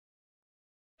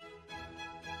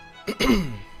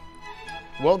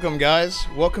Welcome, guys.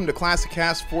 Welcome to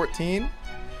ClassiCast 14.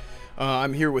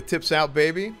 I'm here with Tips Out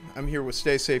Baby. I'm here with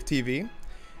Stay Safe TV.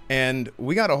 And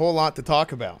we got a whole lot to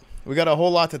talk about. We got a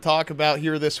whole lot to talk about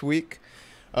here this week.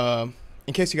 In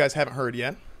case you guys haven't heard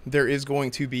yet, there is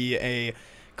going to be a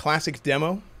Classic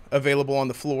demo available on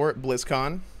the floor at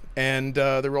BlizzCon. And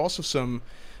there were also some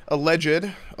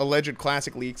alleged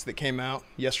Classic leaks that came out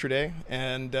yesterday.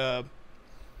 And I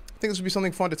think this would be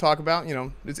something fun to talk about. You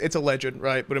know, it's alleged,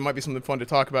 right? But it might be something fun to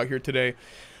talk about here today.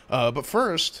 But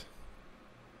first,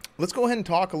 let's go ahead and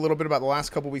talk a little bit about the last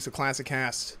couple weeks of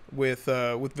ClassiCasts with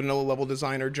vanilla level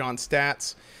designer John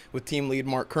Staats, with team lead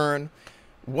Mark Kern.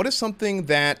 What is something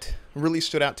that really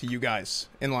stood out to you guys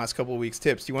in the last couple of weeks?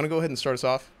 Tips, do you want to go ahead and start us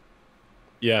off?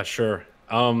 Yeah, sure.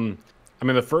 I mean,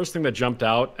 the first thing that jumped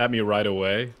out at me right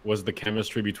away was the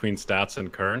chemistry between Staats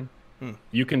and Kern.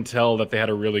 You can tell that they had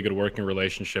a really good working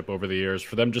relationship over the years.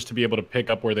 For them just to be able to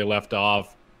pick up where they left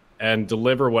off and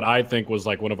deliver what I think was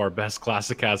like one of our best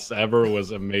ClassiCasts ever was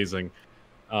amazing.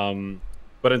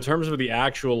 But in terms of the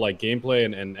actual like gameplay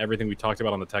and everything we talked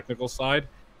about on the technical side,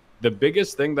 the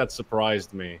biggest thing that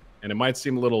surprised me, and it might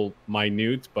seem a little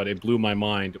minute, but it blew my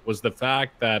mind, was the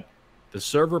fact that the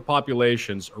server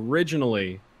populations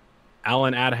originally,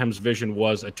 Alan Adham's vision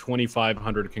was a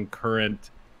 2,500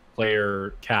 concurrent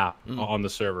player cap on the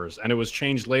servers, and it was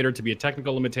changed later to be a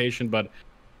technical limitation, but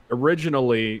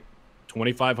originally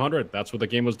 2,500, that's what the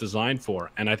game was designed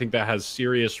for. And I think that has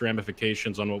serious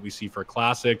ramifications on what we see for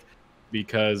Classic,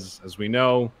 because as we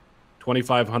know,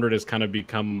 2,500 has kind of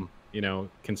become, you know,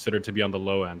 considered to be on the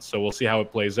low end. So we'll see how it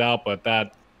plays out, but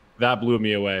that blew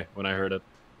me away when I heard it.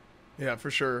 Yeah, for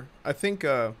sure. I think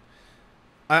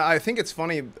I think it's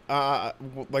funny,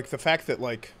 like the fact that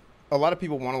like a lot of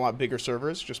people want a lot bigger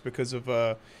servers just because of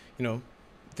you know,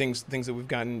 things that we've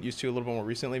gotten used to a little bit more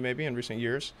recently, maybe in recent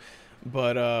years.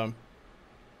 But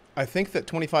I think that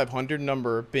 2,500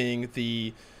 number being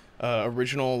the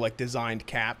original like designed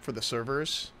cap for the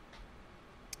servers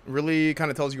really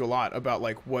kind of tells you a lot about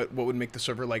like what would make the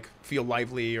server like feel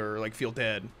lively or like feel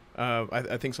dead.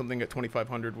 I think something at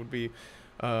 2,500 would be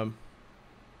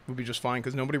just fine,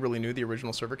 because nobody really knew the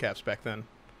original server caps back then,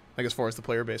 like as far as the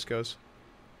player base goes.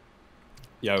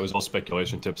 Yeah, it was all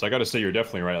speculation. Tips. I got to say, you're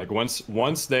definitely right. Like once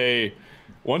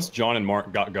John and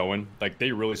Mark got going, like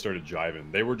they really started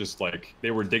jiving. They were just like,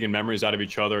 they were digging memories out of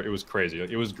each other. It was crazy.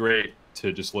 It was great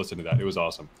to just listen to that. It was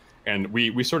awesome. And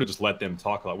we sort of just let them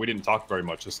talk a lot. We didn't talk very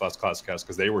much this last ClassiCast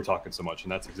because they were talking so much,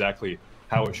 and that's exactly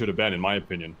how it should have been, in my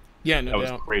opinion. Yeah, no doubt.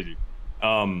 That was crazy.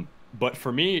 But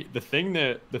for me, the thing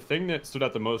that stood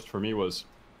out the most for me was,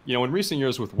 you know, in recent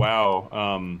years with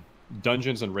WoW,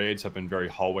 dungeons and raids have been very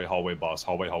hallway boss.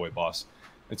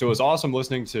 And so it was awesome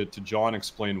listening to John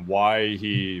explain why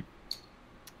he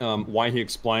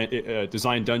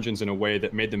designed dungeons in a way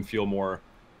that made them feel more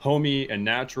homey and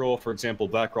natural. For example,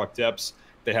 Blackrock Depths,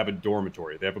 they have a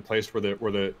dormitory. They have a place where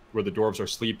the dwarves are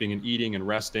sleeping and eating and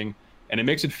resting, and it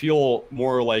makes it feel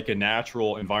more like a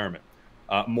natural environment.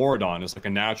 Moradon is like a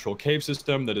natural cave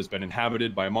system that has been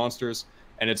inhabited by monsters,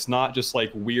 and it's not just like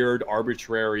weird,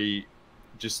 arbitrary,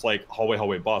 just like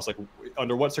hallway boss. Like,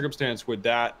 under what circumstance would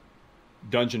that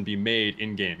dungeon be made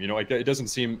in game? You know, like it doesn't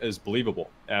seem as believable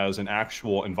as an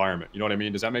actual environment. You know what I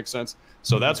mean? Does that make sense?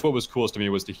 So that's what was coolest to me,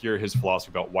 was to hear his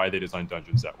philosophy about why they designed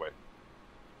dungeons that way.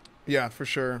 Yeah, for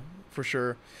sure.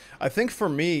 I think for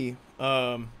me,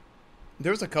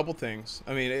 there's a couple things.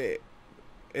 I mean,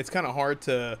 it's kind of hard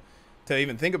to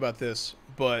even think about this,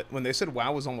 but when they said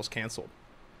WoW was almost canceled,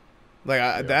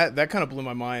 like that kind of blew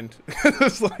my mind.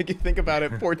 It's like, you think about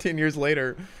it, 14 years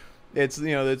later, it's,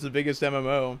 you know, it's the biggest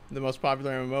MMO, the most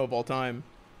popular MMO of all time.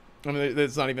 I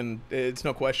mean, it's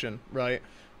no question, right?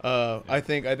 I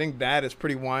think that is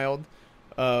pretty wild.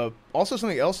 Also,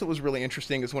 something else that was really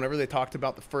interesting is whenever they talked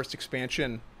about the first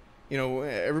expansion, you know,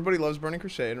 everybody loves Burning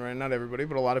Crusade, right? Not everybody,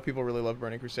 but a lot of people really love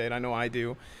Burning Crusade. I know I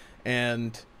do.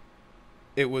 And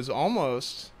it was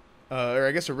almost, or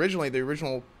I guess originally, the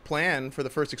original plan for the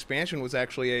first expansion was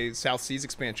actually a South Seas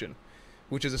expansion,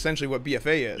 which is essentially what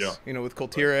BFA is, you know, with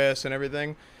Kultiris and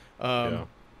everything. I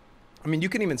mean, you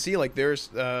can even see, like, there's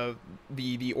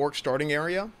the orc starting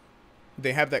area.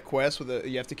 They have that quest with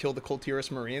you have to kill the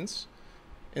Kultiris Marines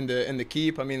in the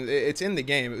keep. I mean, it's in the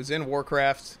game. It was in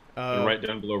Warcraft. And right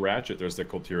down below Ratchet, there's the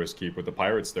Kultiris keep with the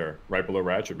pirates there, right below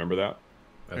Ratchet. Remember that?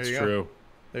 That's true.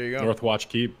 There you go. Northwatch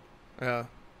Keep. Yeah.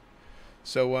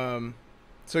 So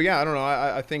yeah, I don't know.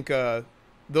 I think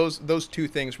those two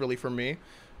things really for me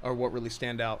are what really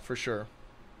stand out for sure.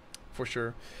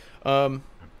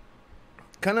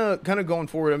 kind of going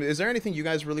forward, I mean, is there anything you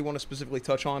guys really want to specifically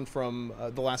touch on from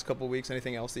the last couple of weeks?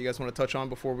 Anything else that you guys want to touch on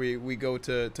before we go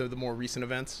to the more recent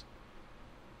events?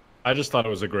 I just thought it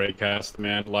was a great cast,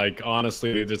 man. Like,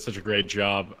 honestly, they did such a great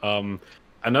job.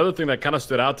 Another thing that kind of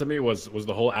stood out to me was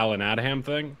the whole Alan Adham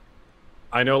thing.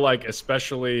 I know, like,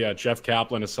 especially Jeff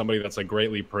Kaplan is somebody that's like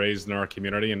greatly praised in our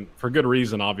community, and for good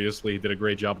reason. Obviously, he did a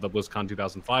great job at the BlizzCon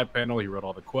 2005 panel. He wrote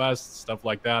all the quests, stuff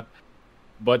like that.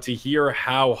 But to hear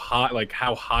how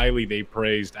highly they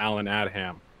praised Alan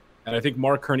Adham, and I think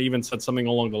Mark Kern even said something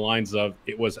along the lines of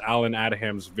it was Alan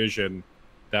Adham's vision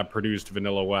that produced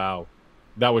Vanilla WoW.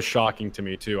 That was shocking to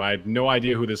me too. I had no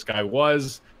idea who this guy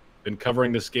was. Been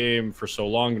covering this game for so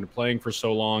long, been playing for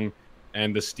so long,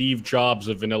 and the Steve Jobs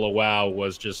of Vanilla WoW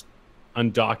was just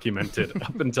undocumented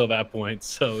up until that point.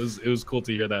 So it was cool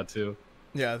to hear that too.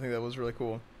 Yeah, I think that was really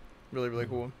cool. Really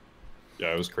cool.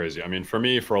 Yeah, it was crazy. I mean, for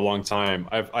me, for a long time,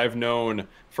 I've known.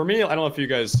 For me, I don't know if you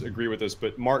guys agree with this,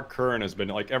 but Mark Kern has been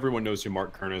like, everyone knows who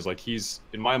Mark Kern is. Like, he's,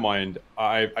 in my mind,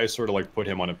 I sort of like put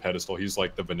him on a pedestal. He's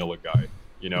like the vanilla guy,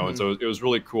 you know. And so it was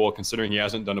really cool, considering he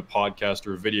hasn't done a podcast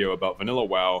or a video about Vanilla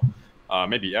WoW,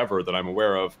 maybe ever that I'm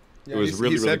aware of. Yeah, it was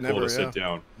really cool to sit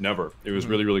down. Never. It was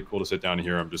really cool to sit down and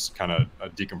hear him just kind of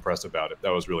decompress about it.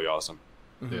 That was really awesome.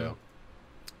 Yeah,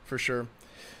 for sure.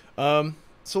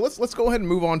 So let's go ahead and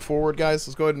move on forward, guys.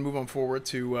 Let's go ahead and move on forward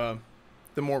to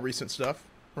the more recent stuff,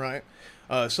 right?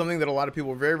 Something that a lot of people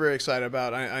were very excited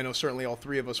about. I know certainly all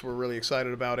three of us were really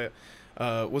excited about it.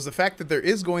 Was the fact that there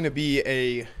is going to be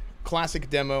a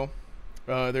classic demo.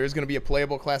 There is going to be a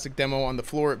playable classic demo on the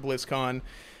floor at BlizzCon.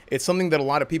 It's something that a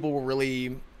lot of people were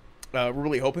really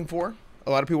hoping for.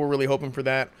 A lot of people were really hoping for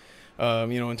that.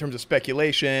 In terms of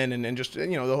speculation and just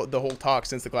the whole talk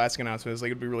since the classic announcement is like,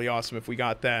 it'd be really awesome if we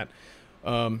got that.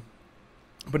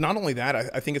 But not only that,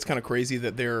 I think it's kind of crazy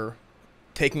that they're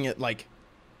taking it like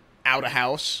out of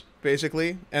house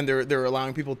basically, and they're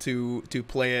allowing people to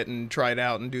play it and try it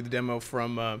out and do the demo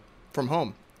from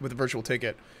home with a virtual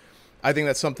ticket. I think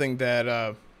that's something that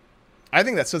I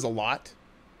think that says a lot,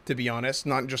 to be honest.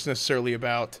 Not necessarily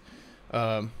about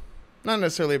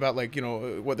like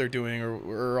what they're doing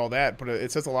or all that, but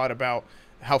it says a lot about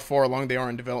how far along they are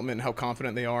in development and how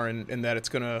confident they are in that it's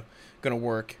gonna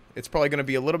work. It's probably gonna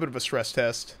be a little bit of a stress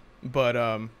test, but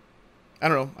I don't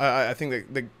know. I think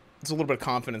that there's a little bit of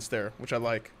confidence there, which I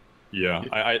like. Yeah,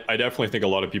 I definitely think a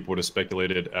lot of people would have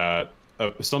speculated at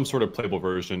some sort of playable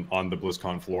version on the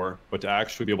BlizzCon floor, but to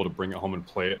actually be able to bring it home and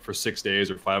play it for 6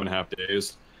 days or 5.5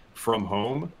 days from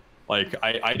home, like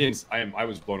I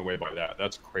was blown away by that.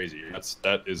 That's crazy.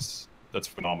 That's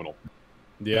phenomenal.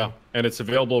 Yeah, and it's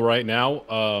available right now,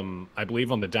 I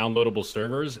believe, on the downloadable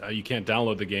servers. You can't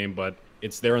download the game, but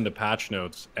it's there in the patch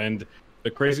notes. And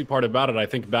the crazy part about it, I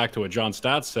think back to what John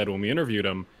Staats said when we interviewed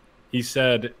him. He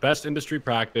said, best industry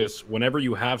practice, whenever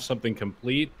you have something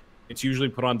complete, it's usually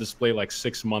put on display like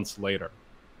 6 months later.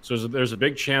 So there's a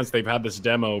big chance they've had this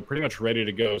demo pretty much ready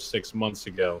to go 6 months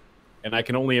ago. And I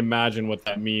can only imagine what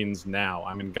that means now.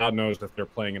 I mean, God knows if they're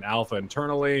playing an alpha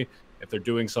internally, if they're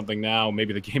doing something now,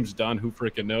 maybe the game's done. Who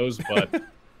freaking knows? But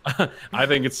I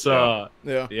think it's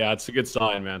it's a good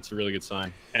sign, man. It's a really good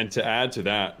sign. And to add to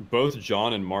that, both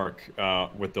John and Mark,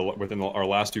 within our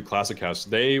last two ClassiCasts,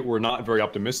 they were not very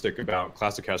optimistic about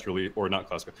ClassiCast release, or not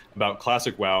ClassiCast, about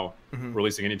Classic WoW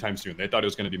releasing anytime soon. They thought it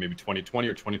was going to be maybe 2020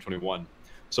 or 2021.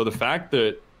 So the fact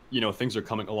that things are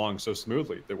coming along so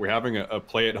smoothly, that we're having a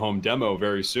play-at-home demo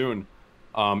very soon.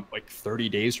 Like 30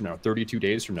 days from now, 32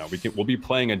 days from now, we'll be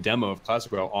playing a demo of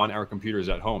Classic WoW on our computers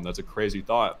at home. That's a crazy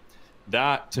thought.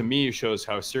 That, to me, shows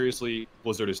how seriously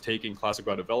Blizzard is taking Classic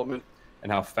WoW development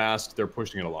and how fast they're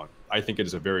pushing it along. I think it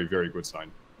is a very, very good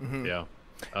sign. Yeah.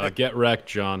 Get wrecked,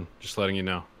 John. Just letting you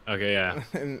know. Okay, yeah.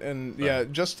 and yeah,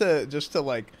 just to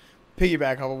like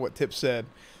piggyback off of what Tip said,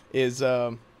 is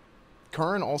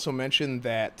Kern also mentioned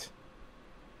that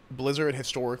Blizzard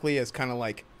historically has kind of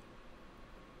like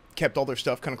kept all their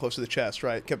stuff kind of close to the chest,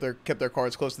 right? Kept their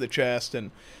cards close to the chest,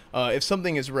 and if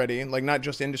something is ready, like not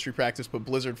just industry practice, but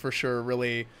Blizzard for sure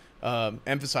really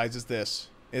emphasizes this,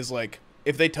 is like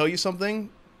if they tell you something,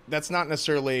 that's not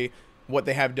necessarily what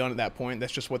they have done at that point.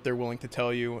 That's just what they're willing to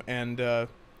tell you. And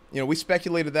we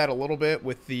speculated that a little bit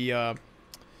with the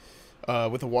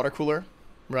water cooler,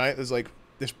 right? There's like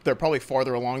they're probably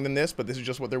farther along than this, but this is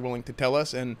just what they're willing to tell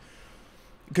us, and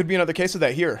it could be another case of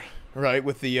that here. Right,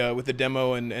 with the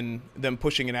demo and them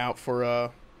pushing it out for a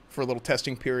little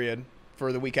testing period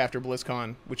for the week after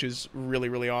BlizzCon, which is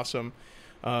really awesome.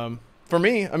 For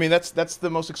me, I mean that's the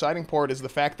most exciting part, is the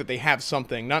fact that they have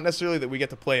something, not necessarily that we get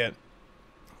to play it.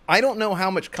 I don't know how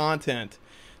much content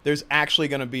there's actually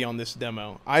going to be on this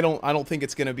demo. I don't think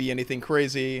it's going to be anything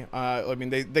crazy. I mean,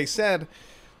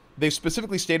 they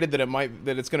specifically stated that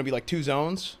it's going to be like 2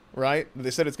 zones, right?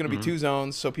 They said it's going to be 2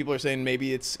 zones, so people are saying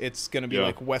maybe it's going to be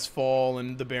like Westfall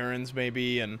and the Barrens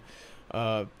maybe, and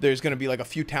there's going to be like a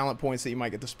few talent points that you might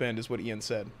get to spend, is what Ian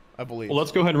said, I believe. Well,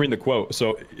 let's go ahead and read the quote.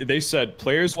 So they said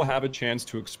players will have a chance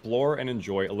to explore and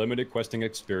enjoy a limited questing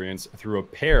experience through a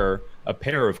pair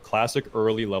of classic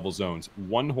early level zones,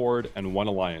 1 Horde and 1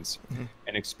 Alliance,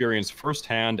 and experience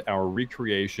firsthand our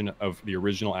recreation of the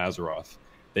original Azeroth.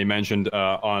 They mentioned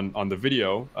on the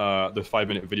video, the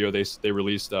 5-minute video they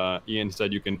released, Ian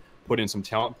said you can put in some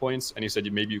talent points, and he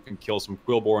said maybe you can kill some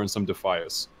Quillbore and some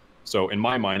Defias. So in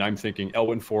my mind, I'm thinking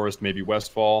Elwyn Forest, maybe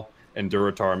Westfall, and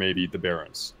Durotar, maybe the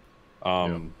Barrens.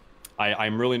 I'm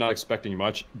really not expecting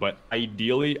much, but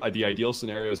ideally, the ideal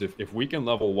scenario is if we can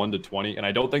level 1 to 20, and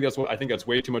I think that's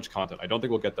way too much content. I don't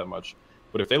think we'll get that much.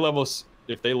 But if they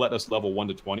let us level 1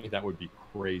 to 20, that would be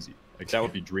crazy. Like that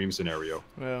would be dream scenario.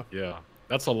 Yeah.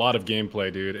 That's a lot of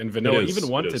gameplay, dude. In vanilla, even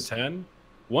 1 to 10,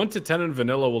 1 to 10 in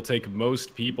vanilla will take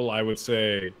most people, I would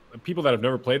say, people that have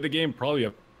never played the game, probably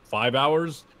have 5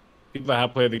 hours. People that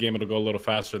have played the game, it'll go a little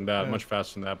faster than that, much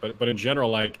faster than that. But in general,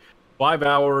 like 5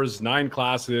 hours, 9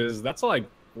 classes, that's like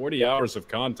 40 hours of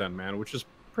content, man, which is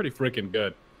pretty freaking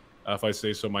good, if I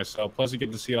say so myself. Plus, you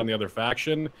get to see it on the other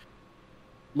faction.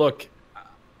 Look,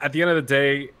 at the end of the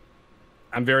day,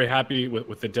 I'm very happy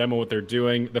with the demo, what they're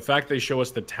doing. The fact they show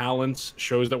us the talents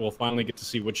shows that we'll finally get to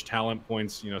see which talent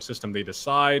points, system they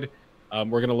decide.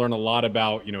 We're going to learn a lot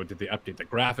about, did they update the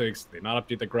graphics? Did they not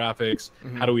update the graphics?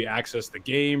 How do we access the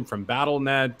game from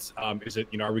Battle.net? Is it,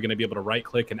 are we going to be able to right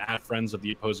click and add friends of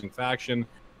the opposing faction?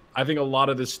 I think a lot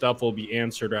of this stuff will be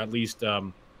answered, or at least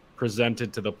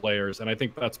presented to the players. And I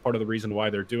think that's part of the reason why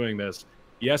they're doing this.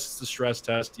 Yes, it's a stress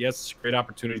test. Yes, it's a great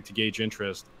opportunity to gauge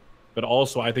interest. But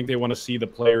also, I think they want to see the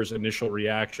players' initial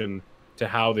reaction to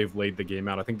how they've laid the game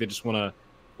out. I think they just want a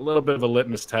little bit of a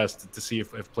litmus test to see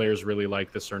if players really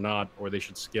like this or not, or they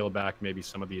should scale back maybe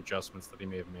some of the adjustments that they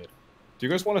may have made. Do you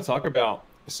guys want to talk about,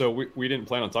 so we didn't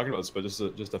plan on talking about this, but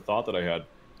just a thought that I had.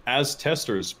 As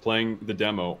testers playing the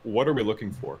demo, what are we looking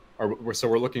for? So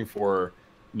we're looking for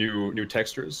new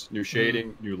textures, new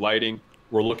shading, new lighting.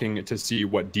 We're looking to see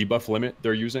what debuff limit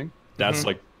they're using. That's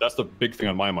that's the big thing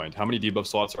on my mind. How many debuff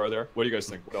slots are there? What do you guys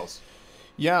think? What else?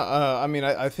 Yeah, I mean,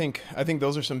 I think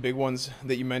those are some big ones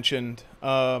that you mentioned.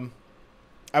 I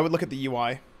would look at the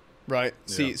UI, right?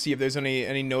 See if there's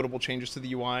any notable changes to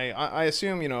the UI. I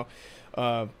assume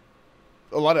a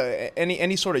lot of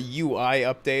any sort of UI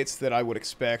updates that I would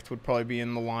expect would probably be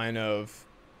in the line of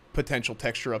potential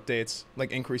texture updates,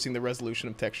 like increasing the resolution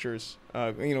of textures.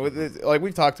 Like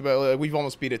we've talked about, we've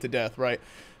almost beat it to death, right?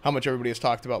 How much everybody has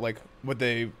talked about, like what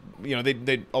they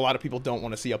a lot of people don't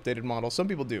want to see updated models. Some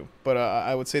people do, but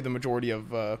I would say the majority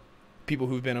of people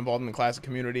who've been involved in the Classic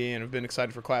community and have been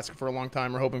excited for Classic for a long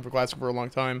time, or hoping for Classic for a long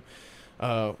time,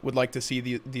 would like to see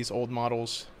these old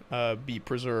models be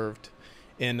preserved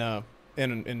in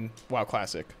WoW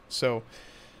Classic. So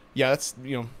yeah, that's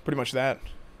pretty much that.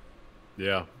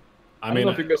 Yeah. I don't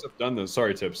know if you guys have done this.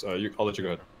 Sorry, Tips. I'll let you go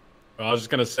ahead. I was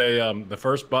just going to say the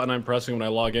first button I'm pressing when I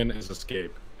log in is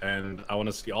escape. And I want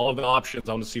to see all of the options.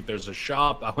 I want to see if there's a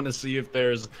shop. I want to see if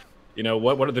there's,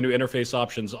 what are the new interface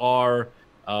options are.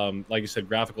 Like you said,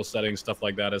 graphical settings, stuff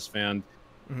like that, Esfand.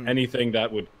 Anything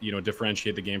that would,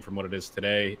 differentiate the game from what it is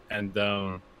today. And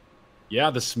the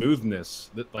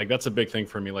smoothness. That's a big thing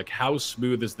for me. Like, how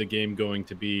smooth is the game going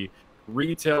to be?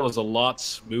 Retail is a lot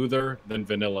smoother than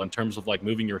vanilla in terms of like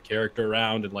moving your character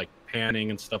around and like panning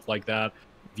and stuff like that.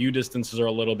 View distances are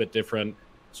a little bit different.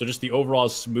 So just the overall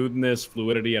smoothness,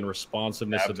 fluidity, and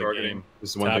responsiveness of the game.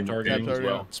 This is one thing. Targeting as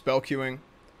well. Spell queuing.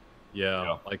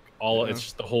 Yeah, like it's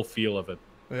just the whole feel of it.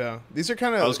 Yeah, these are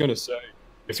kind of. I was gonna say,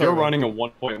 if you're running a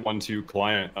 1.12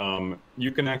 client,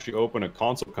 you can actually open a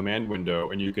console command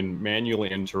window and you can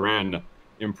manually enter in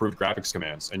improved graphics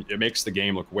commands, and it makes the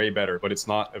game look way better. But it's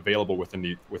not available within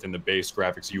the base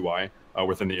graphics UI,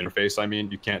 within the interface. I mean,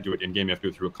 you can't do it in game. You have to do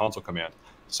it through a console command.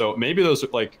 So maybe those are,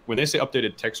 like, when they say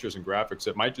updated textures and graphics,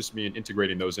 it might just mean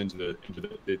integrating those into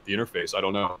the interface. I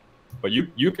don't know, but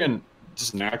you can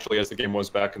just naturally, as the game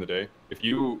was back in the day, if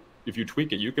you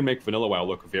tweak it, you can make vanilla WoW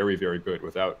look very, very good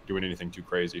without doing anything too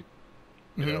crazy.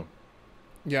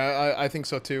 Yeah, I think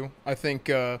so too. I think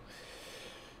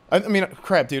I mean,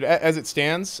 crap, dude, as it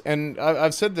stands, and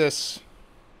I've said this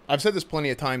plenty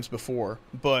of times before,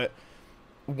 but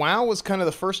WoW was kind of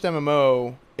the first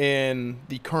MMO in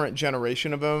the current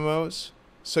generation of MMOs.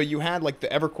 So you had like the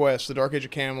EverQuest, the Dark Age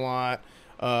of Camelot,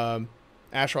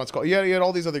 Asheron's Call. You had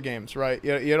all these other games, right?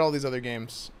 You had all these other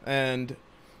games, and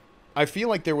I feel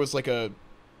like there was a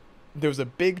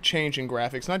big change in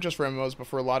graphics, not just for MMOs, but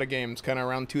for a lot of games, kind of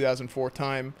around 2004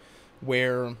 time,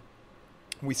 where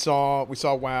we saw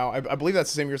WoW. I believe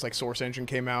that's the same year as like Source Engine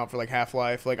came out for like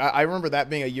Half-Life. Like I remember that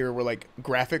being a year where like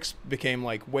graphics became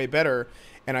like way better,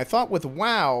 and I thought with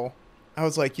WoW, I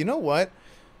was like, you know what?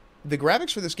 The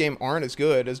graphics for this game aren't as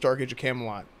good as Dark Age of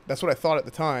Camelot. That's what I thought at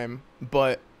the time,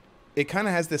 but it kind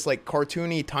of has this like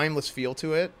cartoony, timeless feel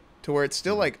to it, to where it's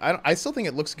still like I still think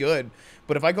it looks good.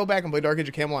 But if I go back and play Dark Age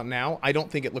of Camelot now, I don't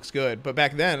think it looks good. But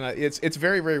back then, it's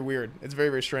very, very weird. It's very,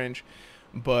 very strange.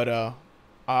 But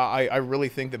I really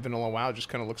think that Vanilla WoW just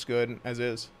kind of looks good as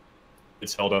is.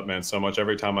 It's held up, man, so much.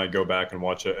 Every time I go back and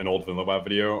watch an old Vanilla WoW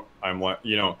video, I'm like,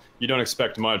 you know, you don't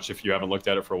expect much if you haven't looked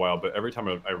at it for a while. But every time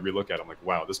I relook at it, I'm like,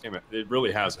 wow, this game, it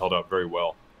really has held up very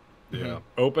well. Yeah.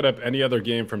 Open up any other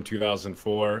game from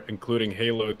 2004, including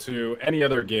Halo 2, any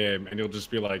other game, and you'll just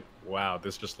be like, wow,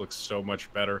 this just looks so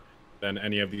much better than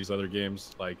any of these other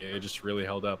games. Like, it just really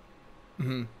held up.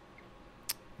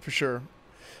 For sure.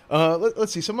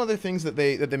 Let's see some other things that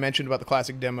they mentioned about the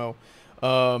classic demo.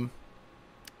 It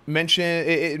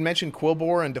mentioned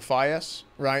Quilboar and Defias,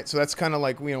 right? So that's kind of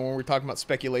like, you know, when we're talking about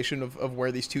speculation of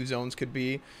where these two zones could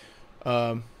be.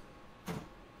 That's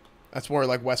where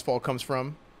like Westfall comes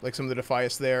from, like some of the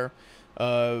Defias there,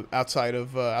 outside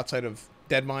of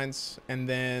Deadmines, and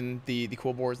then the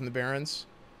Quilboars and the Barons.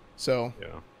 So yeah,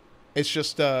 it's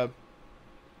just I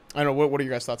don't know. What are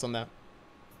your guys' thoughts on that?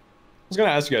 I was going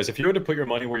to ask you guys, if you were to put your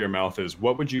money where your mouth is,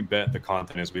 what would you bet the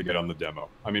content is we get on the demo?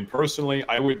 I mean, personally,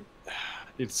 I would.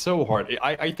 It's so hard.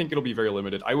 I think it'll be very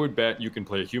limited. I would bet you can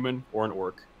play a human or an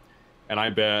orc, and I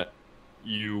bet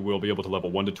you will be able to level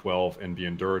 1 to 12 and be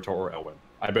in Duratar or Elwyn.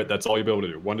 I bet that's all you'll be able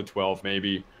to do. 1 to 12,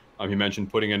 maybe. He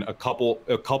mentioned putting in a couple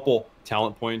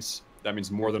talent points. That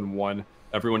means more than one.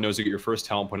 Everyone knows you get your first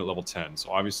talent point at level 10.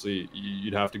 So obviously,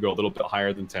 you'd have to go a little bit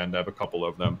higher than 10 to have a couple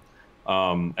of them.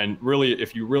 And really,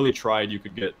 if you really tried, you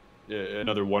could get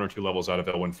another 1 or 2 levels out of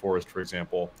Elwyn Forest, for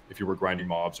example, if you were grinding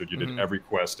mobs or you did every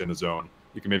quest in the zone.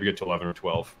 You can maybe get to 11 or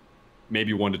 12.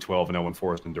 Maybe 1 to 12 in Elwyn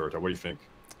Forest and Duratar. What do you think?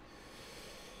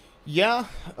 Yeah,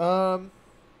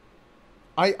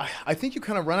 I think you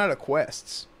kind of run out of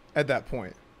quests at that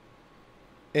point.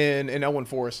 In Elwyn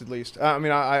Forest, at least. I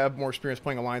mean, I have more experience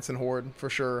playing Alliance than Horde, for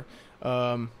sure.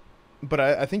 But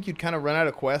I think you'd kind of run out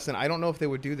of quests, and I don't know if they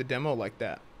would do the demo like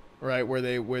that, right? Where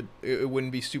it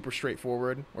wouldn't be super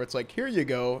straightforward, where it's like, here you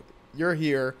go, you're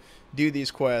here, do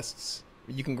these quests.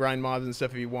 You can grind mobs and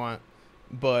stuff if you want.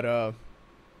 But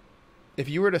if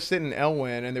you were to sit in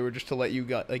Elwyn and they were just to let you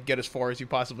get as far as you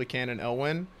possibly can in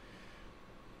Elwyn,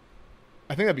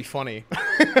 I think that'd be funny.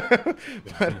 But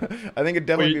I think it'd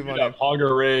definitely be funny.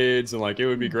 Hogger raids and like it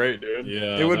would be great, dude.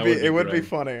 Yeah, it would be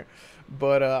funny.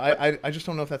 But I just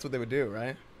don't know if that's what they would do,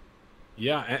 right?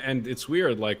 Yeah, and it's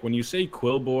weird. Like when you say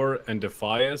Quilboar and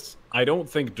Defias, I don't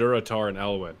think Duratar and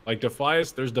Elwyn. Like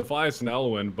Defias, there's Defias and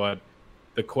Elwyn, but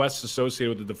the quests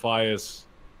associated with the Defias,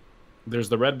 there's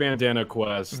the Red Bandana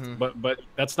quest, but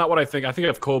that's not what I think. I think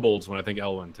of kobolds when I think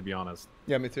Elwyn, to be honest.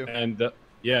 Yeah, me too. And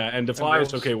yeah, and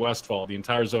Defias, okay, Westfall. The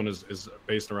entire zone is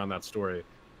based around that story.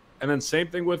 And then same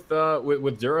thing with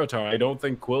Duratar. I don't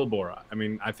think Quilboar. I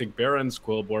mean, I think Baron's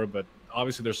Quilboar, but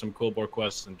obviously there's some Quilboar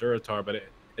quests in Duratar, but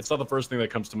it's not the first thing that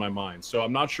comes to my mind. So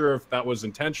I'm not sure if that was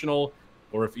intentional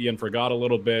or if Ian forgot a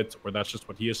little bit or that's just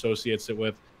what he associates it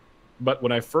with. But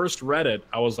when I first read it,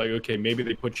 I was like, okay, maybe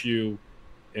they put you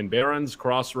in Barons,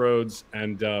 Crossroads,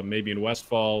 and maybe in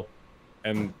Westfall,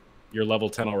 and you're level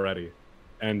 10 already.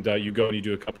 And you go and you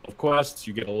do a couple of quests,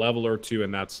 you get a level or two,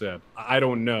 and that's it. I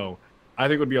don't know. I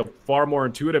think it would be far more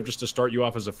intuitive just to start you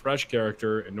off as a fresh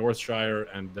character in Northshire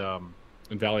and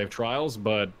in Valley of Trials,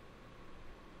 but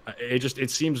it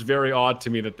seems very odd to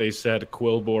me that they said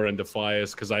Quilboar and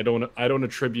Defias, because I don't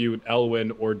attribute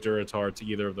Elwyn or Duratar to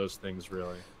either of those things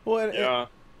really. Well, yeah.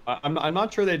 I'm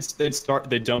not sure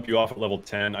they'd dump you off at level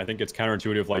 10. I think it's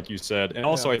counterintuitive, like you said, and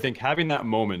also I think having that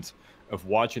moment of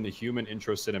watching the human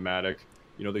intro cinematic,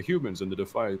 you know, the humans and the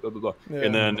Defias, blah blah blah,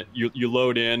 and then you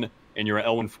load in and you're at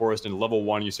Elwyn Forest and level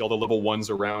 1, you see all the level 1s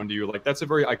around you. Like that's a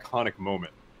very iconic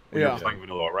moment when you're playing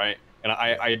vanilla, right? And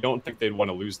I don't think they'd want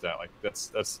to lose that. Like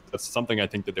that's something I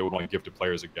think that they would want to give to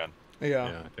players again.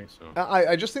 Yeah, I think so.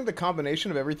 I just think the combination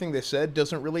of everything they said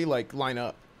doesn't really like line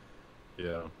up.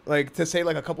 Yeah. Like to say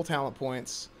like a couple talent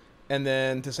points and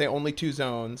then to say only 2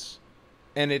 zones,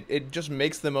 and it just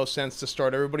makes the most sense to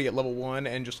start everybody at level 1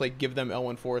 and just like give them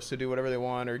Elwyn Forest to do whatever they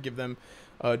want, or give them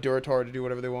Duratar to do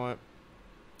whatever they want.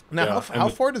 Now, how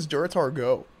far does Duratar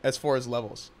go as far as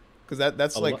levels? Because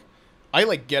that's like I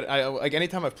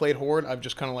anytime I've played Horde, I've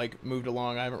just kind of like moved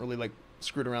along. I haven't really like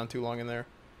screwed around too long in there.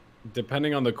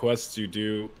 Depending on the quests you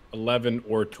do, 11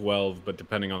 or 12, but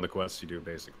depending on the quests you do,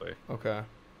 basically. Okay.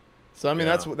 So I mean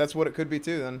Yeah. that's what it could be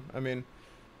too. Then I mean,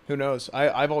 who knows?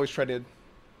 I've always tried to.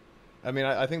 I mean,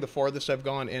 I think the farthest I've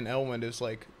gone in Elwind is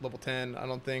like level 10. I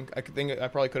don't think I could think I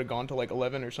probably could have gone to like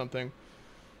 11 or something.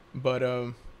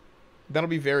 But that'll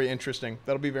be very interesting.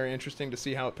 That'll be very interesting to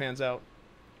see how it pans out.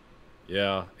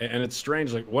 Yeah, and it's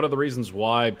strange. Like, one of the reasons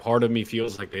why part of me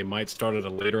feels like they might start at a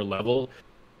later level.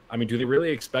 I mean, do they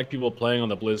really expect people playing on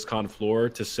the BlizzCon floor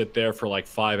to sit there for like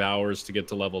 5 hours to get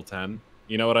to level 10?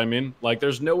 You know what I mean? Like,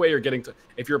 there's no way you're getting to.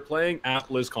 If you're playing at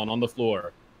BlizzCon on the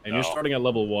floor and you're starting at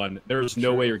level 1, there's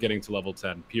no way you're getting to level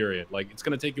 10, period. Like, it's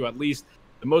going to take you at least,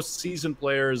 the most seasoned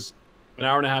players, an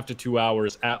hour and a half to 2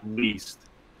 hours at least.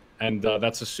 And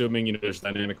that's assuming, you know, there's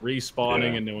dynamic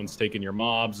respawning and no one's taking your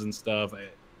mobs and stuff.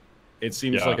 It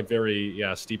seems like a very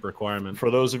steep requirement.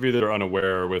 For those of you that are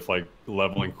unaware with like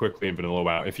leveling quickly in vanilla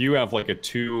WoW, if you have like a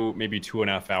maybe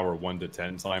 2.5 hour 1 to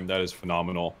 10 time, that is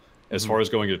phenomenal. As far as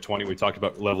going to 20, we talked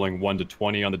about leveling 1 to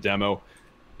 20 on the demo.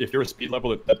 If you're a speed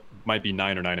level, that might be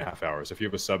 9 or 9.5 hours. If you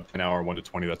have a sub 10 hour 1 to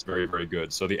 20, that's very, very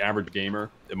good. So the average gamer,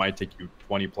 it might take you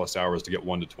 20 plus hours to get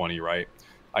 1 to 20, right?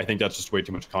 I think that's just way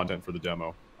too much content for the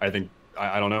demo. I think,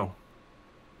 I don't know.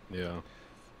 Yeah.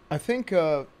 I think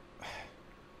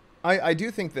I do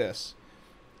think this.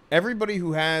 Everybody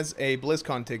who has a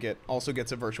BlizzCon ticket also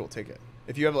gets a virtual ticket.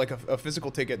 If you have like a physical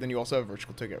ticket, then you also have a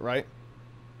virtual ticket, right?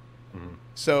 Mm-hmm.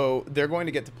 So they're going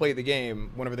to get to play the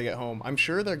game whenever they get home. I'm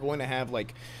sure they're going to have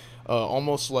like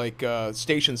almost like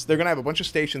stations. They're going to have a bunch of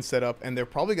stations set up, and they're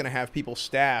probably going to have people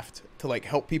staffed to like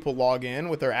help people log in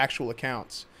with their actual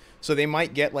accounts. So they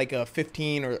might get like a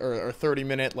 15 or 30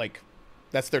 minute, like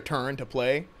that's their turn to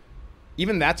play.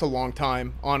 Even that's a long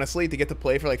time, honestly, to get to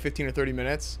play for like 15 or 30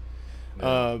 minutes.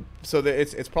 Yeah. So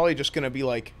it's probably just going to be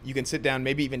like you can sit down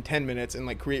maybe even 10 minutes and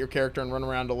like create your character and run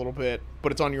around a little bit,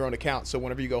 but it's on your own account. So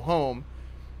whenever you go home,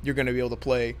 you're going to be able to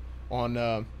play on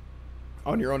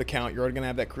your own account. You're already going to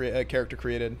have that character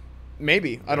created.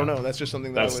 Maybe. I don't know. That's just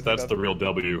something that that's the real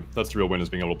W. That's the real win, is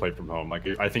being able to play from home. Like,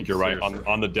 I think you're right on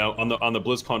the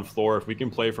BlizzCon floor. If we can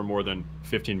play for more than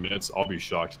 15 minutes, I'll be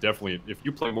shocked. Definitely, if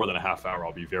you play more than a half hour,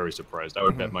 I'll be very surprised. I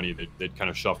would bet money they'd kind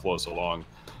of shuffle us along.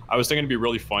 I was thinking it'd be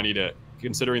really funny to,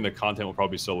 considering the content will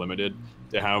probably be so limited,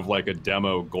 to have like a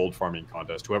demo gold farming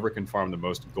contest. Whoever can farm the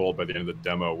most gold by the end of the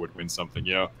demo would win something.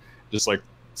 You know, just like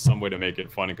some way to make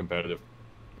it fun and competitive.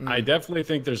 I definitely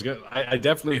think I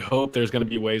definitely hope there's gonna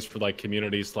be ways for like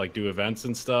communities to like do events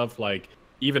and stuff. Like,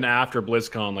 even after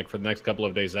BlizzCon, like for the next couple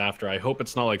of days after, I hope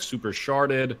it's not like super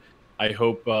sharded. I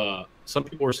hope some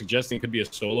people were suggesting it could be a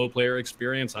solo player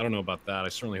experience. I don't know about that. I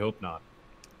certainly hope not.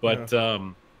 But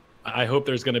I hope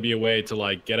there's gonna be a way to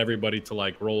like get everybody to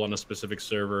like roll on a specific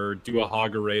server, do a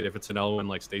hogger raid if it's an Elwyn,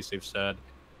 like Stay Safe said.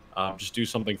 Just do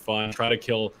something fun. Try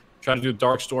to do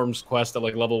Darkstorm's quest at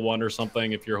like level 1 or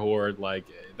something if you're Horde. Like,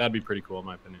 that'd be pretty cool in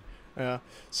my opinion. Yeah.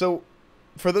 So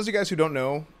for those of you guys who don't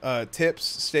know, Tips,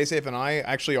 Stay Safe, and I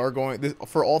actually are going,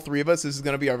 for all three of us, this is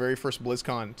going to be our very first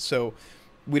BlizzCon. So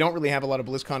we don't really have a lot of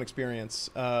BlizzCon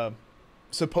experience.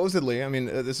 Supposedly, I mean,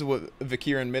 this is what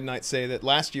Vakir and Midnight say, that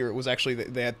last year it was actually,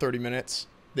 they had 30 minutes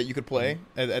that you could play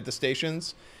at the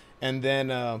stations. And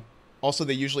then also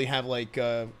they usually have like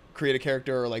create a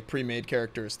character or like pre-made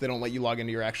characters. They don't let you log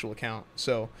into your actual account.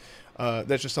 So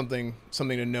that's just something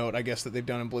to note, I guess, that they've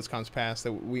done in BlizzCon's past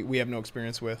that we have no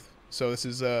experience with. So this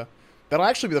is that'll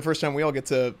actually be the first time we all get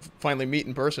to finally meet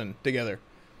in person together.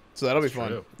 So that'll be fun.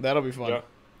 True. That'll be fun.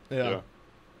 Yeah.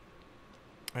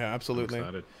 Yeah, absolutely.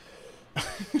 I'm excited.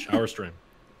 Shower stream.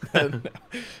 I don't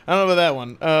know about that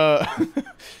one.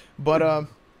 But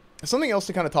something else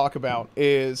to kind of talk about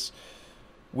is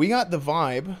we got the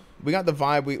vibe. We kind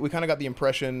of got the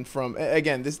impression from,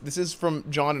 again, this is from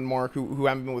John and Mark, who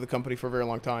haven't been with the company for a very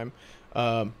long time,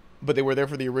 but they were there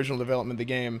for the original development of the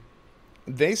game.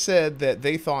 They said that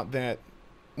they thought that,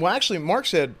 well, actually, Mark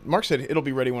said it'll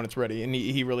be ready when it's ready, and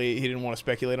he didn't want to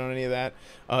speculate on any of that.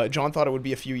 John thought it would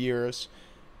be a few years.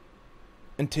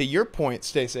 And to your point,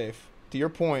 Stay Safe, to your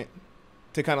point,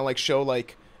 to kind of like show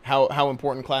like how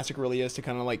important Classic really is to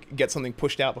kind of like get something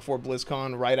pushed out before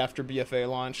BlizzCon, right after BFA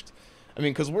launched. I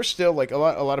mean, because we're still like a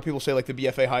lot of people say like the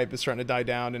BFA hype is starting to die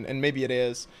down, and maybe it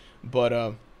is,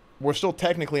 but we're still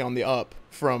technically on the up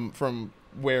from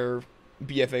where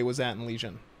BFA was at in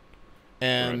Legion.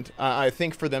 And right. I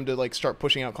think for them to like start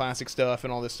pushing out Classic stuff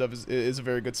and all this stuff is a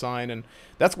very good sign, and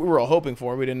that's what we were all hoping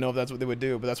for. We didn't know if that's what they would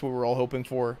do, but that's what we were all hoping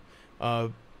for.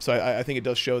 So I think it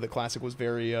does show that Classic was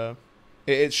very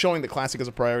it's showing that Classic is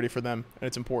a priority for them, and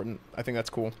it's important. I think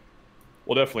that's cool.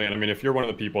 Well, definitely. And I mean, if you're one of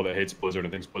the people that hates Blizzard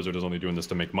and thinks Blizzard is only doing this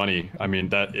to make money, I mean,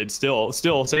 that it's still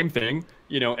same thing.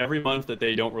 You know, every month that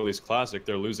they don't release Classic,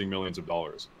 they're losing millions of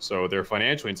dollars. So they're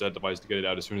financially incentivized to get it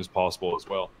out as soon as possible as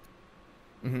well.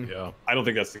 Yeah. I don't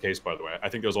think that's the case, by the way. I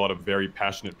think there's a lot of very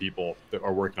passionate people that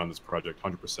are working on this project,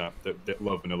 100%, that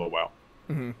love vanilla WoW.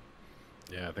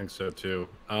 Yeah, I think so too.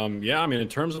 Yeah, I mean, in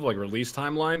terms of like release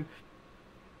timeline,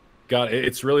 God,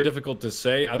 it's really difficult to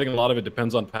say. I think a lot of it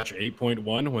depends on patch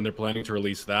 8.1 when they're planning to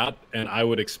release that, and I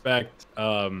would expect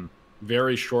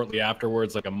very shortly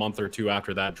afterwards, like a month or two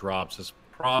after that drops, is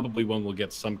probably when we'll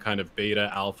get some kind of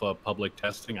beta, alpha, public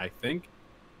testing, I think.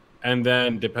 And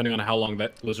then, depending on how long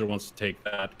that Blizzard wants to take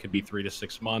that, could be 3 to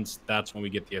 6 months. That's when we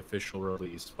get the official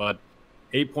release. But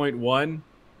 8.1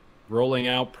 rolling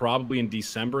out probably in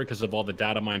December because of all the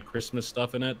data mine Christmas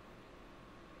stuff in it.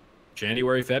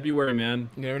 January, February, man.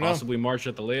 You never know. Possibly March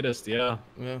at the latest. Yeah.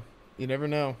 Yeah, you never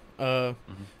know. Now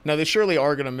they surely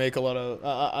are going to make a lot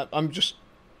of. I'm just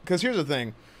because here's the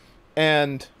thing,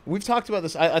 and we've talked about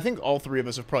this. I think all three of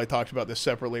us have probably talked about this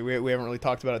separately. We haven't really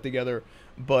talked about it together,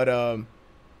 but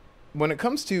when it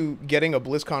comes to getting a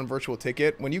BlizzCon virtual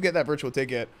ticket, when you get that virtual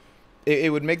ticket,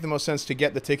 it would make the most sense to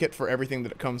get the ticket for everything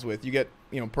that it comes with. You get,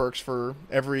 perks for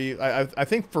every, I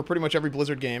think for pretty much every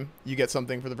Blizzard game, you get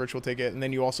something for the virtual ticket, and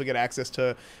then you also get access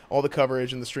to all the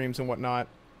coverage and the streams and whatnot.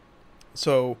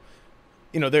 So,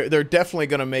 they're definitely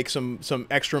going to make some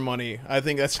extra money. I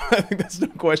think that's no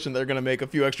question. They're going to make a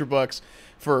few extra bucks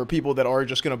for people that are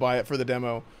just going to buy it for the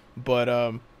demo. But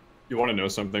you want to know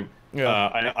something?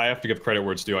 Yeah. I have to give credit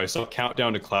where it's due. I saw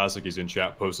Countdown to Classic. He's in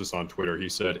chat. Post this on Twitter. He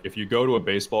said, if you go to a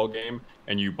baseball game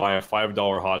and you buy a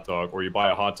 $5 hot dog, or you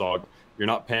buy a hot dog, you're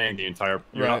not paying the entire.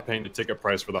 You're not paying the ticket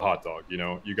price for the hot dog.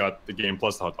 You got the game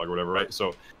plus the hot dog or whatever, right?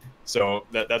 So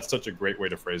that's such a great way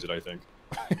to phrase it, I think.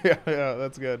 yeah,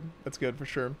 that's good. That's good for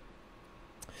sure.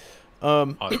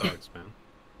 Hot dogs, man.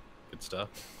 Good stuff.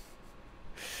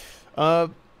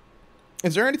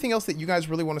 Is there anything else that you guys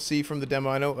really want to see from the demo?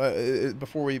 I know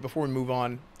before we move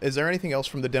on, is there anything else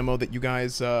from the demo that you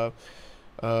guys what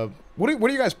are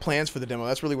you guys' plans for the demo?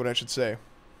 That's really what I should say.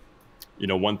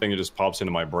 One thing that just pops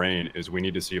into my brain is we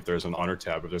need to see if there's an honor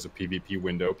tab, if there's a PvP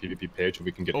window, PvP page, and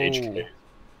we can get HK.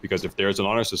 Because if there's an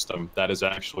honor system, that has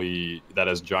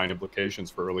giant implications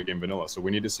for early game vanilla. So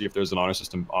we need to see if there's an honor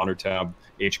system, honor tab,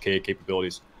 HK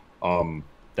capabilities.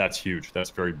 That's huge. That's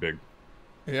very big.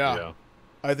 Yeah.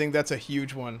 I think that's a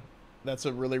huge one. That's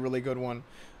a really, really good one.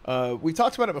 We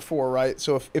talked about it before, right?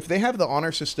 So if they have the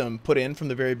honor system put in from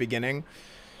the very beginning,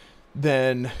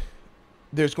 then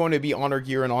there's going to be honor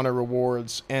gear and honor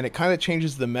rewards, and it kind of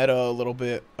changes the meta a little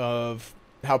bit of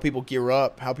how people gear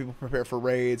up, how people prepare for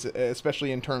raids,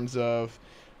 especially in terms of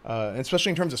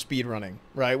speed running,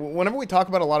 right? Whenever we talk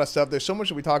about a lot of stuff, there's so much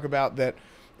that we talk about that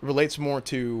relates more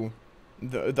to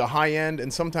the high end,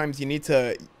 and sometimes you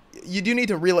do need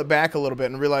to reel it back a little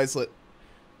bit and realize that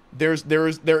there is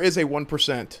a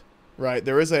 1%, right?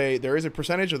 There is a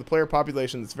percentage of the player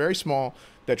population that's very small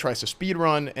that tries to speed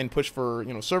run and push for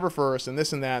server first and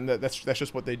this and that, and that's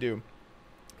just what they do.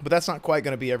 But that's not quite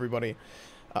going to be everybody.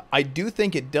 I do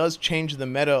think it does change the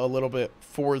meta a little bit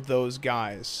for those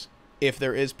guys if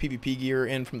there is PvP gear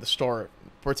in from the start,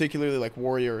 particularly like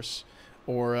warriors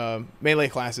or melee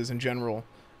classes in general.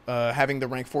 Having the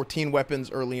rank 14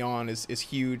 weapons early on is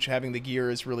huge. Having the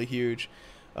gear is really huge.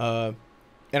 And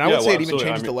I would say it even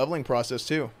changes the leveling process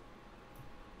too.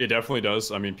 It definitely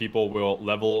does. I mean, people will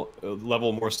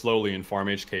level more slowly in farm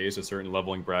HKs at certain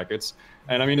leveling brackets.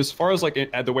 And I mean, as far as like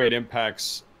the way it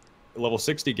impacts level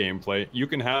 60 gameplay, you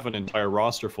can have an entire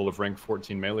roster full of rank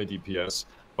 14 melee DPS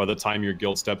by the time your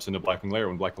guild steps into Blackwing Lair.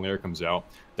 When Blackwing Lair comes out,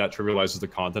 that trivializes the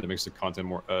content. It makes the content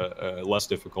more less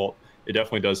difficult. It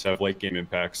definitely does have late game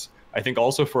impacts. I think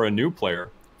also for a new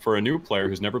player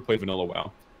who's never played vanilla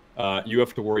WoW, you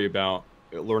have to worry about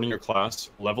learning your class,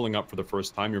 leveling up for the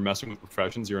first time. You're messing with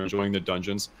professions. You're enjoying the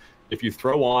dungeons. If you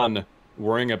throw on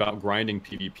worrying about grinding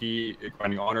PvP,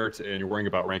 grinding honor, and you're worrying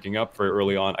about ranking up very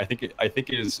early on, I think it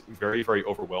is very, very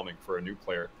overwhelming for a new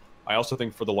player. I also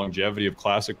think for the longevity of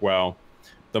Classic WoW,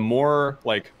 the more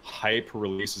like hype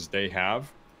releases they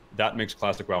have, that makes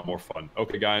Classic WoW more fun.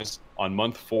 Okay, guys, on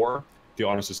month 4, the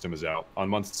honor system is out. On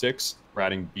month 6, we're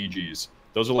adding BGs.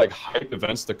 Those are like hype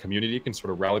events the community can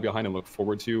sort of rally behind and look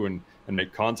forward to and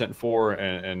make content for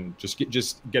and just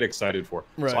get excited for.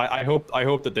 Right. So I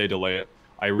hope that they delay it.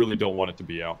 I really don't want it to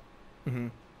be out. Mm-hmm.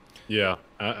 Yeah,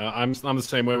 I'm the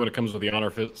same way when it comes to the honor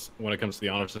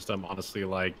system. Honestly,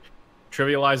 like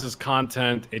trivializes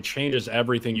content. It changes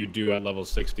everything you do at level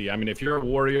 60. I mean, if you're a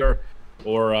warrior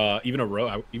or even a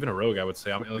rogue, I would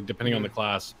say, I mean, like, depending on the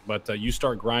class, but you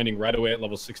start grinding right away at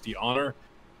level 60 honor,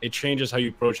 it changes how you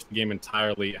approach the game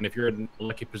entirely. And if you're in a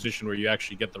lucky position where you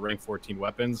actually get the rank 14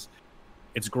 weapons,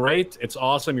 it's great, it's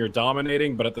awesome, you're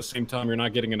dominating, but at the same time, you're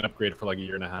not getting an upgrade for like a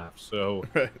year and a half. So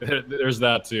there's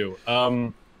that too.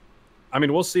 I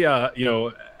mean, we'll see. You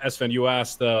know, Esfand, you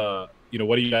asked, you know,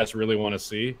 what do you guys really want to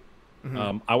see?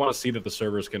 I want to see that the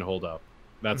servers can hold up.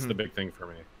 That's the big thing for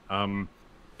me.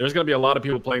 There's going to be a lot of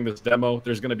people playing this demo.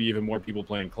 There's going to be even more people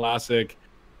playing Classic.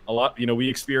 A lot, you know, we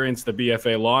experienced the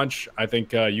BFA launch. I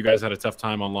think you guys had a tough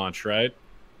time on launch, right?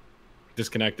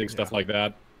 Disconnecting, stuff like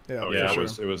that. Yeah,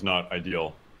 it was not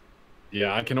ideal.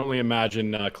 Yeah, I can only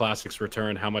imagine Classic's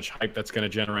return, how much hype that's going to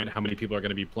generate, how many people are going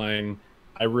to be playing.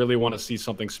 I really want to see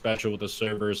something special with the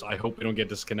servers. I hope we don't get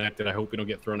disconnected. I hope we don't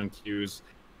get thrown in queues.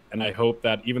 And I hope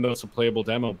that even though it's a playable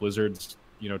demo, Blizzard's,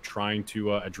 you know, trying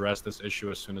to address this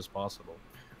issue as soon as possible.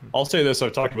 I'll say this.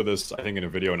 I've talked about this, I think, in a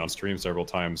video and on stream several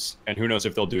times. And who knows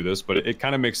if they'll do this, but it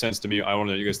kind of makes sense to me. I want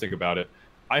to know what you guys think about it.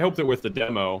 I hope that with the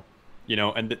demo, you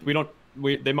know, and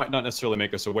they might not necessarily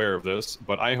make us aware of this,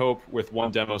 but I hope with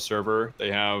one demo server,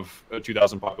 they have a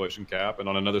 2,000 population cap, and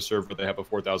on another server, they have a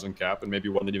 4,000 cap, and maybe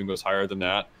one that even goes higher than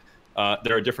that.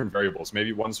 There are different variables.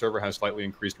 Maybe one server has slightly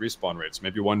increased respawn rates.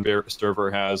 Maybe one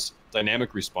server has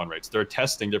dynamic respawn rates. They're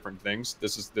testing different things.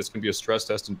 This can be a stress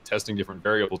test and testing different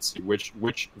variables to see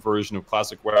which version of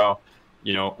Classic WoW,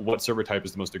 you know, what server type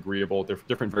is the most agreeable. There are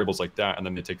different variables like that, and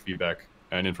then they take feedback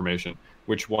and information.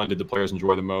 Which one did the players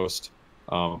enjoy the most?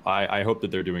 I hope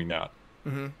that they're doing that.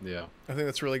 Yeah, I think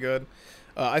that's really good.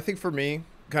 I think for me,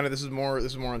 kind of this is more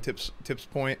on Tip's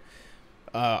point.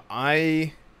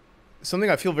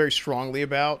 Something I feel very strongly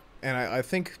about, and I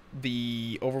think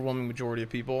the overwhelming majority of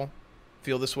people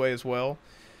feel this way as well.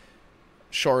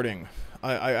 Sharding.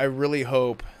 I really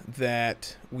hope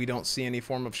that we don't see any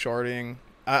form of sharding.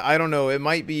 I don't know. It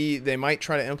might be they might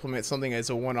try to implement something as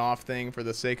a one-off thing for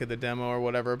the sake of the demo or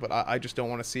whatever, but I just don't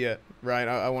want to see it. Right?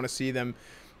 I want to see them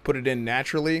put it in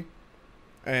naturally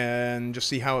and just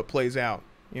see how it plays out.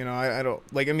 You know, I don't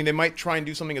like. I mean, they might try and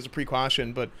do something as a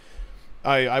precaution, but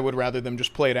I would rather them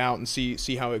just play it out and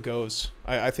see how it goes.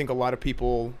 I think a lot of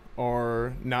people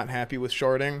are not happy with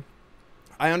sharding.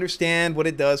 I understand what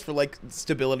it does for like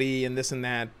stability and this and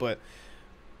that, but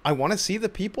I want to see the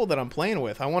people that I'm playing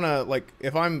with. I want to like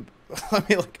if I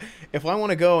want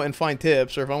to go and find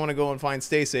Tips, or if I want to go and find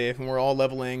Stay Safe, and we're all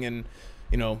leveling in,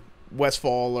 you know,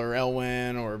 Westfall or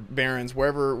Elwyn or Barrens,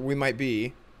 wherever we might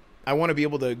be, I want to be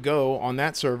able to go on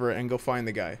that server and go find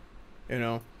the guy, you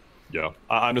know. Yeah,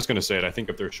 I'm just going to say it. I think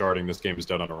if they're sharding, this game is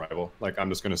dead on arrival. Like, I'm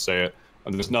just going to say it.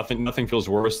 There's nothing feels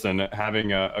worse than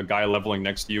having a guy leveling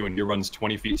next to you and he runs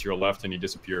 20 feet to your left and he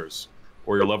disappears.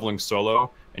 Or you're leveling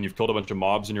solo and you've killed a bunch of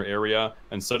mobs in your area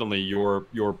and suddenly you're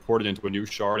ported into a new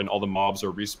shard and all the mobs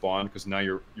are respawned because now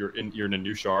you're in a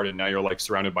new shard and now you're like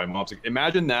surrounded by mobs. Like,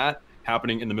 imagine that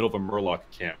happening in the middle of a Murloc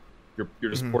camp.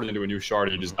 You're just ported into a new shard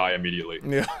and you just die immediately.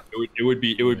 Yeah, it would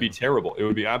be terrible. It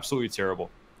would be absolutely terrible.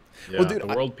 Yeah, well, dude, the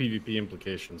world PvP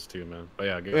implications too, man.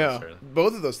 But yeah,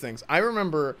 both of those things. I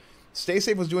remember Stay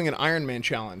Safe was doing an Iron Man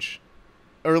challenge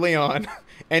early on,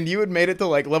 and you had made it to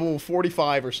like level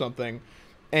 45 or something,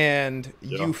 and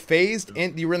you phased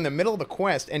in. You were in the middle of the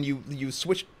quest, and you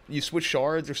switched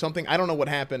shards or something. I don't know what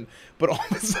happened, but all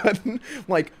of a sudden,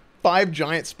 like 5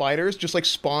 giant spiders just like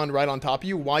spawned right on top of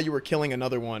you while you were killing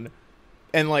another one.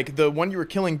 And, like, the one you were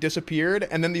killing disappeared,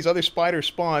 and then these other spiders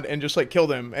spawned and just, like,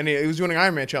 killed him. And he was doing an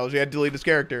Iron Man challenge. He had to delete his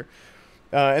character.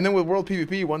 And then with World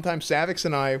PvP, one time Savix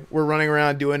and I were running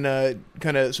around doing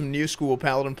kind of some new school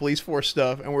Paladin Police Force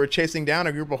stuff, and we were chasing down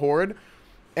a group of Horde.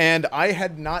 And I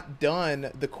had not done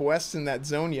the quests in that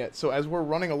zone yet. So as we're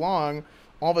running along,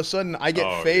 all of a sudden, I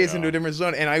get phased into a different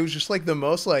zone. And I was just, like, the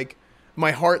most, like...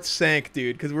 My heart sank,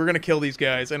 dude, because we were going to kill these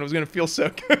guys, and it was going to feel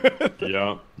so good.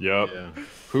 Yeah.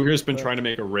 Who here's been trying to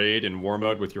make a raid in war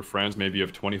mode with your friends, maybe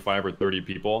of 25 or 30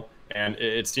 people, and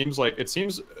it seems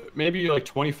maybe like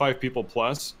 25 people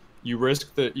plus, you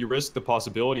risk the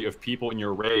possibility of people in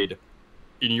your raid,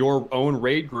 in your own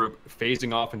raid group,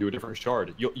 phasing off into a different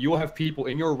shard. You'll have people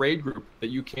in your raid group that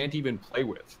you can't even play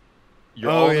with.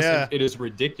 It is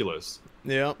ridiculous.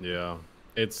 Yeah.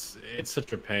 It's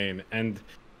such a pain. And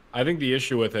I think the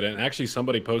issue with it, and actually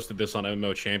somebody posted this on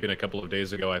MMO Champion a couple of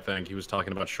days ago, I think. He was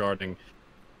talking about sharding.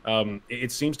 It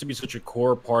seems to be such a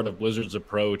core part of Blizzard's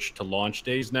approach to launch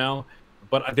days now,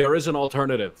 but there is an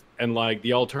alternative. And like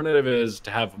the alternative is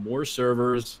to have more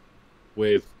servers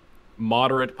with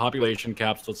moderate population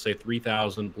caps, let's say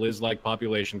 3,000 Blizz-like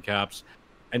population caps,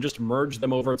 and just merge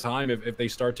them over time if they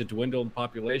start to dwindle in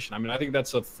population. I mean, I think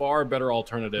that's a far better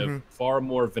alternative, far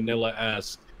more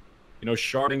vanilla-esque. You know,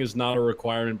 sharding is not a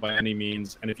requirement by any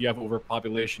means, and if you have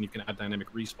overpopulation, you can add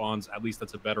dynamic respawns. At least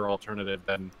that's a better alternative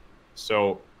than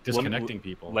So disconnecting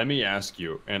people. Let me ask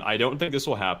you, and I don't think this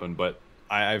will happen, but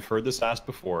I've heard this asked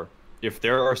before. If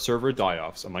there are server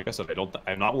die-offs, and like I said,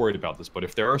 I'm not worried about this, but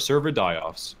if there are server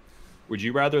die-offs, would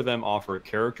you rather them offer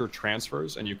character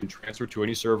transfers and you can transfer to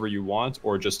any server you want,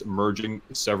 or just merging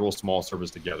several small servers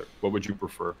together? What would you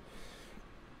prefer?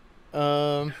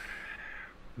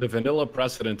 The vanilla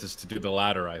precedent is to do the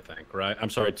latter, I think, right? I'm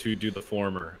sorry, to do the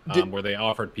former, where they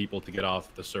offered people to get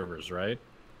off the servers, right?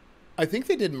 I think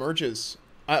they did merges,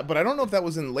 but I don't know if that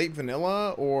was in late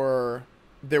vanilla or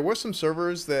there were some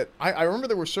servers that I remember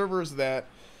there were servers that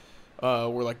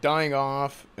were like dying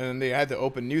off, and they had to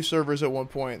open new servers at one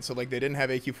point. So like they didn't have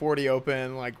AQ40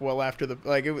 open like well after the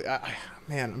like it,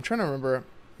 man, I'm trying to remember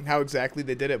how exactly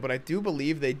they did it, but I do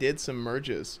believe they did some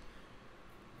merges.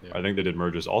 Yeah. I think they did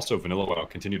merges. Also, Vanilla WoW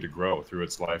continued to grow through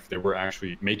its life. They were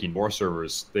actually making more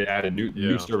servers. They added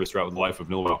new servers throughout the life of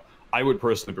Vanilla WoW. I would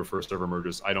personally prefer server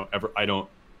merges. I don't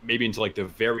maybe until like the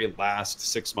very last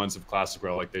 6 months of Classic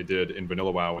WoW, like they did in Vanilla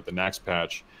WoW with the Naxx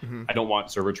patch. I don't want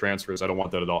server transfers. I don't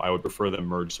want that at all. I would prefer them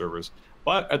merge servers.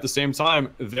 But at the same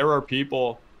time, there are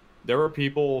people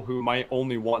who might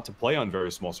only want to play on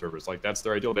very small servers. Like that's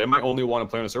their ideal. They might only want to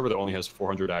play on a server that only has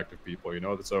 400 active people. You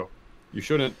know, so you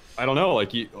shouldn't. I don't know.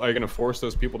 Like, are you gonna force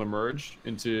those people to merge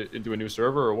into a new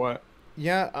server or what?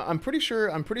 Yeah, I'm pretty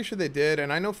sure they did,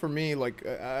 and I know for me, like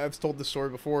I've told this story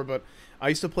before, but I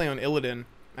used to play on Illidan.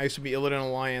 I used to be Illidan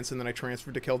Alliance, and then I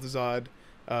transferred to Kel'Thuzad.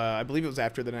 I believe it was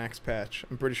after the Naxx patch.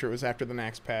 I'm pretty sure it was after the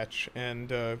Naxx patch, and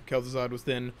Kel'Thuzad was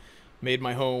then made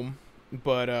my home.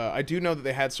 But I do know that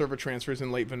they had server transfers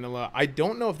in late vanilla. I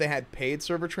don't know if they had paid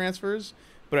server transfers,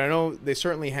 but I know they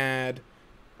certainly had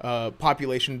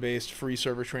population-based free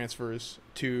server transfers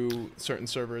to certain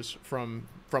servers from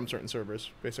certain servers,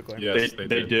 basically. Yes,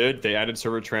 they did. They added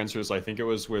server transfers. I think it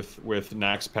was with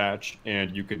Naxx patch,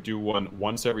 and you could do one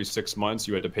once every 6 months.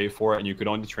 You had to pay for it, and you could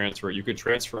only transfer. You could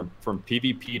transfer from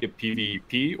PvP to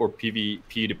PvP or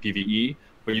PvP to PvE,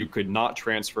 but you could not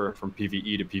transfer from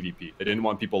PvE to PvP. They didn't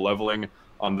want people leveling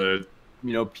on the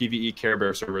PvE Care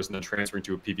Bear servers and then transferring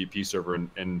to a PvP server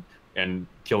and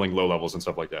killing low levels and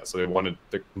stuff like that. So they wanted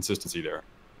the consistency there.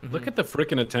 Look at the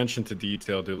freaking attention to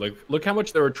detail, dude. Like, look how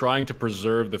much they were trying to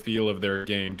preserve the feel of their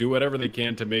game. Do whatever they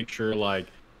can to make sure, like,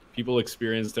 people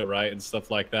experienced it right and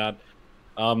stuff like that.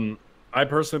 I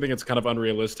personally think it's kind of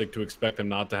unrealistic to expect them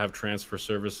not to have transfer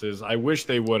services. I wish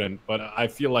they wouldn't, but I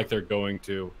feel like they're going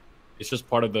to. It's just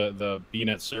part of the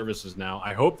BNet services now.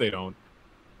 I hope they don't.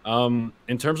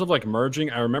 In terms of, like,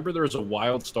 merging, I remember there was a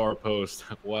WildStar post.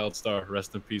 WildStar,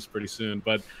 rest in peace pretty soon.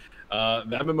 But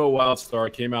the MMO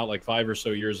WildStar came out like 5 or so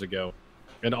years ago,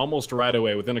 and almost right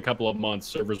away, within a couple of months,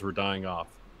 servers were dying off.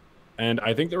 And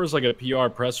I think there was like a PR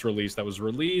press release that was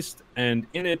released, and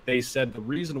in it they said the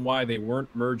reason why they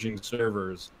weren't merging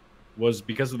servers was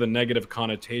because of the negative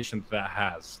connotation that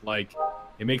has. Like,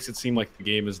 it makes it seem like the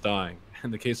game is dying. In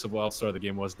the case of WildStar, the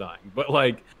game was dying. But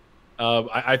like,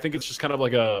 I think it's just kind of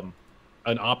like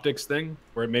an optics thing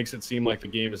where it makes it seem like the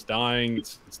game is dying.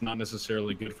 It's not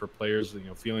necessarily good for players,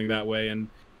 feeling that way. And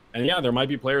yeah, there might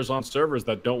be players on servers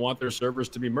that don't want their servers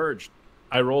to be merged.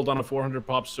 I rolled on a 400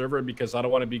 pop server because I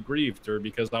don't want to be grieved, or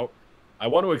because I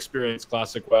want to experience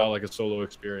Classic WoW like a solo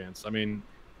experience. I mean,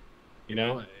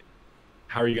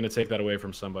 how are you going to take that away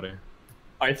from somebody?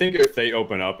 I think if they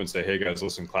open up and say, hey guys,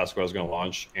 listen, Classic WoW is going to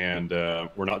launch, and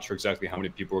we're not sure exactly how many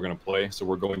people are going to play, so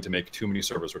we're going to make too many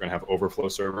servers. We're going to have overflow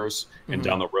servers, and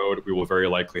down the road, we will very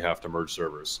likely have to merge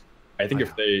servers. I think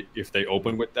if they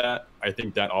open with that, I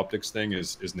think that optics thing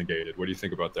is negated. What do you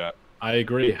think about that? I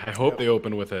agree. I hope they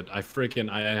open with it. I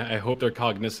hope they're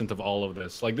cognizant of all of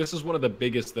this. Like, this is one of the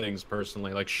biggest things,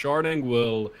 personally. Like, sharding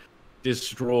will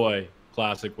destroy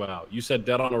Classic WoW. You said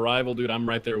dead on arrival, dude. I'm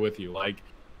right there with you. Like,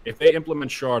 if they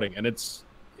implement sharding, and it's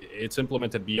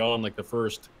implemented beyond like the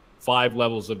first 5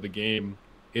 levels of the game,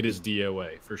 it is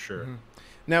DOA for sure.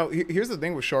 Now, here's the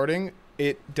thing with sharding: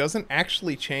 it doesn't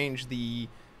actually change the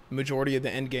majority of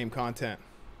the end game content,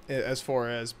 as far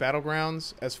as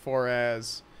battlegrounds, as far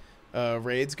as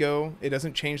raids go. It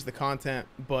doesn't change the content,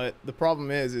 but the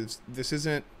problem is this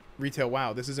isn't retail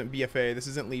WoW. This isn't BFA. This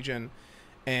isn't Legion,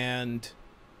 and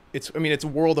it's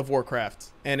World of Warcraft,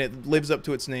 and it lives up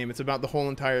to its name. It's about the whole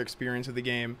entire experience of the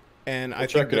game, and I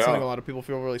think that's something a lot of people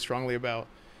feel really strongly about.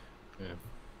 Yeah,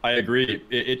 I agree.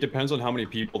 It depends on how many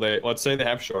people let's say they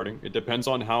have sharding. It depends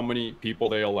on how many people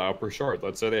they allow per shard.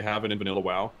 Let's say they have it in vanilla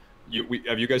WoW.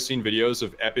 Have you guys seen videos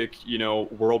of epic,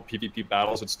 world PvP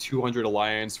battles? It's 200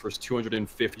 Alliance versus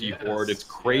 250 Horde. It's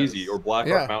crazy. Or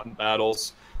Blackrock Mountain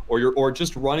battles, or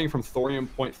just running from Thorium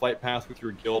Point flight path with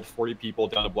your guild, 40 people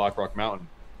down to Blackrock Mountain.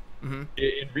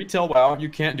 In retail WoW, you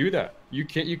can't do that. You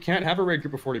can't have a raid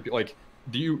group of 40 people. Like,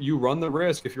 you run the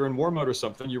risk if you're in war mode or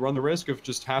something. You run the risk of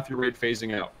just half your raid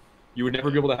phasing out. You would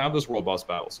never be able to have those world boss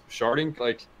battles. Sharding,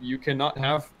 like, you cannot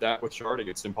have that with sharding.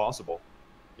 It's impossible.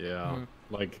 Yeah,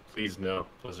 like, please no,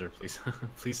 Blizzard, please,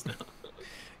 please no.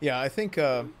 Yeah, I think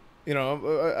you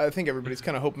know, I think everybody's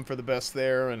kind of hoping for the best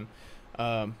there, and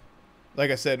like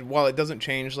I said, while it doesn't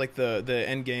change like the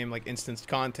end game like instanced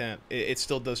content, it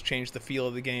still does change the feel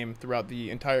of the game throughout the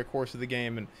entire course of the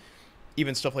game, and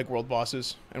even stuff like world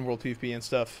bosses and world PvP and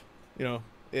stuff. You know,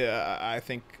 yeah, I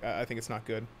think it's not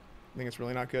good. I think it's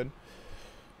really not good.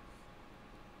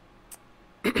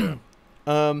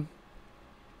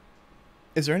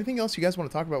 Is there anything else you guys want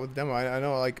to talk about with the demo? I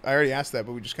know, like, I already asked that,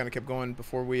 but we just kind of kept going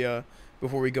before we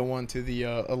go on to the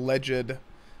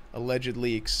alleged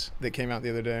leaks that came out the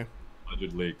other day.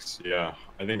 Alleged leaks, yeah.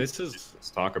 I think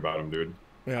let's talk about them, dude.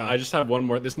 Yeah, I just have one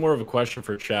more. This is more of a question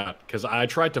for chat, because I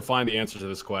tried to find the answer to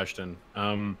this question.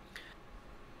 The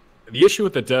issue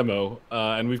with the demo,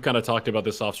 and we've kind of talked about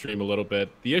this off stream a little bit.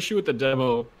 The issue with the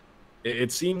demo,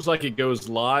 it seems like it goes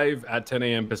live at 10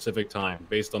 a.m. Pacific time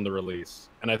based on the release.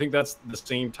 And I think that's the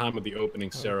same time of the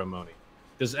opening ceremony.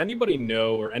 Does anybody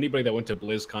know, or anybody that went to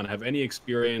BlizzCon have any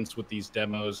experience with these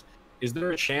demos? Is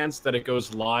there a chance that it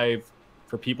goes live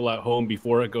for people at home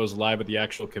before it goes live at the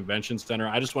actual convention center?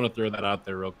 I just want to throw that out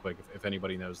there real quick if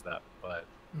anybody knows that. But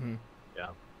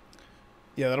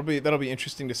yeah, that'll be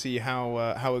interesting to see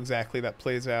how exactly that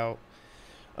plays out.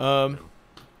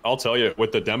 I'll tell you,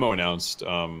 with the demo announced,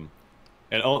 and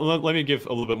let me give a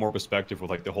little bit more perspective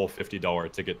with like the whole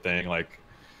 $50 ticket thing. Like,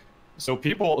 so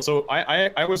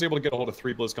I was able to get a hold of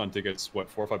 3 BlizzCon tickets 4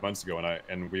 or 5 months ago,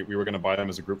 and we were going to buy them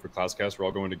as a group for ClassiCast. We're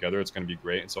all going together. It's going to be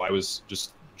great. And so I was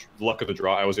just luck of the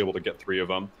draw. I was able to get 3 of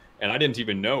them, and I didn't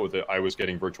even know that I was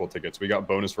getting virtual tickets. We got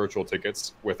bonus virtual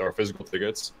tickets with our physical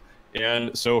tickets.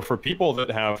 And so for people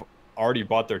that have already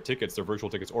bought their tickets, their virtual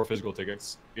tickets or physical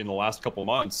tickets in the last couple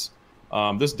months,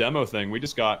 this demo thing,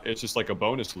 it's just like a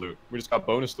bonus loot. We just got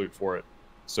bonus loot for it.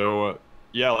 So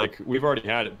yeah, like, we've already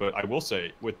had it, but I will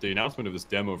say, with the announcement of this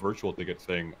demo virtual ticket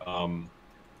thing,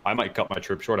 I might cut my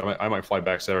trip short. I might fly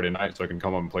back Saturday night so I can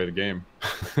come home and play the game.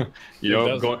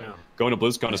 Going to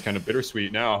BlizzCon is kind of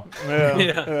bittersweet now.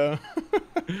 Yeah.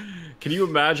 Can you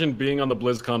imagine being on the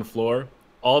BlizzCon floor?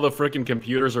 All the freaking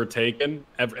computers are taken,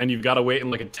 and you've got to wait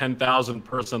in like a 10,000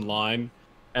 person line,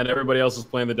 and everybody else is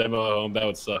playing the demo at home. That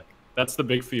would suck. That's the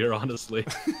big fear, honestly.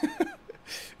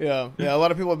 Yeah. A lot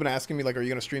of people have been asking me, like, are you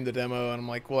going to stream the demo? And I'm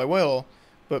like, well, I will,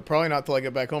 but probably not till I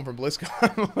get back home from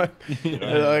BlizzCon.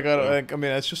 I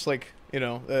mean, it's just like, you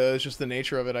know, it's just the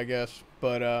nature of it, I guess.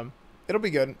 But it'll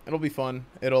be good. It'll be fun.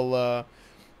 It'll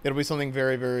be something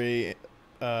very, very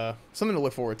something to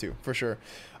look forward to, for sure.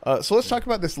 So let's talk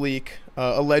about this leak,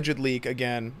 alleged leak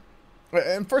again.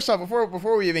 And first off,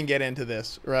 before we even get into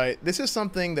this, right, this is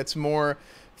something that's more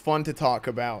fun to talk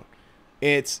about.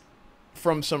 It's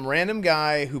from some random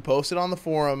guy who posted on the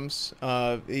forums.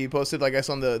 He posted, I guess,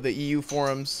 on the EU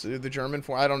forums, the German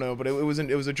forum. I don't know, but it was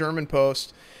a German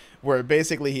post where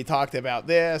basically he talked about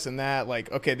this and that.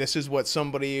 Like, okay, this is what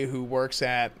somebody who works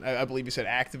at, I believe he said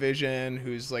Activision,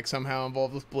 who's like somehow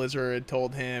involved with Blizzard,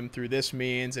 told him through this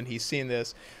means, and he's seen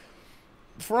this.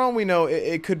 For all we know,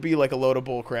 it could be like a load of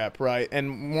bullcrap, right? And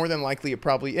more than likely, it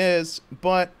probably is.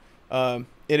 But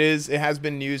it has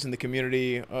been news in the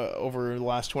community over the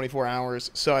last 24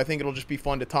 hours. So I think it'll just be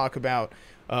fun to talk about,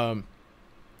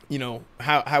 you know,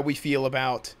 how we feel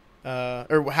about,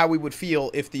 or how we would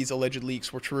feel if these alleged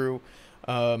leaks were true.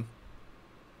 But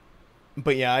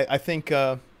yeah, I think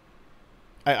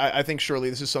I think surely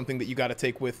this is something that you got to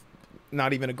take with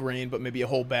not even a grain, but maybe a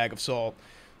whole bag of salt.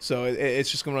 So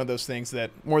it's just one of those things that,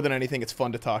 more than anything, it's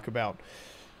fun to talk about.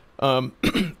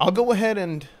 I'll go ahead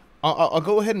and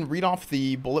read off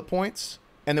the bullet points,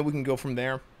 and then we can go from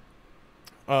there.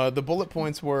 The bullet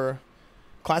points were: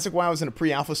 Classic WoW is in a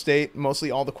pre-alpha state.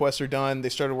 Mostly all the quests are done. They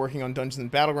started working on Dungeons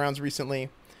and Battlegrounds recently.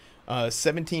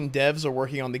 17 devs are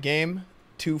working on the game.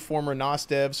 2 former NOS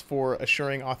devs for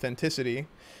assuring authenticity.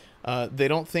 They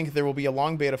don't think there will be a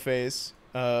long beta phase.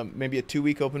 Maybe a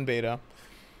 2-week open beta.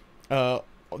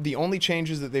 The only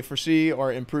changes that they foresee are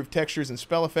improved textures and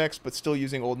spell effects, but still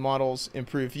using old models,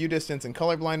 improved view distance and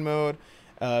colorblind mode.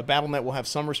 Battle.net will have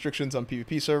some restrictions on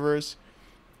PvP servers.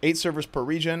 8 servers per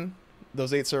region.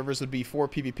 Those 8 servers would be 4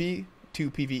 PvP, 2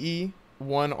 PvE,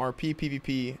 1 RP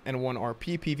PvP, and 1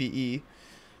 RP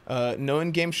PvE. No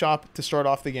in-game shop to start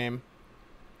off the game.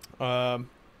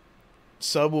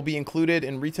 Sub will be included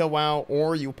in Retail WoW,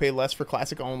 or you'll pay less for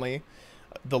Classic only.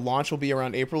 The launch will be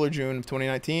around April or June of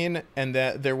 2019, and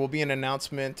that there will be an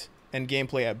announcement and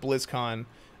gameplay at BlizzCon,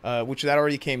 which that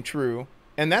already came true.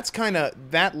 And that's kind of,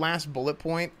 that last bullet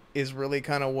point is really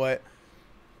kind of what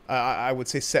I would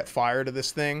say set fire to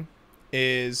this thing,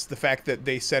 is the fact that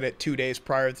they said it 2 days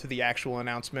prior to the actual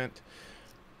announcement.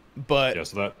 But yeah,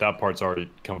 so that part's already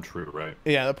come true, right?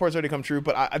 Yeah, that part's already come true,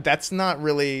 but that's not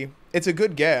really, it's a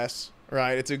good guess,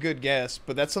 right? It's a good guess,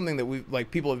 but that's something that we,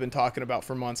 like, people have been talking about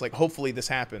for months. Like, hopefully this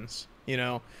happens, you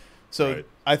know? So Right.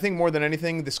 I think more than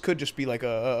anything, this could just be like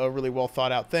a really well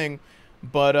thought out thing.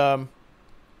 But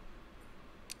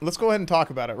let's go ahead and talk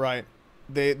about it, right?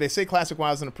 They say Classic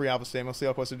WoW's in a pre-alpha state. Most of the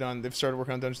alpha quests are done. They've started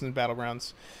working on Dungeons and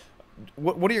Battlegrounds.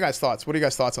 What are your guys' thoughts? What are your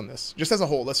guys' thoughts on this? Just as a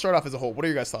whole. Let's start off as a whole. What are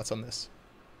your guys' thoughts on this?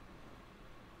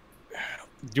 Do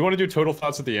you want to do total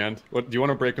thoughts at the end? What do you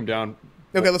want to break them down?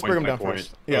 Okay, let's break them by down point?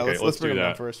 first. Yeah, Okay, let's break do them down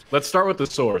that. first. Let's start with the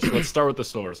source. Let's start with the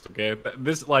source, okay?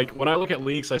 This, like, when I look at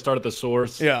leaks, I start at the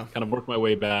source. Yeah. Kind of work my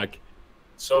way back.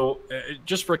 So,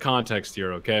 just for context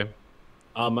here, okay?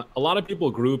 A lot of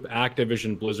people group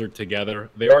Activision Blizzard together.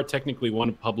 They are technically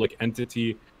one public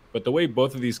entity, but the way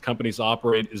both of these companies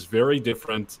operate is very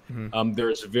different.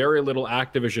 There's very little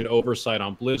Activision oversight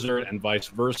on Blizzard and vice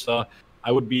versa.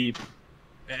 I would be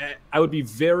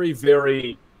very,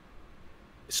 very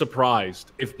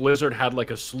surprised if Blizzard had like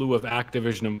a slew of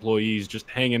Activision employees just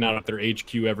hanging out at their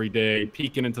HQ every day,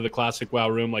 peeking into the Classic WoW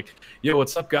room, like, yo,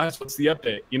 what's up, guys? What's the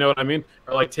update? You know what I mean?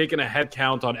 Or like taking a head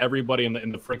count on everybody in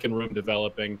the freaking room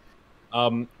developing.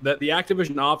 That the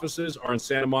Activision offices are in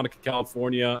Santa Monica,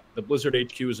 California. The Blizzard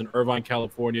HQ is in Irvine,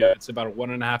 California. It's about a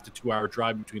 1.5 to 2 hour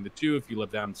drive between the two. If you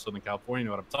live down in Southern California, you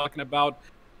know what I'm talking about.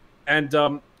 And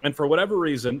for whatever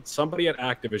reason, somebody at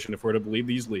Activision, if we're to believe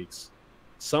these leaks,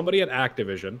 somebody at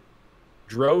Activision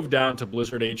drove down to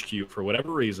Blizzard HQ for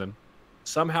whatever reason,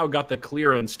 somehow got the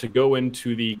clearance to go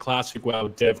into the Classic WoW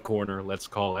dev corner, let's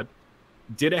call it,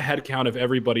 did a head count of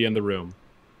everybody in the room,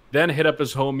 then hit up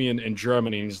his homie in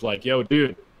Germany, and he's like, yo,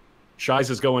 dude,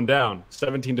 Shize is going down.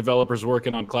 17 developers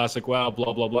working on Classic WoW,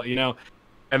 blah, blah, blah, you know?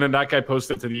 And then that guy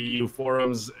posted to the EU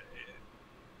forums,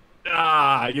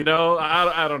 you know,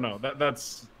 I don't know.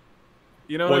 That's,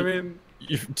 you know what I mean?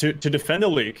 To defend the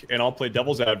leak, and I'll play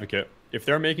devil's advocate, if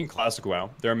they're making Classic WoW,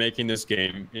 they're making this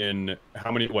game in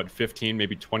how many, 15,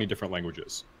 maybe 20 different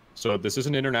languages. So this is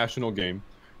an international game,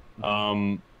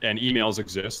 and emails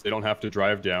exist. They don't have to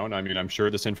drive down. I mean, I'm sure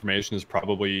this information is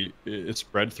probably it's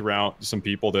spread throughout some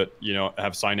people that, you know,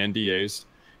 have signed NDAs.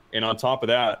 And on top of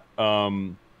that,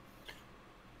 I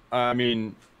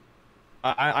mean,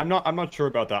 I'm not sure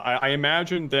about that. I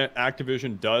imagine that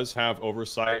Activision does have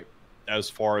oversight as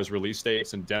far as release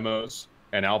dates and demos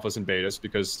and alphas and betas,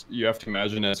 because you have to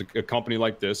imagine, as a company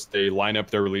like this, they line up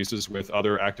their releases with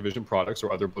other Activision products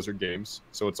or other Blizzard games,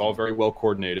 so it's all very well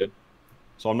coordinated.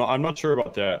 So I'm not sure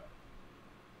about that.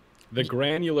 The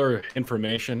granular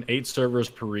information, 8 servers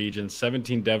per region,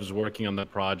 17 devs working on the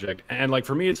project, and like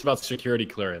for me, it's about security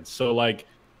clearance. So like,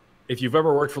 if you've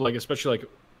ever worked for like, especially like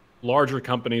larger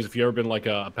companies, if you've ever been like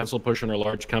a pencil pusher in a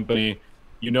large company,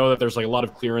 you know that there's like a lot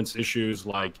of clearance issues.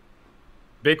 Like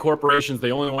big corporations,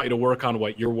 they only want you to work on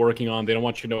what you're working on. They don't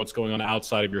want you to know what's going on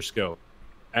outside of your scope.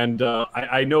 And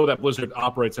I know that Blizzard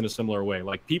operates in a similar way.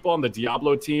 Like people on the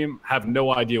Diablo team have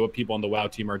no idea what people on the WoW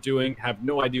team are doing, have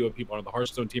no idea what people on the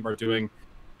Hearthstone team are doing.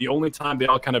 The only time they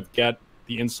all kind of get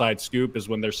the inside scoop is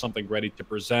when there's something ready to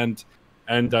present.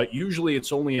 And usually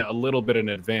it's only a little bit in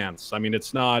advance. I mean,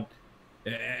 it's not,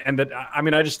 and that, I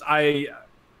mean,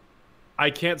 I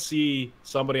can't see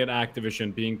somebody at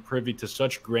Activision being privy to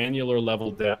such granular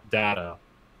level data,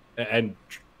 and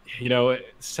you know,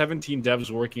 17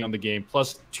 devs working on the game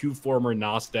plus 2 former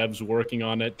NOS devs working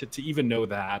on it to even know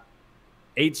that,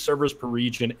 8 servers per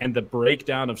region, and the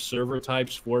breakdown of server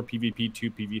types for PvP, 2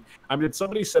 PvP. I mean, did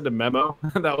somebody send a memo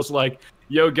that was like,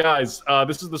 "Yo guys,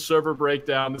 this is the server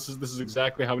breakdown. This is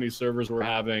exactly how many servers we're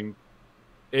having."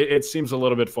 It seems a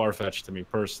little bit far-fetched to me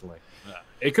personally.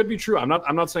 It could be true. I'm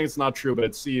not saying it's not true, but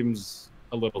it seems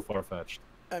a little far-fetched.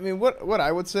 I mean, what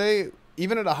I would say,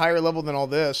 even at a higher level than all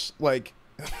this, like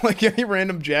any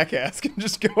random jackass can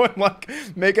just go and like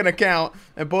make an account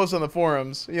and post on the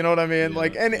forums. You know what I mean? Yeah,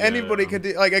 like anybody could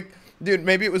do. Like, dude,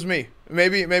 maybe it was me.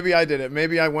 Maybe I did it.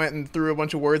 Maybe I went and threw a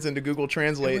bunch of words into Google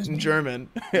Translate in German.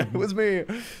 It was me.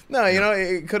 No, you know,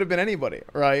 it could have been anybody,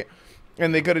 right?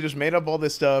 And they could have just made up all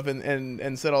this stuff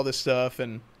and said all this stuff,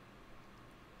 and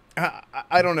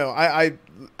I don't know. I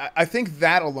think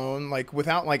that alone, like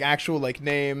without like actual like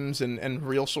names and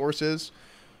real sources,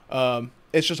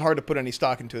 it's just hard to put any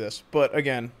stock into this. But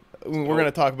again, we're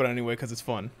gonna talk about it anyway because it's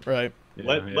fun, right?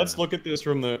 Let's look at this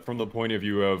from the point of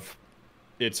view of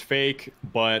it's fake,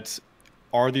 but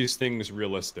are these things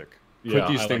realistic? Could Yeah,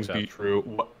 these I like things that. be true?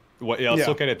 Yeah, let's Yeah.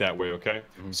 look at it that way, okay?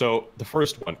 So the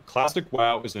first one, Classic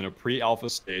WoW is in a pre-alpha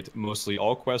state. Mostly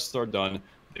all quests are done.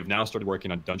 They've now started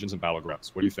working on dungeons and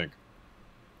battlegrounds. What do you think?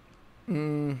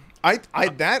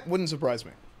 That wouldn't surprise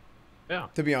me, Yeah.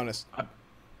 to be honest.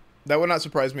 That would not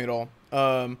surprise me at all.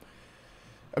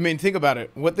 I mean, think about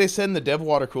it. What they said in the dev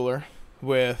water cooler,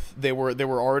 they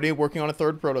were already working on a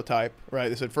third prototype, right?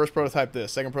 They said first prototype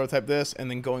this, second prototype this,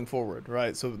 and then going forward,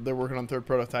 right? So they're working on third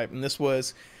prototype, and this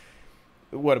was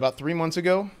what, about 3 months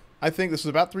ago? I think this was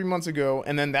about 3 months ago,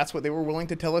 and then that's what they were willing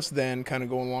to tell us then, kind of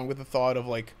going along with the thought of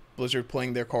like Blizzard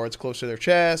playing their cards close to their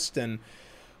chest, and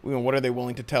what are they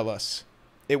willing to tell us?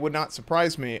 It would not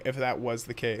surprise me if that was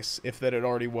the case, if that it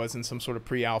already was in some sort of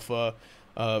pre-alpha,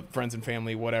 friends and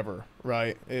family, whatever,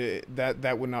 right?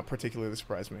 That would not particularly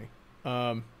surprise me.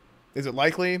 Is it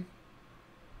likely?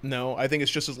 No, I think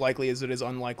it's just as likely as it is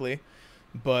unlikely,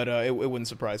 but it wouldn't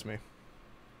surprise me.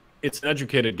 It's an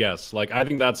educated guess. Like, I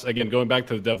think that's, again, going back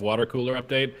to the dev water cooler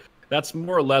update, that's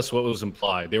more or less what was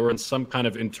implied. They were in some kind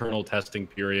of internal testing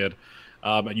period.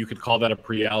 You could call that a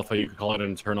pre-alpha. You could call it an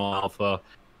internal alpha.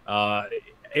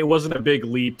 It wasn't a big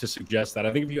leap to suggest that.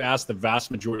 I think if you ask the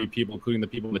vast majority of people, including the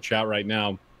people in the chat right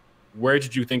now, where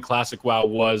did you think Classic WoW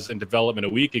was in development a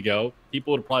week ago?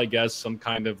 People would probably guess some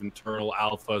kind of internal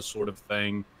alpha sort of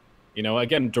thing,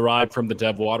 again, derived from the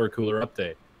dev water cooler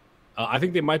update. I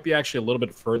think they might be actually a little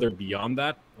bit further beyond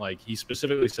that. Like, he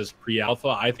specifically says pre-alpha.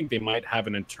 I think they might have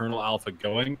an internal alpha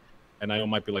going, and I know it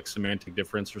might be like semantic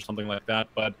difference or something like that.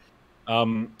 But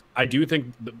I do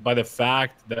think by the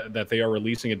fact that they are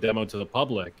releasing a demo to the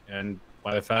public, and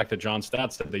by the fact that John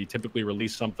Staats said they typically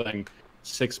release something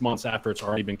 6 months after it's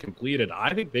already been completed,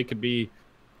 I think they could be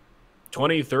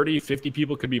 20, 30, 50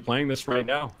 people could be playing this right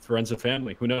now, friends and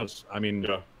family. Who knows? I mean,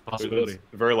 yeah. Possibility. It's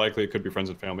very likely it could be friends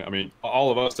and family. I mean,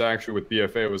 all of us actually with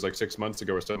BFA, it was like 6 months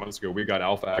ago or 7 months ago, we got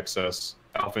alpha access,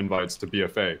 alpha invites to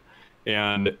BFA.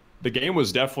 And the game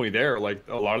was definitely there. Like,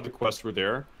 a lot of the quests were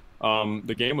there.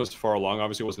 The game was far along,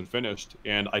 obviously it wasn't finished.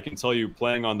 And I can tell you,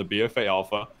 playing on the BFA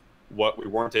alpha, what we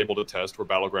weren't able to test were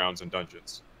battlegrounds and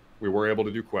dungeons. We were able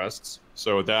to do quests.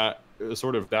 So that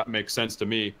makes sense to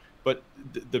me. But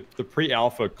the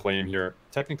pre-alpha claim here,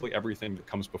 technically everything that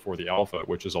comes before the alpha,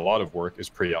 which is a lot of work, is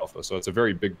pre-alpha. So it's a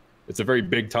very big it's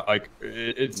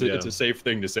a safe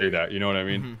thing to say that. You know what I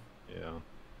mean? Mm-hmm. Yeah,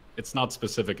 it's not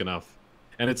specific enough.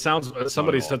 And it sounds,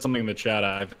 somebody said something in the chat.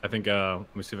 I think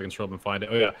let me see if I can scroll up and find it.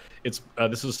 Oh yeah, it's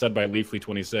this is said by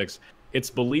Leafly26. It's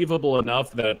believable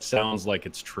enough that it sounds like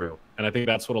it's true, and I think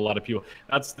that's what a lot of people.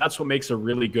 That's what makes a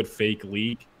really good fake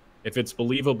leak. If it's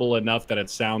believable enough that it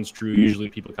sounds true, usually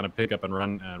people kind of pick up and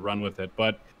run with it.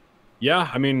 But yeah,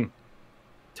 I mean,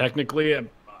 technically, it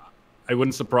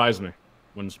wouldn't surprise me.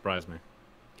 Wouldn't surprise me.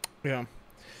 Yeah.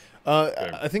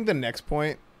 I think the next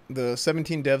point, the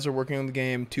 17 devs are working on the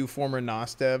game. 2 former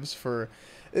NOS devs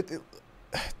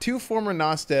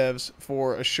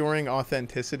for assuring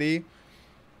authenticity.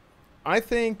 I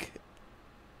think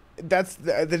that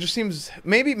just seems,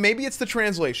 maybe it's the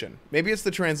translation. Maybe it's the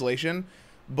translation.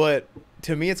 But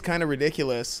to me, it's kind of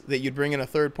ridiculous that you'd bring in a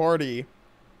third party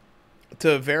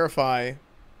to verify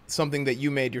something that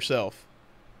you made yourself.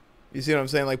 You see what I'm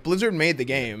saying? Like, Blizzard made the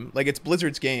game. Like, it's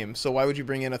Blizzard's game. So why would you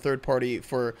bring in a third party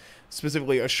for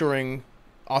specifically assuring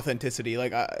authenticity?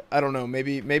 Like, I don't know.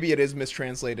 Maybe it is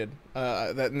mistranslated.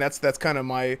 That's kind of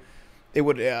my. It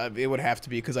would have to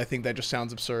be, because I think that just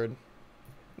sounds absurd.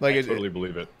 Like, I totally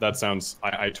believe it. That sounds.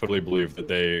 I totally believe that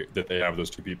they have those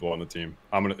 2 people on the team.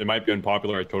 It might be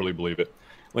unpopular. I totally believe it.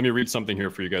 Let me read something here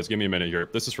for you guys. Give me a minute here.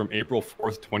 This is from April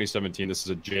 4th, 2017. This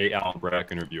is a J. Allen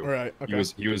Brack interview. All right. Okay.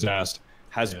 He was asked,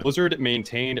 has Blizzard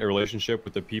maintained a relationship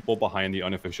with the people behind the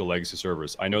unofficial legacy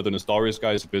servers? I know the Nostalrius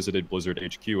guys visited Blizzard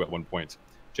HQ at one point.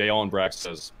 J. Allen Brack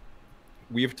says,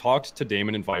 we have talked to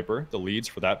Damon and Viper, the leads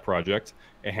for that project,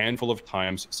 a handful of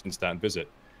times since that visit.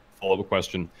 Follow-up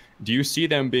question. Do you see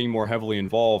them being more heavily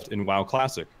involved in WoW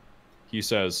Classic? He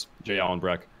says, J. Allen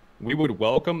Brack, we would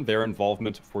welcome their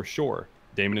involvement for sure.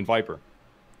 Damon and Viper.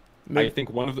 I think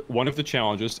one of the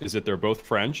challenges is that they're both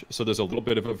French, so there's a little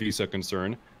bit of a visa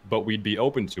concern, but we'd be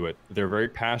open to it. They're very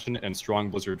passionate and strong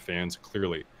Blizzard fans,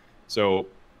 clearly. So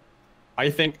I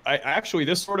think actually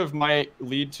this sort of might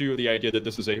lead to the idea that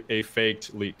this is a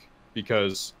faked leak,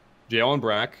 because J. Allen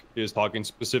Brack is talking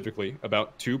specifically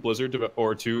about 2 Blizzard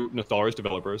or 2 Nostalrius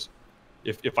developers.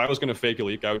 If I was going to fake a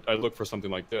leak, I'd look for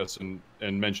something like this and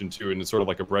mention 2, and it's sort of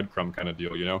like a breadcrumb kind of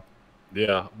deal, you know?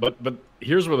 Yeah, but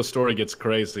here's where the story gets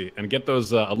crazy, and get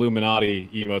those Illuminati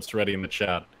emotes ready in the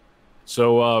chat.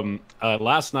 So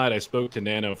last night I spoke to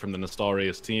Nano from the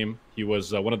Nostalrius team. He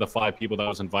was one of the 5 people that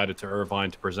was invited to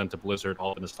Irvine to present to Blizzard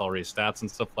all the Nostalrius stats and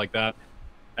stuff like that.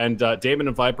 And Damon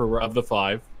and Viper were of the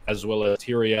 5, as well as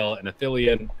Tyrael and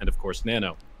Athelian, and of course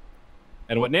Nano.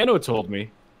 And what Nano told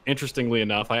me, interestingly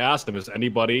enough, I asked him, is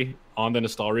anybody on the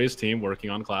Nostalrius team working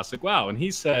on Classic WoW? And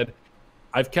he said,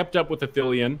 I've kept up with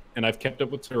Athelian and I've kept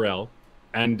up with Tyrael,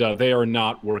 and they are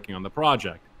not working on the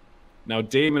project. Now,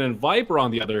 Damon and Viper, on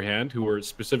the other hand, who were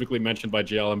specifically mentioned by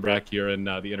JL and Brack here in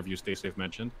the interview StaySafe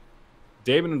mentioned,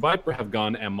 Damon and Viper have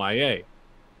gone MIA.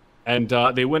 And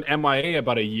they went MIA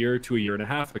about a year to a year and a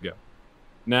half ago.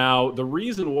 Now, the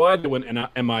reason why they went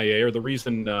MIA, or the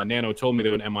reason Nano told me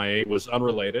they went MIA, was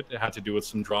unrelated. It had to do with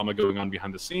some drama going on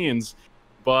behind the scenes.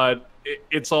 But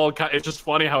it's just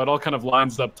funny how it all kind of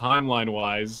lines up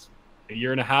timeline-wise. A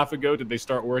year and a half ago, did they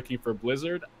start working for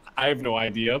Blizzard? I have no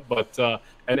idea, but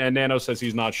and Nano says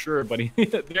he's not sure, but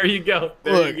there you go.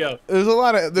 You go. There's a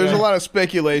lot of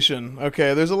speculation.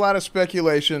 Okay, there's a lot of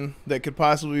speculation that could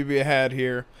possibly be had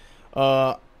here.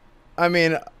 I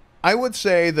mean, I would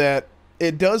say that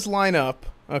it does line up.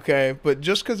 Okay, but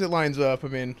just because it lines up, I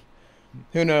mean,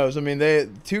 who knows? I mean,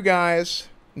 2 guys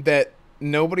that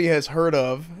nobody has heard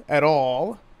of at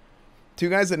all. 2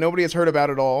 guys that nobody has heard about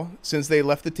at all since they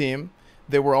left the team.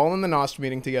 They were all in the NOS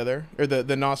meeting together, or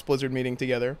the NOS Blizzard meeting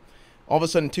together. All of a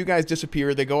sudden, 2 guys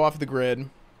disappear. They go off the grid.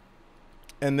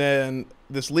 And then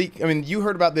this leak, I mean, you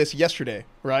heard about this yesterday,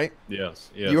 right?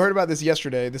 Yes. You heard about this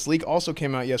yesterday. This leak also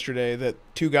came out yesterday that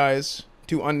 2 guys,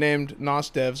 2 unnamed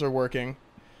NOS devs are working.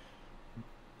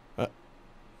 I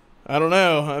don't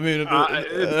know. I mean, I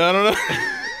don't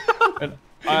know.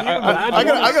 I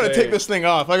gotta take this thing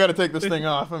off.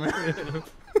 I mean...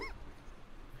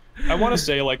 I want to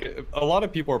say, like, a lot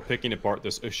of people are picking apart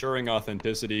this assuring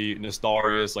authenticity,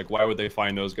 Nostalrius, like, why would they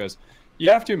find those guys? You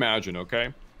have to imagine,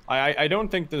 okay? I don't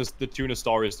think the 2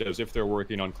 Nostalrius devs, if they're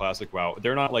working on Classic WoW,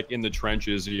 they're not, like, in the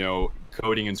trenches, you know,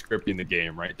 coding and scripting the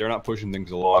game, right? They're not pushing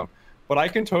things along. But I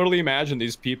can totally imagine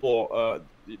these people,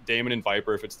 Damon and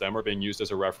Viper, if it's them, are being used as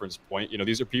a reference point. You know,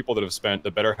 these are people that have spent the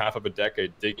better half of a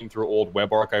decade digging through old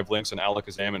web archive links and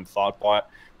Alakazam and Thoughtbot,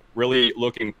 really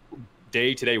looking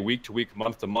day to day, week to week,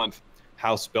 month to month,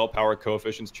 how spell power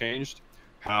coefficients changed,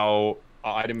 how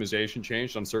itemization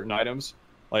changed on certain items.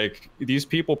 Like, these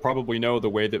people probably know the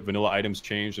way that vanilla items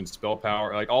changed and spell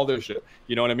power, like all this shit.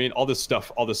 You know what I mean? All this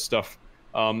stuff.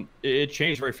 It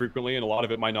changed very frequently, and a lot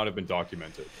of it might not have been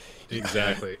documented.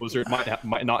 Exactly. Blizzard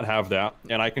might not have that,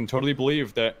 and I can totally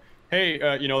believe that.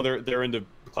 Hey, you know, they're in the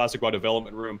Classic WoW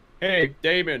development room. Hey,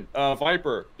 Damon,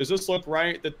 Viper, does this look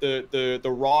right that the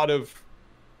rod of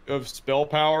spell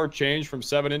power changed from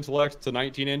 7 intellect to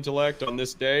 19 intellect on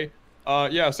this day?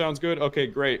 Yeah, sounds good. Okay,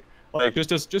 great. Like,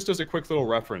 just as a quick little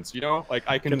reference, you know, like,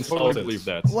 I can totally believe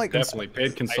that. Like, definitely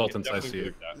paid consultants. I see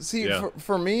it. See, yeah.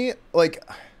 for me, like,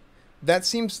 that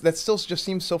still just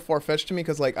seems so far-fetched to me,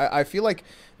 because, like, I feel like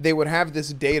they would have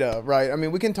this data, right? I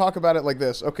mean, we can talk about it like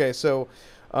this. Okay, so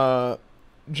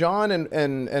John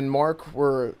and Mark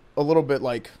were a little bit,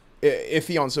 like,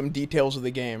 iffy on some details of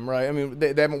the game, right? I mean, they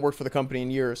haven't worked for the company in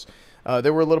years.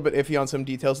 They were a little bit iffy on some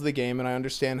details of the game, and I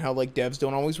understand how, like, devs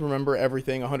don't always remember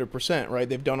everything 100%, right?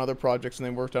 They've done other projects and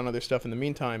they've worked on other stuff in the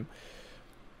meantime.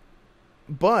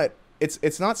 But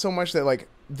it's not so much that, like,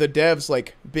 the devs,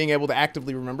 like, being able to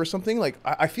actively remember something. Like,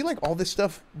 I feel like all this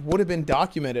stuff would have been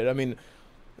documented. I mean,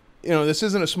 you know, this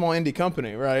isn't a small indie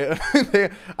company, right?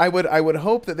 I would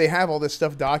hope that they have all this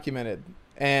stuff documented,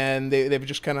 and they've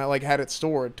just kind of, like, had it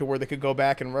stored to where they could go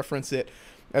back and reference it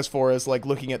as far as, like,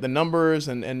 looking at the numbers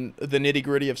and the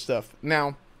nitty-gritty of stuff.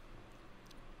 Now,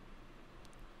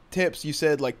 Tips, you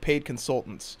said, like, paid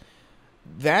consultants.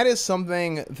 That is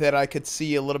something that I could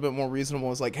see a little bit more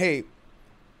reasonable. Is like, hey,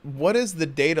 what does the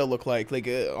data look like? Like,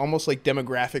 almost like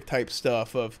demographic type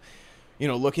stuff of, you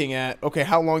know, looking at, okay,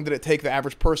 how long did it take the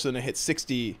average person to hit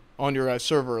 60 on your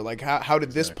server? Like, how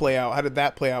did this play out? How did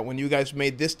that play out when you guys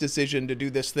made this decision to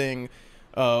do this thing?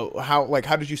 How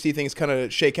did you see things kind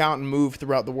of shake out and move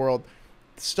throughout the world?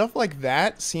 Stuff like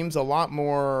that seems a lot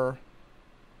more.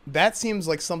 That seems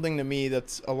like something to me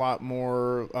that's a lot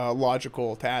more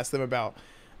logical to ask them about,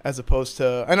 as opposed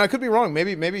to. And I could be wrong.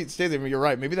 Maybe stay there. You're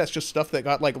right. Maybe that's just stuff that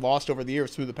got, like, lost over the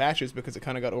years through the patches because it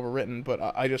kind of got overwritten. But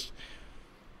I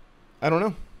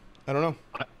don't know.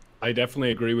 I definitely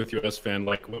agree with you, Esfand.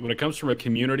 Like, when it comes from a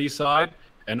community side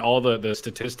and all the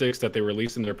statistics that they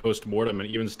released in their post-mortem and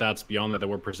even stats beyond that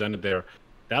were presented there,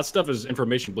 that stuff is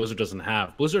information Blizzard doesn't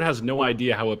have. Blizzard has no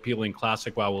idea how appealing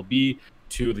Classic WoW will be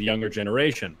to the younger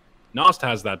generation. Nost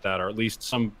has that data, or at least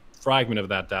some fragment of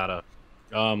that data.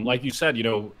 Like you said, you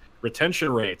know,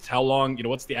 retention rates, how long,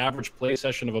 what's the average play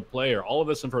session of a player. All of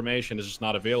this information is just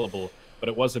not available, but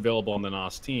it was available on the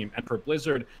NOS team. And for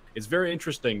Blizzard, it's very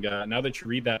interesting. Now that you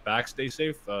read that back, Stay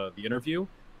Safe, the interview,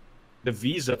 the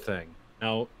visa thing.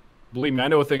 Now, believe me, I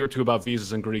know a thing or two about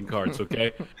visas and green cards,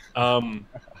 okay?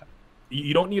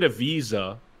 You don't need a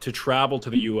visa to travel to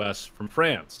the U.S. from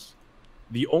France.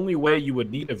 The only way you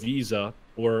would need a visa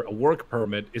or a work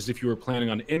permit is if you were planning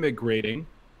on immigrating,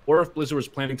 or if Blizzard was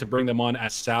planning to bring them on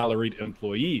as salaried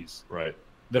employees. Right.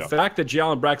 The fact that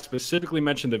Jalen Brack specifically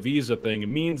mentioned the visa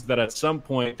thing means that at some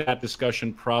point that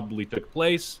discussion probably took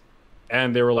place,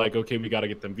 and they were like, okay, we got to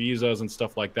get them visas and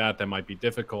stuff like that. That might be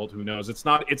difficult. Who knows? It's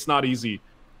not easy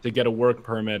to get a work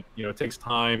permit. It takes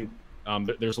time.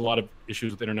 There's a lot of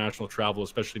issues with international travel,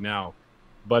 especially now.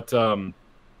 But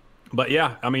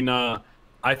yeah, I mean,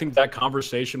 I think that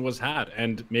conversation was had,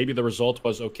 and maybe the result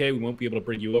was, okay, we won't be able to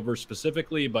bring you over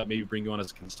specifically, but maybe bring you on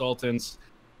as consultants.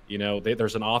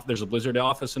 There's a Blizzard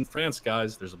office in France,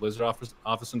 guys. There's a Blizzard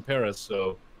office in Paris.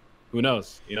 So who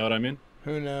knows? You know what I mean?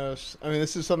 Who knows? I mean,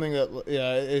 this is something that,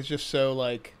 yeah, it's just so,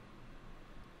 like,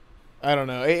 I don't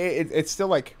know. It's still,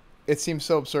 like, it seems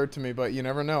so absurd to me, but you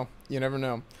never know. You never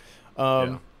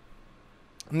know.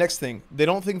 Next thing, they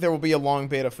don't think there will be a long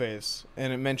beta phase,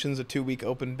 and it mentions a 2-week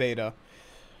open beta.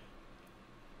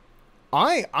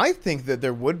 I think that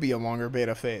there would be a longer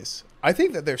beta phase. I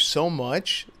think that there's so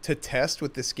much to test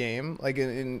with this game, like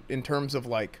in terms of,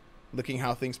 like, looking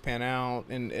how things pan out,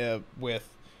 and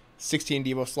with 16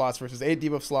 debuff slots versus 8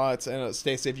 debuff slots. And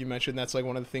Stay Safe, you mentioned that's like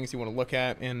one of the things you want to look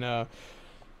at in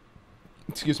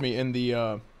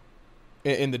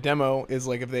in the demo, is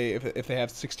like if they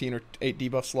have 16 or 8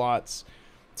 debuff slots,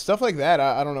 stuff like that.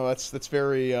 I don't know. That's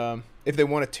very if they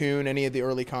want to tune any of the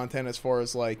early content as far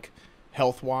as, like,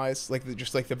 health wise, like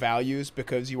just like the values,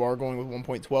 because you are going with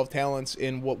 1.12 talents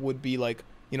in what would be like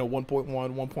 1.1,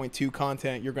 1.2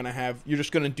 content. You're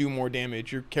just gonna do more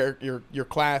damage. Your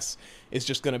class is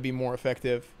just gonna be more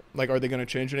effective. Like, are they gonna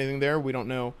change anything there? We don't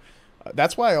know.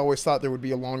 That's why I always thought there would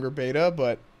be a longer beta,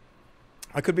 but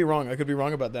I could be wrong. I could be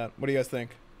wrong about that. What do you guys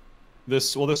think?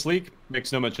 This leak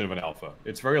makes no mention of an alpha.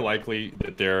 It's very likely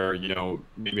that they're,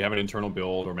 maybe have an internal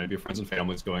build, or maybe friends and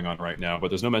families going on right now, but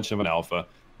there's no mention of an alpha.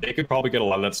 They could probably get a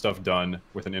lot of that stuff done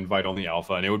with an invite-only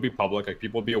alpha, and it would be public. Like,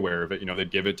 people would be aware of it.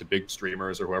 They'd give it to big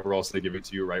streamers or whoever else they give it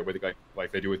to, right?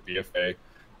 Like they do with BFA.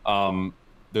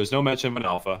 There's no mention of an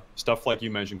alpha. Stuff like you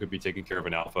mentioned could be taken care of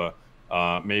in alpha.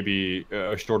 Maybe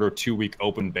a shorter 2-week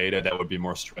open beta that would be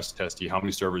more stress testy. How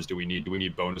many servers do we need? Do we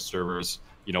need bonus servers?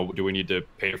 Do we need to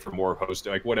pay for more hosts?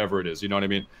 Like, whatever it is, you know what I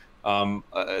mean?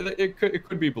 It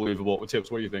could be believable. Tips,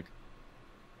 what do you think?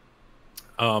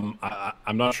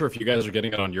 I'm not sure if you guys are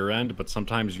getting it on your end, but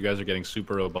sometimes you guys are getting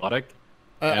super robotic.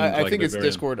 I think it's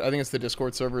Discord. I think it's the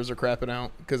Discord servers are crapping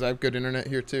out, because I have good internet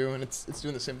here too, and it's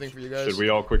doing the same thing for you guys. Should we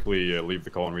all quickly leave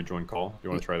the call and rejoin call? Do you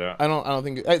want to try that? I don't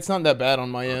think it's not that bad on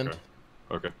my end.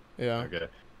 Okay. Yeah. Okay.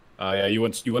 Yeah, you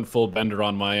went full bender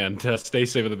on my end. Stay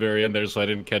safe at the very end there, so I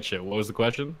didn't catch it. What was the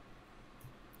question?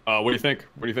 What do you think?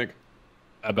 What do you think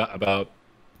about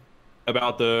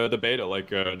the beta? Like,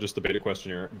 just the beta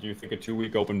questionnaire. Do you think a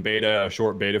 2-week open beta, a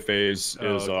short beta phase,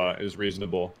 is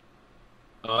reasonable?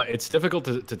 It's difficult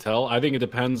to tell. I think it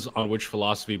depends on which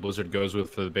philosophy Blizzard goes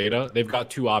with for the beta. They've got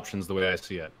 2 options the way I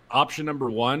see it. Option number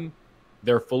 1,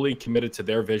 they're fully committed to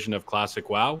their vision of classic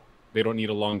WoW. They don't need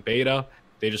a long beta.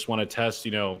 They just want to test,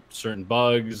 certain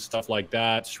bugs, stuff like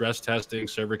that, stress testing,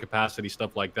 server capacity,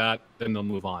 stuff like that. Then they'll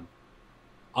move on.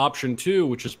 Option 2,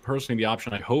 which is personally the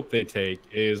option I hope they take,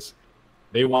 is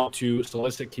they want to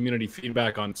solicit community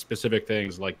feedback on specific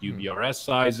things like UBRS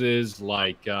sizes,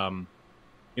 like,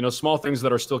 small things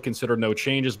that are still considered no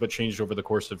changes, but changed over the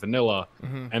course of vanilla.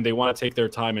 And they want to take their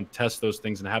time and test those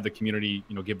things and have the community,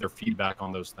 give their feedback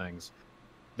on those things.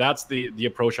 That's the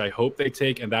approach I hope they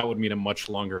take, and that would mean a much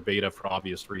longer beta for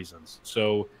obvious reasons.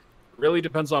 So it really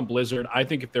depends on Blizzard. I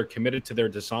think if they're committed to their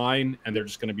design and they're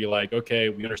just going to be like, okay,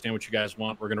 we understand what you guys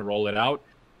want, we're going to roll it out.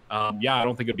 Yeah, I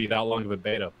don't think it'd be that long of a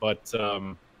beta, but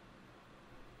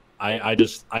I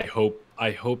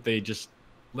hope they just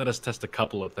let us test a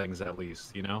couple of things at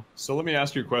least, So let me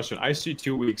ask you a question. I see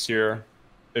 2 weeks here.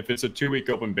 If it's a 2-week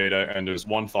open beta and there's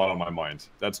one thought on my mind,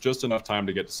 that's just enough time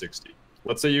to get to 60.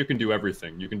 Let's say you can do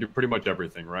everything. You can do pretty much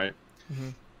everything, right?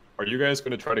 Are you guys going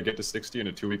to try to get to 60 in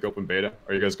a 2-week open beta?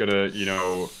 Are you guys going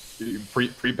to,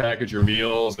 pre-package your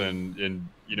meals and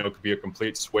it could be a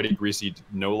complete sweaty, greasy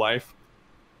no life?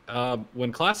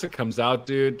 When Classic comes out,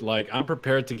 dude, like, I'm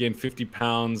prepared to gain 50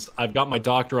 pounds. I've got my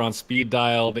doctor on speed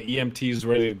dial. The EMT is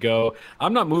ready to go.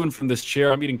 I'm not moving from this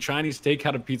chair. I'm eating Chinese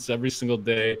takeout and pizza every single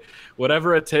day.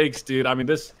 Whatever it takes, dude. I mean,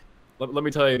 let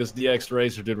me tell you, this DX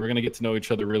Racer, dude, we're gonna get to know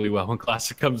each other really well when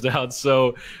Classic comes out.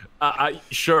 So,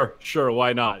 sure,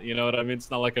 why not? You know what I mean? It's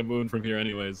not like I moved from here,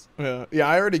 anyways. Yeah.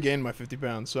 I already gained my 50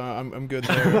 pounds, so I'm good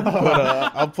there.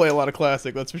 But I'll play a lot of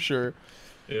Classic, that's for sure.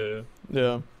 Yeah.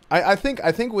 I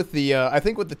think with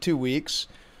the 2 weeks,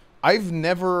 I've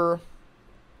never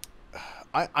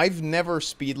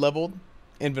speed leveled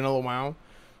in vanilla WoW.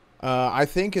 I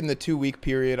think in the 2 week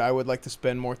period, I would like to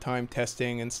spend more time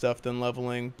testing and stuff than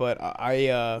leveling. But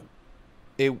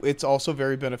it's also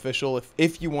very beneficial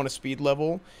if you want to speed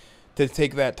level, to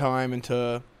take that time and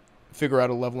to figure out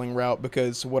a leveling route,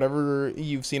 because whatever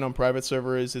you've seen on private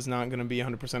servers is not going to be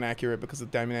 100% accurate because of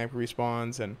dynamic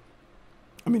respawns and,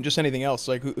 I mean, just anything else.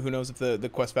 Like, who knows if the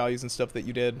quest values and stuff that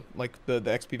you did, like the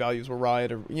XP values were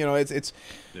right, or it's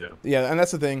yeah. And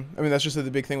that's the thing. I mean, that's just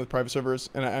the big thing with private servers,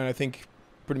 and I think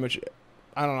pretty much,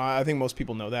 I don't know. I think most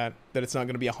people know that it's not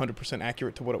going to be 100%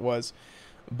 accurate to what it was,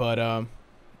 but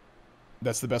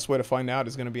that's the best way to find out,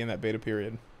 is going to be in that beta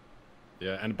period.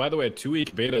 Yeah, and by the way, a 2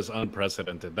 week beta is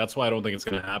unprecedented. That's why I don't think it's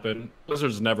going to happen.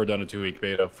 Blizzard's never done a 2 week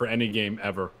beta for any game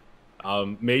ever.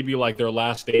 Maybe like their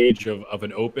last stage of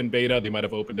an open beta, they might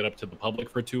have opened it up to the public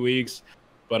for 2 weeks.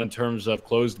 But in terms of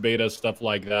closed beta, stuff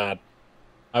like that,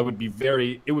 it would be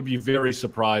very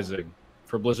surprising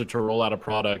for Blizzard to roll out a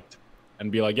product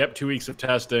and be like, yep, 2 weeks of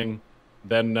testing,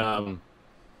 then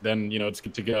it's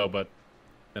good to go. But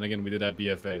then again, we did have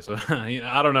BFA, so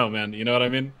I don't know, man. You know what I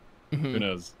mean? Who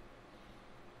knows?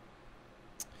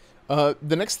 The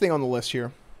next thing on the list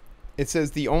here, it says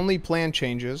the only plan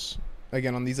changes,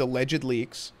 again, on these alleged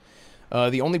leaks,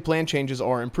 the only plan changes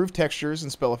are improved textures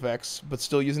and spell effects, but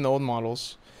still using the old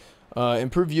models,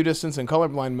 improved view distance and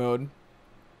colorblind mode,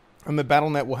 and the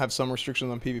BattleNet will have some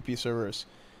restrictions on PvP servers.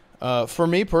 For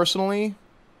me personally,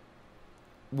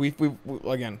 we've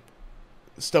again,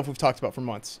 stuff we've talked about for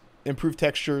months. Improved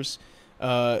textures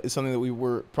is something that we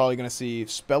were probably going to see.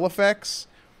 Spell effects,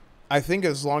 I think,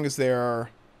 as long as they are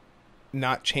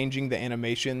not changing the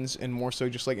animations and more so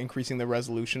just like increasing the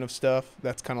resolution of stuff,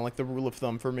 that's kind of like the rule of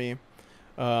thumb for me,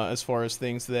 as far as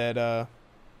things that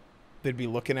they'd be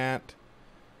looking at.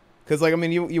 Because, like, I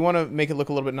mean, you want to make it look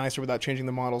a little bit nicer without changing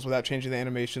the models, without changing the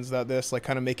animations, without this, like,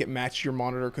 kind of make it match your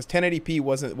monitor. Because 1080p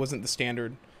wasn't the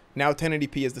standard. Now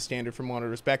 1080p is the standard for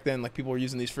monitors. Back then, like, people were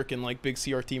using these freaking, like, big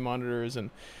CRT monitors, and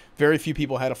very few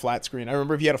people had a flat screen. I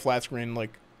remember if you had a flat screen,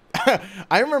 like,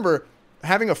 I remember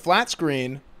having a flat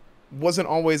screen wasn't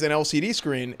always an LCD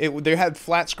screen. They had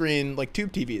flat screen, like,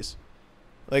 tube TVs.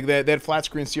 Like, they had flat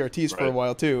screen CRTs for a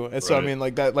while, too. And so, I mean,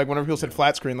 like, that, like, whenever people said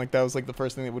flat screen, like, that was, like, the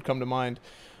first thing that would come to mind.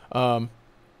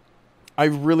 I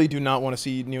really do not want to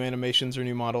see new animations or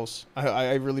new models.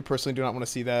 I really personally do not want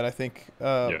to see that. I think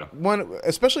one,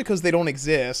 especially because they don't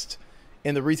exist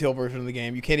in the retail version of the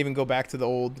game. You can't even go back to the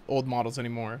old models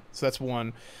anymore. So that's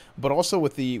one. But also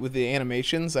with the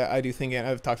animations, I do think, and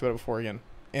I've talked about it before again,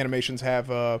 animations have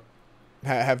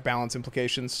balance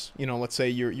implications. You know, let's say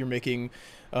you're making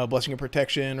Blessing of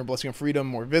Protection or Blessing of Freedom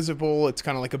more visible. It's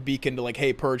kind of like a beacon to, like,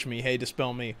 hey, purge me, hey,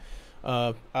 dispel me.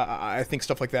 I think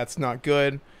stuff like that's not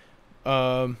good.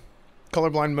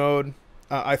 Colorblind mode.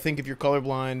 I think if you're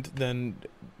colorblind, then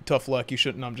tough luck. You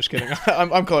shouldn't. No, I'm just kidding.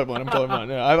 I'm colorblind.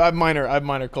 Yeah, I have minor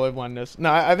colorblindness.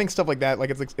 No, I think stuff like that, like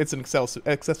it's an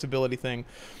accessibility thing.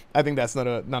 I think that's not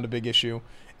a big issue.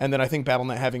 And then I think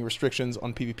BattleNet having restrictions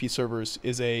on PvP servers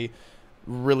is a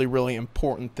really, really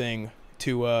important thing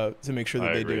to make sure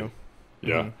that they do.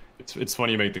 Yeah. Mm-hmm. It's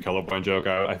funny you make the colorblind joke.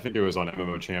 I think it was on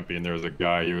MMO Champion. There was a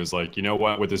guy, he was like, you know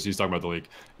what, with this, he's talking about the leak.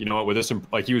 You know what, with this,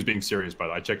 like, he was being serious, by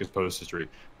the way. I checked his post history.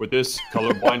 With this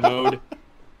colorblind mode,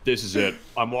 this is it.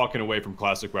 I'm walking away from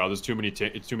Classic WoW. There's too many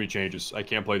changes. I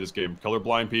can't play this game.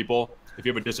 Colorblind people, if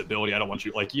you have a disability, I don't want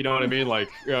you, like, you know what I mean? Like,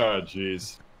 oh,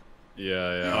 jeez.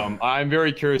 Yeah. I'm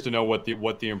very curious to know what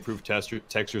the improved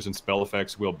textures and spell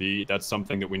effects will be. That's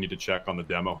something that we need to check on the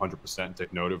demo, 100%, and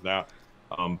take note of that.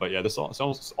 But yeah, this all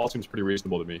seems pretty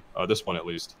reasonable to me. This one, at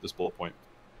least, this bullet point.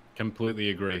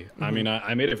 Completely agree. Mm-hmm. I mean,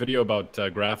 I made a video about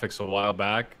graphics a while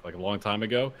back, like a long time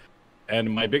ago,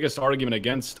 and my biggest argument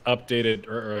against updated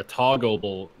or a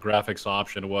toggleable graphics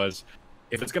option was,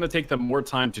 if it's going to take them more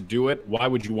time to do it, why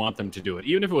would you want them to do it?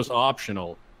 Even if it was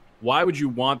optional, why would you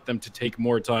want them to take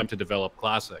more time to develop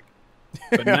Classic?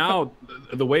 But now,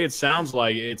 the way it sounds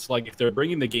like, it's like if they're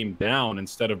bringing the game down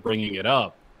instead of bringing it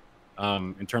up,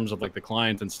 in terms of like the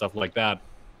client and stuff like that,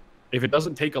 if it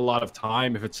doesn't take a lot of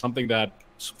time, if it's something that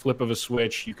flip of a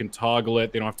switch, you can toggle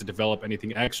it, they don't have to develop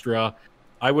anything extra,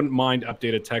 I wouldn't mind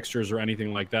updated textures or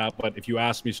anything like that. But if you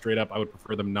ask me straight up, I would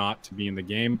prefer them not to be in the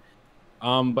game.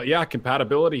 But yeah,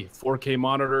 compatibility, 4K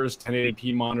monitors,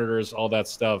 1080p monitors, all that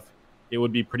stuff. it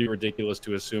would be pretty ridiculous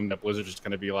to assume that Blizzard's just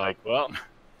going to be like, well,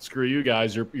 screw you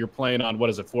guys. You're playing on, what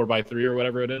is it, 4x3 or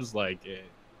whatever it is? Like, it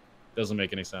doesn't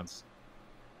make any sense.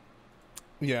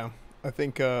 Yeah, I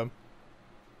think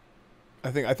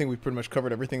we've pretty much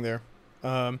covered everything there.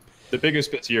 The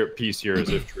biggest piece here is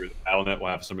if true, Battle.net will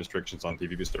have some restrictions on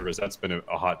PvP servers. That's been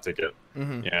a hot ticket.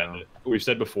 And we've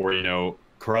said before,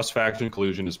 cross-faction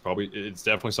collusion is it's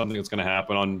definitely something that's going to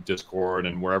happen on Discord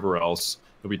and wherever else.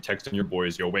 You'll be texting your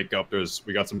boys, wake up,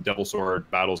 we got some Devil Sword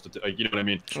battles, you know what I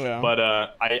mean? Yeah. But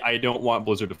I don't want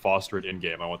Blizzard to foster it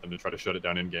in-game. I want them to try to shut it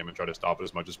down in-game and try to stop it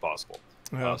as much as possible.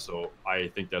 Yeah. So I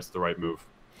think that's the right move.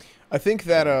 I think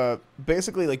that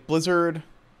basically, like, Blizzard,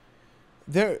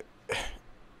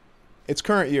 it's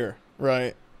current year,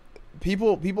 right?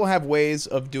 People have ways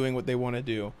of doing what they want to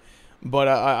do, but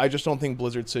I just don't think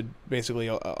Blizzard should basically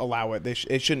allow it.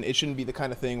 It shouldn't be the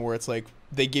kind of thing where it's like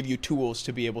they give you tools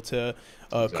to be able to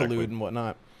collude and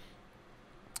whatnot.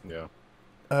 Yeah.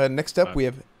 Next up, we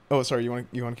have. Oh, sorry. You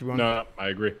want to keep going? No, I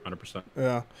agree, 100%.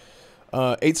 Yeah.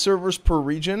 8 servers per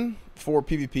region, 4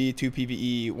 PvP, 2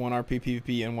 PvE, 1 RP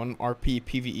PvP, and 1 RP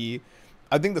PvE.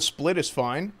 I think the split is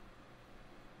fine.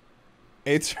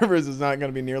 8 servers is not going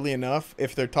to be nearly enough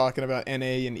if they're talking about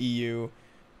NA and EU,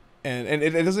 and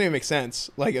it doesn't even make sense.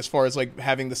 Like, as far as like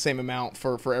having the same amount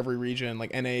for every region,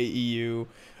 like NA, EU,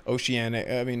 Oceanic.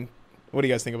 I mean, what do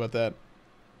you guys think about that?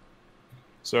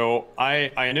 So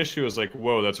I initially was like,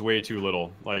 whoa, that's way too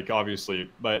little. Like, obviously,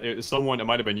 but it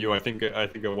might have been you. I think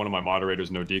one of my moderators,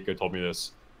 Nodika, told me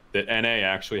this, that NA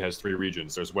actually has 3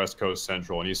 regions. There's West Coast,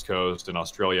 Central, and East Coast, and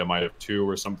Australia might have 2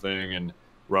 or something, and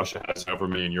Russia has however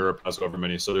many, and Europe has however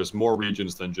many. So there's more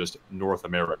regions than just North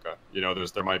America.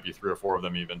 There might be 3 or 4 of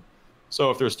them even. So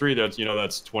if there's 3,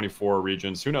 that's 24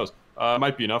 regions. Who knows? It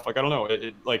might be enough. Like, I don't know.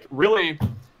 Really,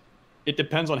 it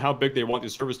depends on how big they want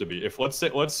these servers to be. If let's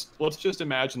just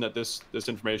imagine that this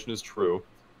information is true,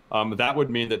 that would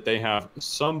mean that they have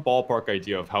some ballpark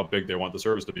idea of how big they want the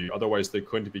servers to be. Otherwise, they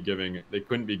couldn't be given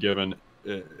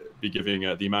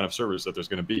the amount of servers that there's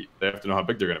going to be. They have to know how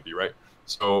big they're going to be, right?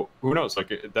 So who knows? Like,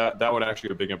 that would actually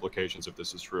have big implications if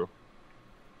this is true.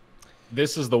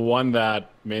 This is the one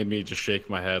that made me just shake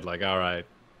my head. Like, all right,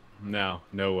 no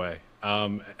way.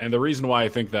 And the reason why I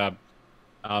think that.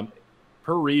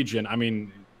 Per region, I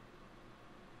mean,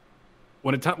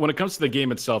 when it comes to the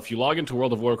game itself, you log into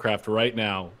World of Warcraft right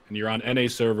now, and you're on NA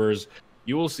servers,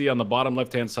 you will see on the bottom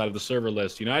left-hand side of the server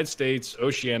list, United States,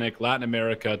 Oceanic, Latin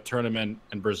America, Tournament,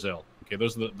 and Brazil. Okay,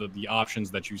 those are the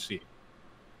options that you see.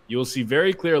 You will see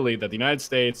very clearly that the United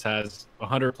States has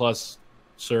 100+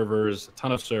 servers, a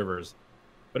ton of servers.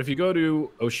 But if you go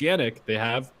to Oceanic, they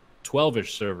have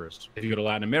 12-ish servers. If you go to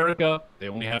Latin America, they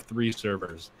only have 3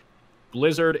 servers.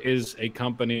 Blizzard is a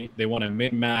company, they want to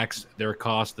min-max their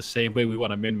cost the same way we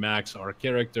want to min-max our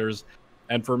characters.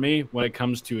 And for me, when it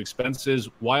comes to expenses,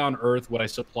 why on earth would I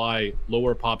supply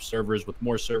lower pop servers with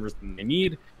more servers than they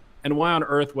need? And why on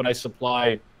earth would I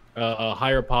supply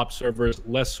higher pop servers,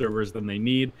 less servers than they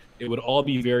need? It would all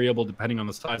be variable depending on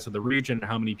the size of the region and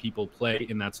how many people play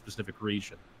in that specific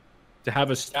region. To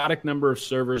have a static number of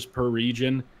servers per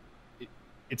region,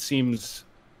 it seems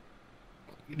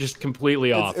just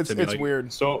completely off. It's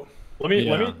weird. So let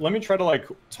me try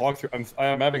to talk through.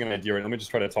 I'm having an idea. Right? Let me just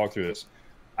try to talk through this.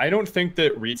 I don't think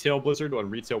that retail Blizzard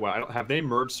and retail WoW, have they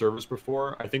merged servers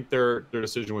before? I think their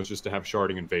decision was just to have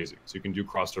sharding and phasing, so you can do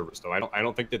cross server stuff. I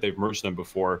don't think that they've merged them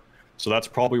before, so that's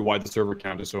probably why the server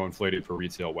count is so inflated for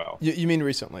retail WoW. You mean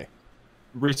recently?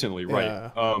 Recently,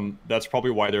 right? Yeah. That's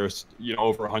probably why there's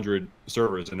over 100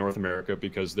 servers in North America,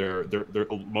 because they're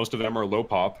most of them are low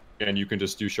pop, and you can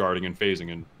just do sharding and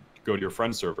phasing and go to your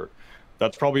friend's server.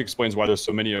 That's probably explains why there's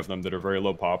so many of them that are very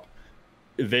low pop.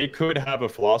 They could have a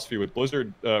philosophy with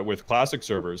Blizzard with classic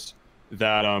servers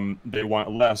that they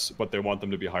want less, but they want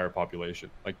them to be higher population.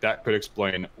 Like, that could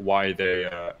explain why they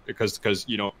because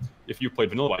if you played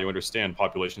vanilla WoW, you understand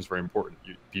population is very important.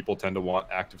 People tend to want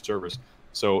active servers.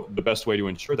 So the best way to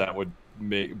ensure that would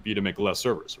be to make less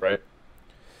servers, right?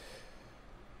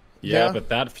 Yeah, but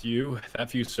that few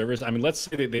servers. I mean, let's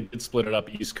say they did split it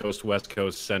up: East Coast, West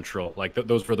Coast, Central. Like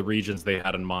those were the regions they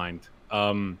had in mind.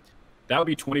 That would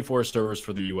be 24 servers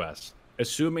for the U.S.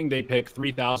 Assuming they pick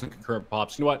 3,000 concurrent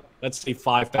pops. You know what? Let's say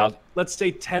 5,000. Let's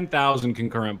say 10,000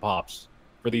 concurrent pops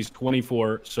for these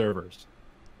 24 servers.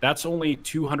 That's only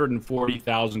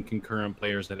 240,000 concurrent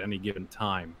players at any given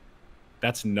time.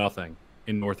 That's nothing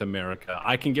in North America.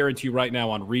 I can guarantee you right now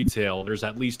on retail, there's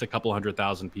at least a couple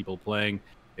 100,000 people playing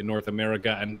in North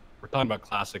America, and we're talking about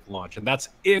classic launch. And that's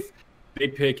if they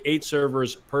pick 8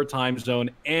 servers per time zone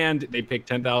and they pick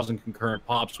 10,000 concurrent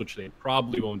pops, which they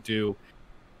probably won't do.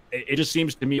 it just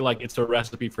seems to me like it's a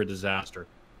recipe for disaster.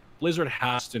 Blizzard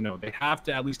has to know. They have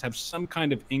to at least have some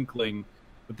kind of inkling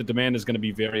that the demand is going to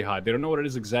be very high. They don't know what it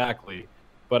is exactly,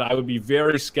 but I would be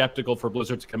very skeptical for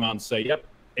Blizzard to come out and say, yep,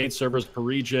 8 servers per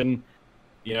region,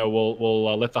 you know,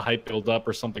 we'll let the hype build up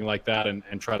or something like that and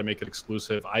try to make it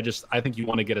exclusive. I think you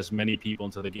want to get as many people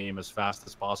into the game as fast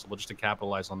as possible just to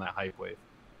capitalize on that hype wave.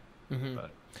 Mm-hmm.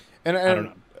 But and I don't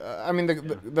know. I mean,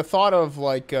 the thought of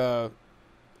like,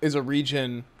 is a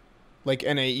region like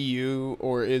NAEU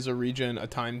or is a region a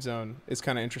time zone is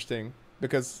kind of interesting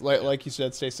because like you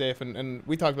said, stay safe. And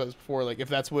we talked about this before, like if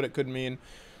that's what it could mean,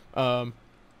 it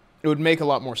would make a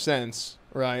lot more sense,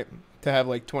 right? To have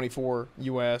like 24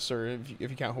 US or if you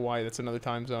count Hawaii, that's another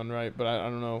time zone, right? But I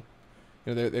don't know.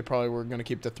 You know, they probably were going to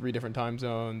keep the 3 different time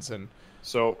zones. And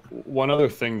so one other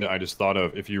thing that I just thought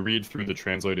of, if you read through the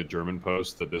translated German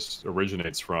post that this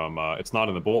originates from, it's not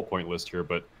in the bullet point list here,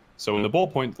 but so in the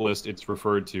bullet point list, it's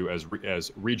referred to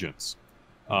as regions.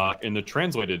 In the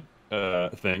translated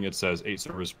thing, it says 8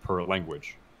 servers per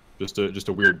language. Just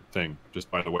a weird thing, just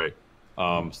by the way.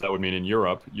 So that would mean in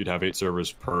Europe, you'd have 8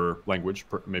 servers per language,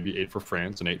 maybe 8 for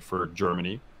France and 8 for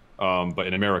Germany. But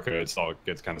in America, it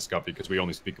gets kind of scuffy because we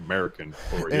only speak American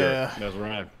over here. That's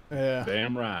right. Yeah.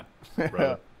 Damn right,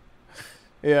 brother.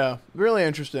 Yeah, really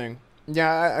interesting.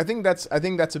 Yeah, I think that's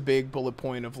a big bullet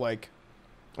point of like,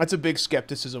 that's a big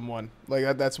skepticism one.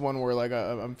 Like that's one where like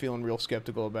I'm feeling real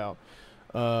skeptical about.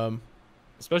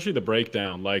 Especially the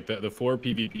breakdown, like the 4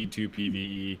 PvP, 2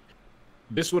 PvE.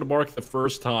 This would mark the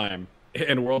first time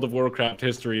in World of Warcraft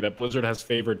history that Blizzard has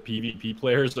favored PvP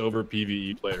players over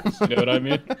PvE players. You know what I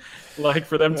mean? Like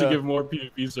for them to give more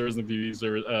PvP servers than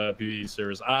PvE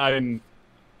servers.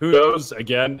 Who knows?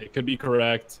 Again, it could be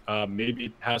correct. Maybe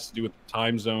it has to do with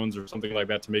time zones or something like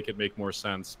that to make it make more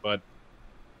sense. But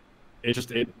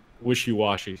it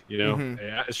wishy-washy, you know?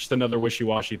 Mm-hmm. It's just another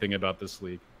wishy-washy thing about this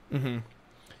league. Mm-hmm.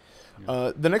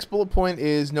 The next bullet point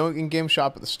is no in-game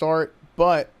shop at the start,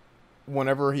 but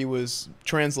whenever he was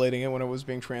translating it, when it was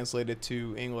being translated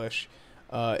to English,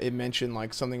 it mentioned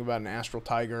like something about an Astral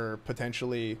Tiger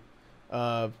potentially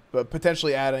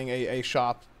adding a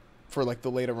shop for like the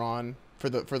later on for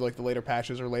the later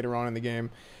patches or later on in the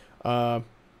game.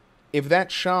 If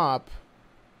that shop,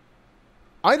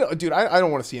 I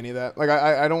don't want to see any of that. Like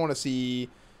I don't want to see.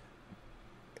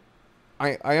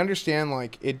 I understand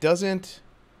like it doesn't.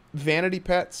 Vanity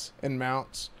pets and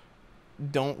mounts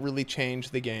don't really change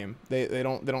the game. They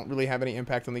don't really have any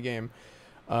impact on the game.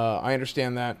 I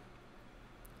understand that.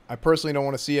 I personally don't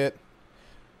want to see it.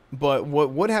 But what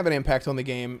would have an impact on the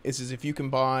game is if you can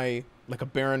buy like a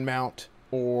Baron mount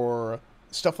or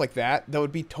stuff like that. That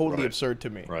would be totally absurd to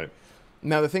me. Right.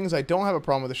 Now the things I don't have a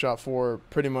problem with the shop for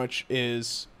pretty much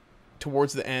is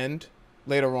towards the end,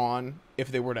 later on,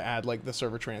 if they were to add like the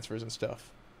server transfers and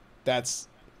stuff. That's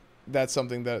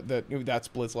something that's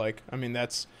Blizz like. I mean,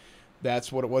 that's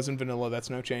what it was in vanilla. That's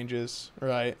no changes,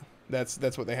 right?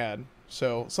 That's what they had.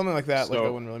 So something like that, like I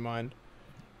wouldn't really mind.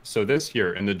 So this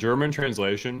here in the German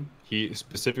translation, he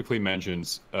specifically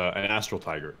mentions an Astral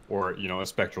Tiger or a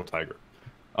Spectral Tiger.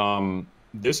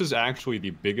 This is actually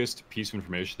the biggest piece of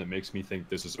information that makes me think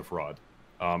this is a fraud,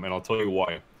 and I'll tell you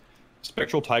why.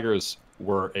 Spectral Tigers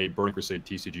were a Burning Crusade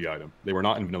TCG item. They were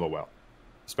not in vanilla WoW.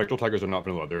 Spectral Tigers are not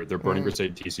vanilla. They're Burning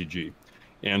Crusade TCG.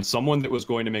 And someone that was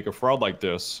going to make a fraud like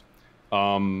this,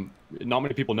 not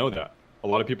many people know that. A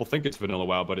lot of people think it's vanilla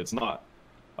WoW, but it's not.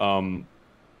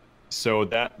 So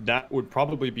that would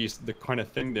probably be the kind of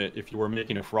thing that if you were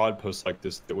making a fraud post like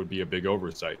this, that would be a big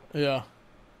oversight. Yeah.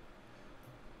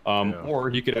 Or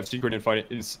you could have secret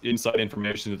inside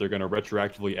information that they're going to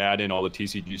retroactively add in all the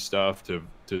TCG stuff to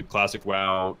Classic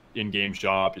WoW in-game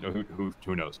shop.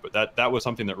 Who knows? But that was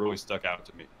something that really stuck out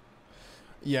to me.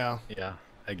 Yeah. Yeah.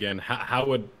 Again, how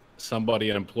would somebody,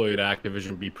 an employee at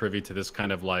Activision, be privy to this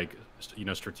kind of like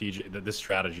this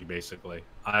strategy basically?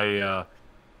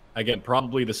 Again,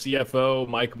 probably the CFO,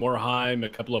 Mike Morheim, a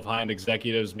couple of high-end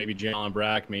executives, maybe Jalen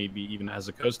Brack, maybe even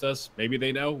Hazakostas. Maybe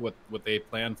they know what they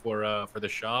plan for the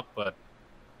shop, but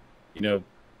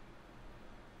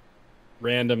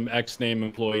random X-name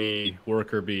employee,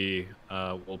 worker bee,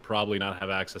 will probably not have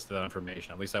access to that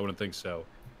information. At least I wouldn't think so.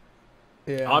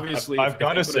 Yeah. Obviously, I've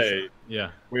got to say,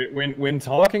 when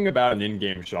talking about an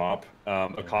in-game shop,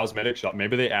 a cosmetic shop,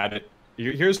 maybe they add it.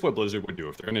 Here's what Blizzard would do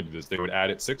if they're going to do this. They would add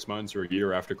it 6 months or a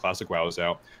year after Classic WoW is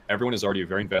out. Everyone is already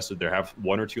very invested. They have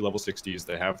 1 or 2 level 60s.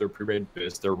 They have their pre-rated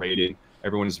bits, their rating.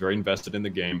 Everyone is very invested in the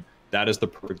game. That is the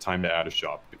perfect time to add a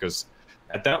shop, because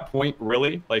at that point,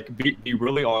 really, like, be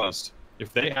really honest.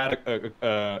 If they add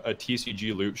a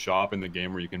TCG loot shop in the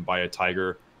game where you can buy a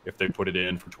Tiger if they put it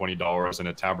in for $20 and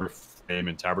a Tabard game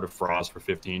and Tabard of Frost for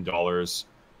 $15.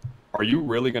 Are you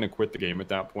really going to quit the game at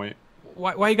that point?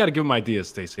 Why you got to give him ideas,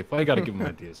 Stacey? Why you got to give him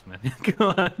ideas, man?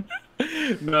 Come on.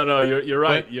 No, you're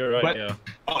right. You're right.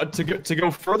 Yeah. To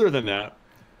go further than that,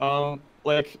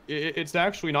 like it's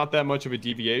actually not that much of a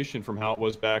deviation from how it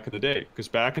was back in the day. Because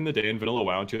back in the day in Vanilla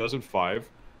WoW in 2005,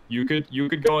 you could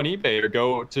go on eBay or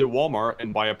go to Walmart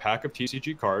and buy a pack of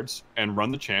TCG cards and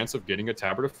run the chance of getting a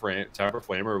Tabard of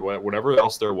Flame or whatever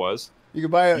else there was. You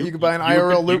could buy an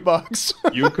IRL loot box.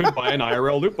 You could buy an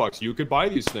IRL loot box. You could buy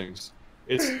these things.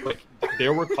 It's like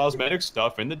there were cosmetic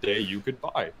stuff in the day you could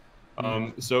buy.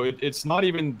 So it's not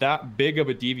even that big of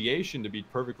a deviation, to be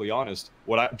perfectly honest.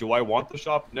 Do I want the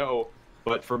shop? No.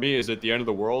 But for me, is it the end of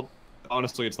the world?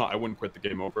 Honestly, it's not. I wouldn't quit the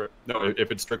game over it. No,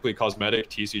 if it's strictly cosmetic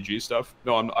TCG stuff,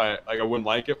 no, I wouldn't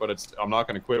like it, but I'm not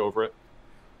going to quit over it.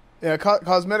 Yeah,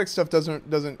 cosmetic stuff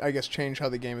doesn't I guess change how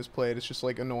the game is played. It's just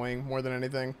like annoying more than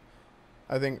anything.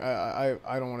 I think I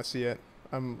don't want to see it.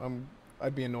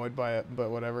 I'd be annoyed by it,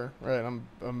 but whatever. Right? I'm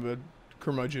a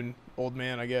curmudgeon old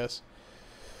man, I guess.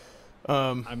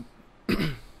 I'm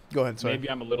Go ahead. Sorry. Maybe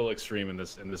I'm a little extreme in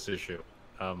this issue.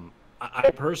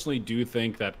 I personally do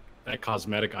think that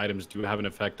cosmetic items do have an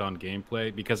effect on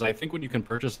gameplay, because I think when you can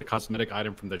purchase the cosmetic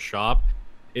item from the shop,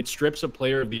 it strips a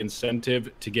player of the incentive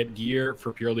to get gear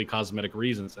for purely cosmetic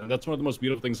reasons. And that's one of the most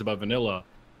beautiful things about vanilla.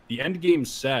 The end game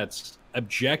sets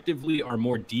objectively are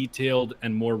more detailed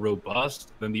and more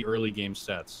robust than the early game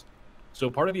sets. So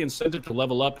part of the incentive to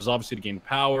level up is obviously to gain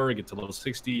power, get to level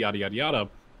 60, yada, yada, yada.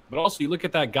 But also you look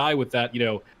at that guy with that,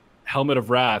 Helmet of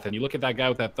Wrath, and you look at that guy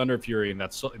with that Thunder Fury and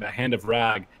that Hand of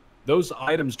Rag. Those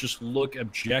items just look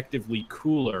objectively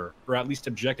cooler, or at least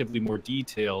objectively more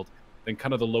detailed than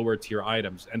kind of the lower tier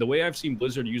items. And the way I've seen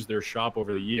Blizzard use their shop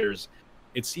over the years,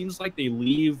 it seems like they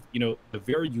leave, the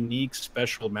very unique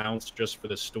special mounts just for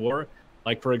the store.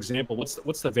 Like, for example, what's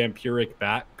the vampiric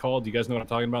bat called? Do you guys know what I'm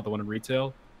talking about? The one in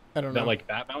retail? I don't know. That like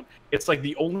bat mount? It's like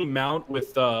the only mount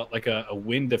with like a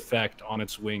wind effect on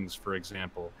its wings, for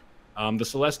example. The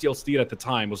Celestial Steed at the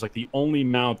time was like the only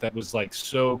mount that was like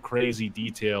so crazy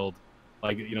detailed,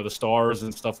 like, the stars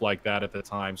and stuff like that at the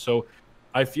time. So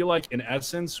I feel like in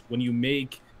essence, when you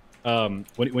make,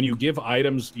 when you give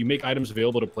items, you make items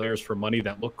available to players for money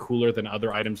that look cooler than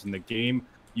other items in the game,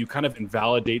 you kind of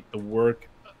invalidate the work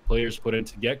players put in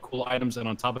to get cool items. And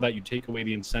on top of that, you take away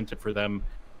the incentive for them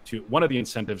one of the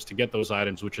incentives to get those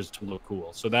items, which is to look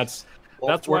cool. So that's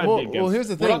where I'd be against. Well, here's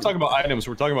the thing. We're not talking about items.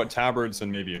 We're talking about tabards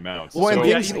and maybe mounts. Well,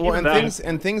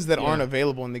 and things that aren't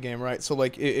available in the game, right? So,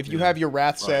 like, if you have your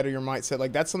Wrath set or your Might set,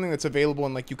 like, that's something that's available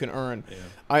and, like, you can earn. Yeah.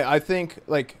 I think,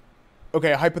 like,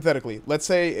 okay, hypothetically, let's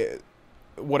say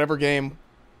whatever game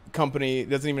company,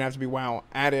 doesn't even have to be WoW,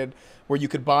 added where you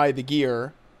could buy the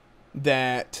gear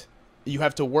that you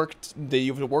have to work towards.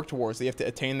 That you have to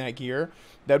attain that gear.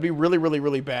 That'd be really, really,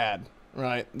 really bad,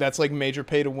 right? That's like major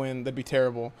pay to win. That'd be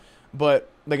terrible. But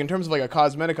like in terms of like a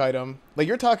cosmetic item, like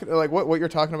you're talking, like what you're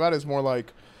talking about is more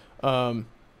like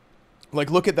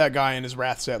look at that guy in his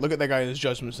Wrath set. Look at that guy in his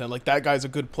Judgment set. Like that guy's a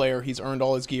good player. He's earned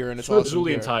all his gear and it's awesome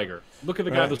gear. Swiftzulian Tiger. Look at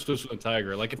the guy with the Swiftzulian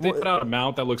Tiger. Like if they put out a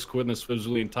mount that looks cooler than the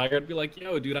Swiftzulian Tiger, I'd be like,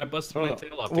 yo, dude, I busted my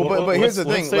tail off. Well, but here's the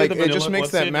thing. Like it just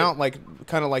makes that mount like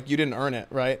kind of like you didn't earn it,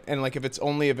 right? And like if it's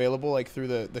only available like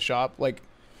through the shop, like.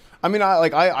 I mean,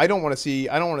 I don't want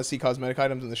to see cosmetic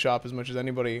items in the shop as much as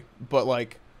anybody, but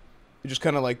like, just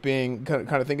kind of like being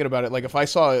kind of thinking about it. Like if I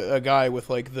saw a guy with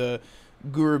like the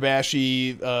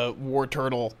Gurubashi War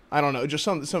Turtle, I don't know, just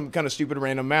some kind of stupid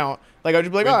random mount, like I'd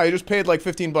just be like, I just paid like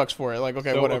 $15 for it. Like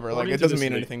okay, so whatever. Like it doesn't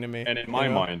mean anything to me. And in my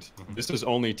mind, this is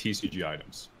only TCG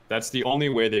items. That's the only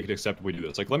way they could acceptably do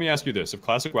this. Like let me ask you this: if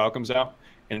Classic WoW comes out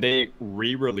and they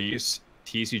re-release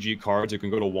TCG cards, you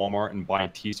can go to Walmart and buy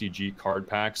TCG card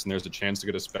packs, and there's a chance to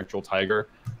get a Spectral Tiger.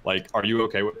 Like, are you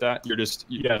okay with that?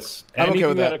 Yes. I'm okay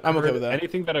with that. I'm okay with that.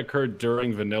 Anything that occurred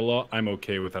during vanilla, I'm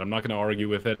okay with it. I'm not going to argue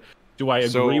with it. Do I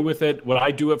agree with it? Would I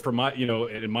do it for my,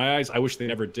 in my eyes? I wish they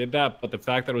never did that. But the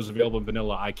fact that it was available in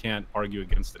vanilla, I can't argue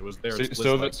against it. It was there.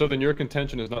 So then your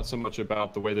contention is not so much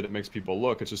about the way that it makes people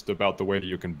look. It's just about the way that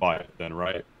you can buy it. Then,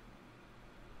 right?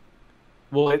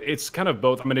 Well, it's kind of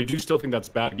both. I mean, I do still think that's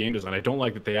bad game design. I don't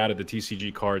like that they added the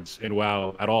TCG cards in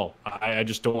WoW at all. I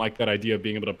just don't like that idea of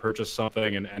being able to purchase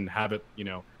something and have it,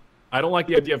 I don't like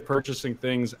the idea of purchasing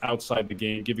things outside the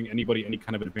game, giving anybody any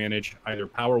kind of advantage, either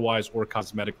power-wise or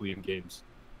cosmetically in games.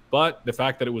 But the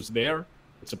fact that it was there,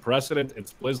 it's a precedent,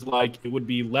 it's Blizz-like, it would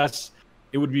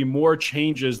be more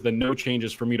changes than no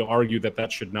changes for me to argue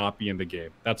that should not be in the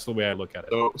game. That's the way I look at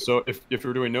it. So if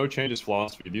we're doing no changes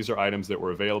philosophy, these are items that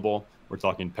were available. We're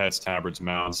talking pets, tabards,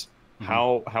 mounts.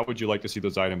 Mm-hmm. How would you like to see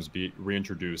those items be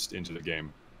reintroduced into the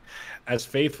game? as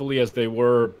faithfully as they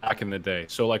were back in the day.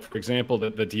 So, like for example,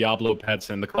 the Diablo pets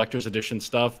and the collector's edition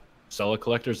stuff, sell a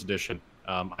collector's edition.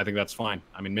 I think that's fine.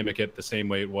 I mean, mimic it the same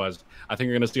way it was. I think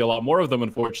you're going to see a lot more of them,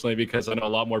 unfortunately, because I know a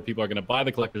lot more people are going to buy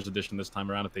the collector's edition this time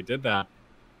around if they did that.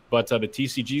 But the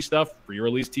TCG stuff,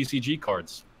 pre-release TCG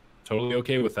cards, totally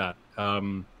okay with that.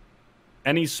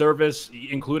 Any service,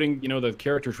 including the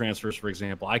character transfers, for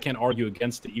example, I can't argue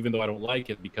against it, even though I don't like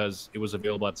it because it was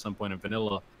available at some point in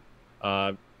vanilla.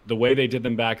 The way they did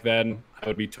them back then, I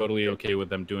would be totally okay with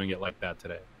them doing it like that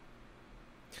today.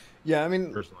 Yeah, I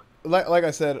mean, personally, like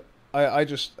I said, I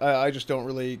just don't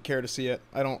really care to see it.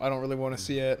 I don't really want to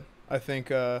see it. I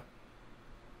think I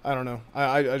don't know.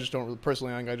 I just don't really,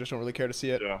 personally. I just don't really care to see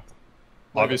it. Yeah.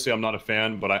 Obviously, I'm not a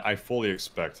fan, but I fully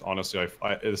expect. Honestly,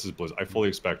 this is Blizz. I fully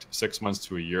expect 6 months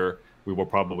to a year we will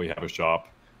probably have a shop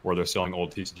where they're selling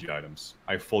old TCG items.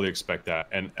 I fully expect that,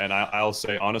 and I'll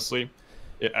say honestly,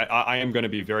 I am going to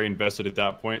be very invested at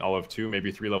that point. I'll have 2,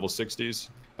 maybe 3 level 60s.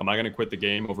 Am I going to quit the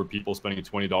game over people spending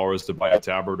 $20 to buy a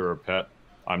tabard or a pet?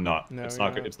 I'm not. No, it's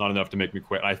not. It's not enough to make me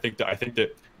quit. I think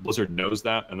that Blizzard knows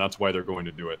that, and that's why they're going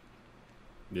to do it.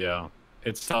 Yeah,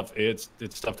 it's tough. It's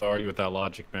tough to argue with that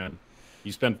logic, man.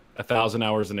 You spend 1,000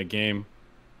 hours in a game.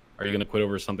 Are you going to quit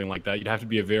over something like that? You'd have to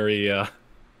be a very,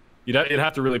 it'd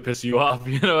have to really piss you off.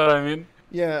 You know what I mean?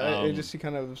 Yeah, it just seems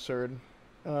kind of absurd.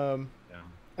 Yeah.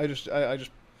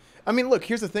 I mean, look.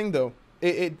 Here's the thing, though.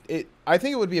 I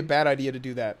think it would be a bad idea to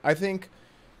do that. I think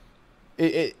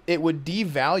it would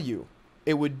devalue.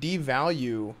 It would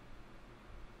devalue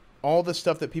all the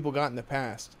stuff that people got in the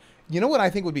past. You know what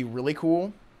I think would be really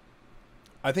cool?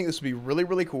 I think this would be really,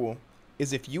 really cool.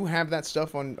 Is if you have that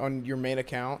stuff on your main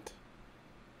account,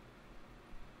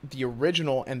 the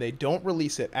original, and they don't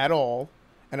release it at all.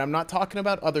 And I'm not talking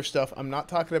about other stuff. I'm not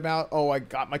talking about, oh, I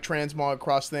got my transmog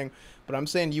cross thing. But I'm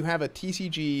saying you have a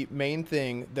TCG main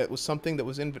thing that was something that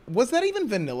was in... Was that even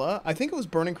vanilla? I think it was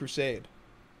Burning Crusade.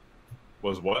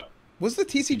 Was what? Was the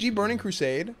TCG Burning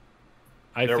Crusade?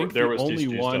 I think there was only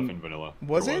TCG one... stuff in vanilla.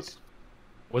 Was it?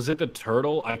 Was it the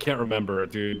turtle? I can't remember,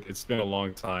 dude. It's been a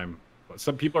long time.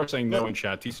 Some people are saying no in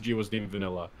chat. TCG wasn't even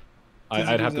vanilla.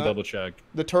 I'd have to double check.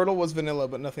 The turtle was vanilla,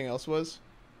 but nothing else was?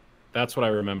 That's what I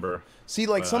remember. See,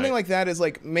 like, something like that is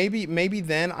like, maybe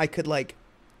then I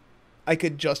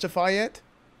could justify it,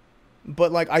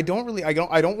 but like I don't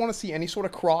want to see any sort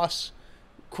of cross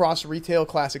retail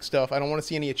classic stuff. I don't want to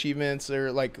see any achievements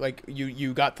or like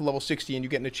you got to level 60 and you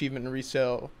get an achievement in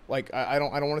resale. Like I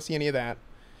don't want to see any of that.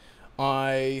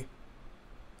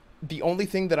 The only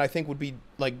thing that I think would be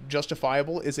like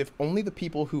justifiable is if only the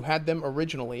people who had them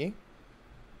originally,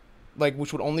 like,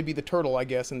 which would only be the turtle, I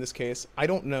guess, in this case. I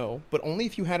don't know, but only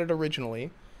if you had it originally,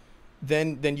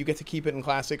 then you get to keep it in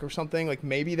classic or something, like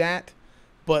maybe that.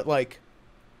 But like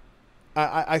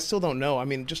I still don't know. I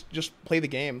mean, just play the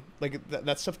game. Like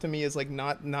that stuff to me is like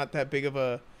not that big of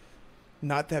a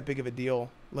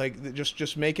deal. Like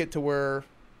just make it to where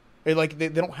like they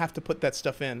don't have to put that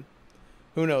stuff in.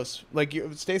 Who knows? Like,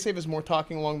 Stay Safe is more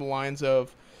talking along the lines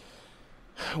of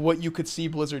what you could see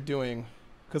Blizzard doing,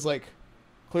 because like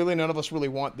clearly none of us really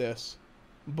want this,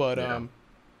 but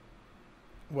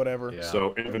whatever. Yeah.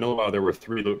 So in vanilla, there were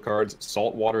 3 loot cards: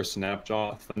 Saltwater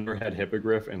Snapjaw, Thunderhead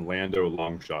Hippogriff, and Lando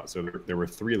Longshot. So there were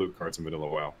 3 loot cards in vanilla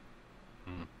WoW.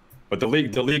 But the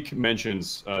leak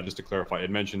mentions, just to clarify, it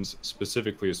mentions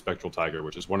specifically a Spectral Tiger,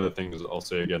 which is one of the things I'll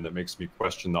say again that makes me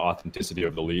question the authenticity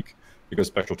of the leak, because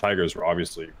Spectral Tigers were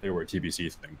obviously a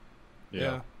TBC thing.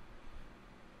 Yeah.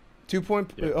 2.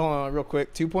 Hold on, real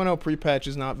quick. 2.0 pre-patch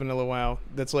is not vanilla WoW.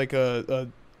 That's like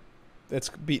it's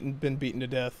been beaten to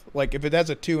death. Like if it has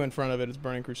a 2 in front of it, it's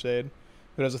Burning Crusade.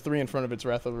 If it has a 3 in front of it, it's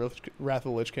Wrath of the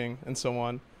Lich King, and so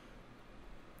on.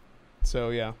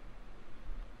 So yeah.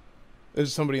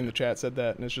 There's somebody in the chat said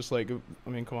that, and it's just like, I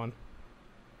mean, come on.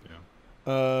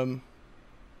 Yeah.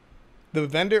 The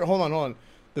vendor, hold on.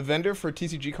 The vendor for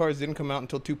TCG cards didn't come out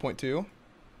until 2.2.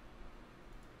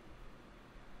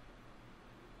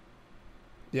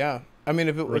 Yeah, I mean,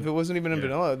 if it wasn't even in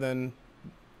vanilla, then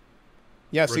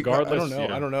yeah. See, I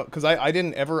don't know, because I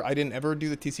didn't ever do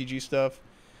the TCG stuff.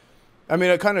 I mean,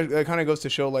 it kind of goes to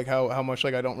show like how much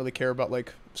like I don't really care about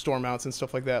like storm outs and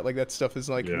stuff like that. Like that stuff is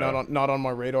like not on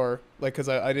my radar. Like because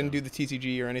I didn't do the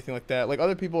TCG or anything like that. Like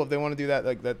other people, if they want to do that,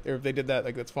 like that, or if they did that,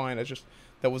 like that's fine. It's just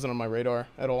that wasn't on my radar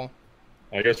at all.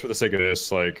 I guess for the sake of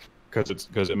this, like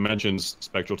because it mentions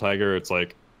Spectral Tiger, it's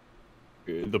like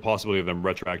the possibility of them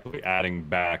retroactively adding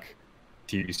back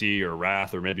TBC or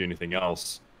Wrath or maybe anything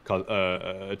else,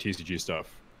 TCG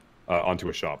stuff onto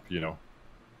a shop. You know.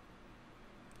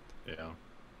 Yeah.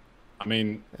 I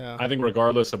mean, I think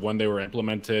regardless of when they were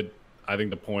implemented, I think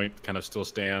the point kind of still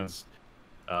stands.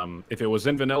 If it was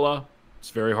in vanilla, it's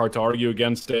very hard to argue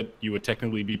against it. You would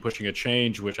technically be pushing a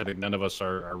change, which I think none of us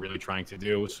are really trying to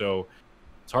do. So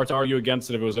it's hard to argue against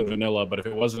it if it was in vanilla. But if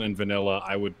it wasn't in vanilla,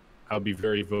 I would be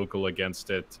very vocal against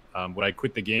it. Would I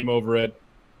quit the game over it?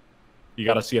 You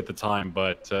got to see at the time,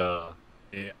 but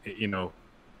you know,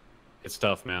 it's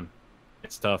tough, man.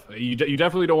 It's tough. You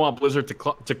definitely don't want Blizzard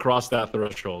to cross that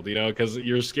threshold, you know, because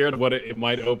you're scared of what it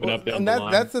might open up down the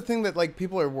line. That's the thing that like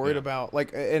people are worried about.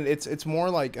 Like, and it's more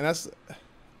like, and that's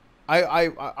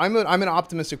I'm an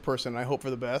optimistic person. I hope for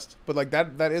the best, but like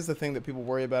that is the thing that people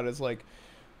worry about is like,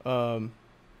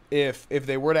 if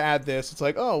they were to add this, it's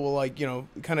like, oh well, like, you know,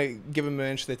 kind of give them an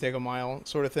inch, they take a mile,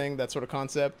 sort of thing. That sort of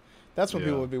concept. That's what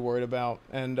people would be worried about,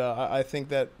 and I think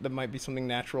that might be something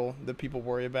natural that people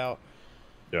worry about.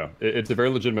 Yeah, it's a very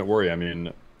legitimate worry. I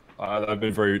mean, I've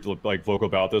been very like vocal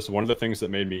about this. One of the things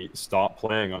that made me stop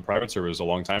playing on private servers a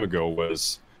long time ago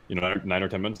was, you know, 9 or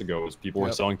 10 months ago, was people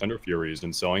were selling Thunder Furies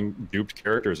and selling duped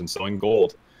characters and selling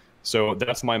gold. So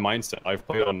that's my mindset. I've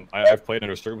played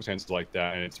under circumstances like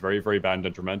that, and it's very, very bad and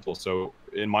detrimental. So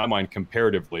in my mind,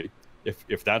 comparatively,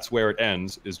 if that's where it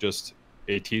ends, is just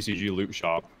a TCG loot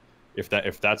shop.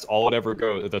 If that's all it ever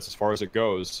goes, if that's as far as it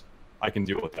goes, I can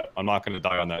deal with that. I'm not going to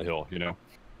die on that hill, you know.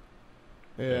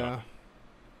 Yeah.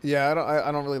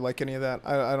 I don't really like any of that.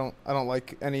 I don't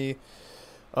like any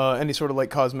sort of like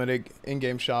cosmetic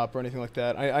in-game shop or anything like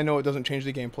that. I know it doesn't change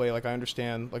the gameplay. Like, I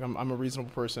understand. Like, I'm a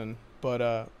reasonable person, but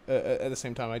at the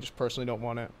same time, I just personally don't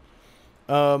want it.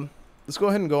 Let's go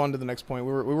ahead and go on to the next point.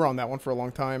 We were on that one for a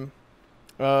long time.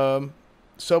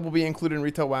 Sub will be included in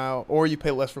retail WoW, or you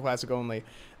pay less for classic only.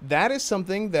 That is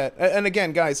something that, and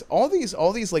again, guys, all these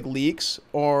like leaks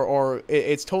or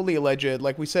it's totally alleged.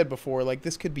 Like we said before, like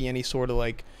this could be any sort of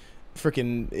like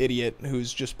freaking idiot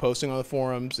who's just posting on the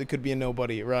forums. It could be a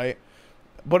nobody, right?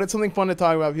 But it's something fun to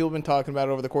talk about. People have been talking about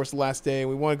it over the course of the last day.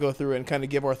 We want to go through it and kind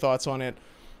of give our thoughts on it.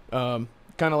 Kind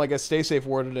of like as Stay Safe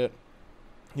worded it.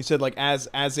 He said like as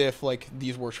if like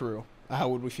these were true. How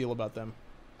would we feel about them?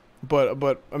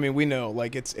 But I mean, we know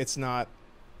like it's not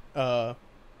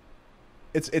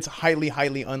it's highly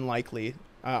unlikely.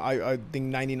 I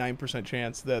think 99%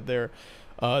 chance that they're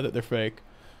fake.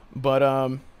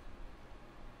 But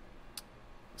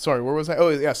sorry, where was I? Oh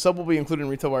yeah, sub will be included in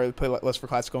retail where they play less for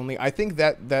classic only. I think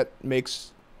that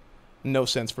makes no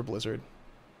sense for Blizzard.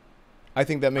 I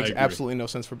think that makes absolutely no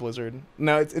sense for Blizzard.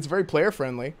 Now it's very player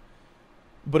friendly,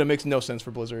 but it makes no sense for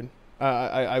Blizzard.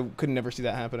 I could never see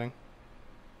that happening.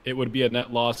 It would be a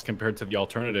net loss compared to the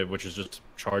alternative, which is just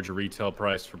charge a retail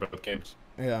price for both games.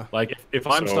 Yeah. Like if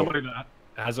I'm somebody that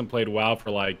hasn't played WoW for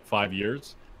like 5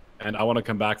 years, and I want to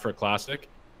come back for a Classic,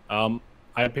 I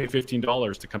pay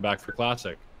 $15 to come back for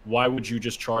Classic. Why would you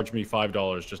just charge me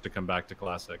 $5 just to come back to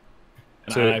Classic?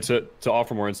 And to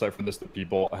offer more insight for this, that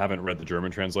people haven't read the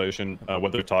German translation,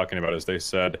 what they're talking about is they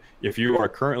said if you're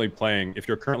currently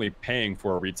paying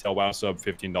for a retail WoW sub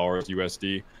 $15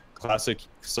 USD, Classic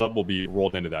sub will be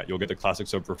rolled into that. You'll get the Classic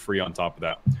sub for free on top of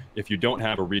that. If you don't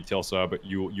have a retail sub,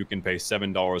 you can pay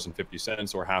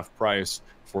 $7.50 or half price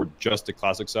for just a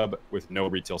Classic sub with no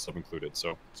retail sub included.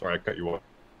 So sorry, I cut you off.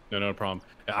 No problem.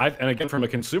 And again, from a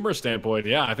consumer standpoint,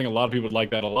 yeah, I think a lot of people would like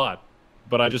that a lot,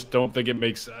 but I just don't think it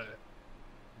makes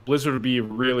Blizzard would be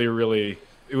really.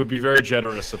 It would be very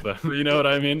generous of them. You know what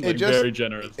I mean? Like very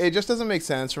generous. It just doesn't make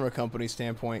sense from a company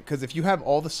standpoint, because if you have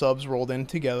all the subs rolled in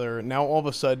together, now all of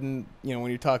a sudden, you know,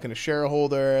 when you're talking to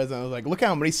shareholders, and I was like, look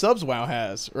how many subs WoW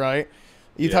has, right?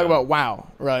 You talk about WoW,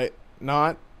 right?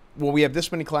 Not, well, we have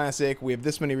this many Classic, we have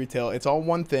this many retail. It's all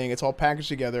one thing. It's all packaged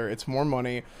together. It's more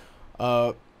money.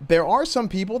 There are some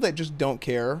people that just don't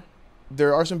care.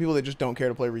 There are some people that just don't care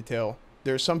to play retail.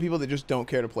 There are some people that just don't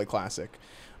care to play Classic.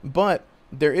 But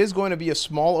there is going to be a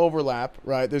small overlap,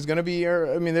 right? There's going to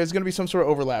be some sort of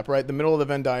overlap, right? The middle of the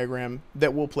Venn diagram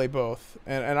that will play both.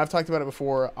 And I've talked about it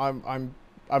before. I'm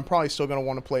probably still going to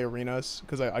want to play arenas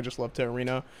because I just love to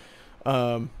arena.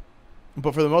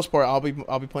 But for the most part, I'll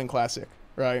be playing Classic,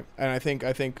 right? And I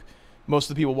think most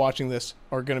of the people watching this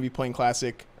are going to be playing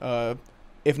Classic,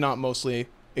 if not mostly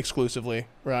exclusively,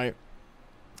 right?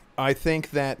 I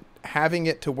think that having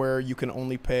it to where you can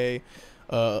only pay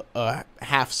a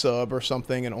half sub or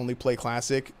something and only play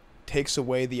Classic takes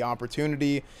away the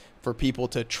opportunity for people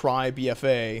to try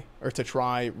BFA or to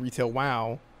try retail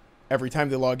WoW. Every time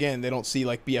they log in, they don't see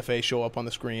like BFA show up on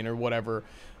the screen or whatever.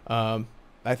 I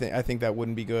think that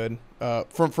wouldn't be good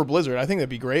for Blizzard. I think that'd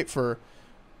be great for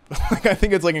like, I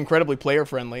think it's like incredibly player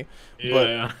friendly.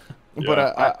 Yeah.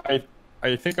 But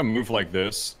I think a move like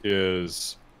this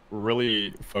is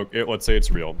really let's say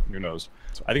it's real, who knows.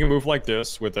 I think a move like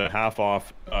this with a half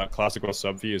off Classic WoW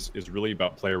sub fee is really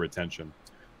about player retention.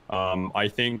 I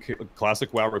think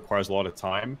Classic WoW requires a lot of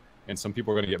time, and some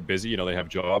people are going to get busy. You know, they have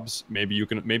jobs. Maybe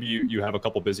you have a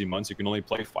couple busy months. You can only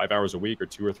play 5 hours a week or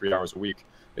 2 or 3 hours a week.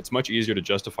 It's much easier to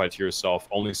justify to yourself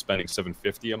only spending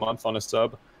 $7.50 a month on a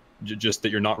sub, just that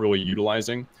you're not really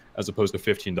utilizing, as opposed to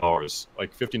 $15.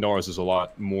 Like $15 is a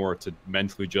lot more to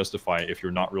mentally justify if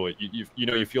you're not really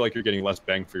you feel like you're getting less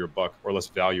bang for your buck or less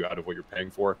value out of what you're paying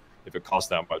for if it costs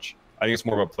that much. I think it's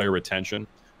more about player retention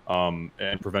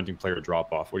and preventing player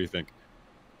drop off. What do you think?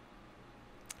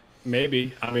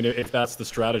 Maybe. I mean, if that's the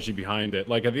strategy behind it.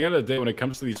 Like, at the end of the day, when it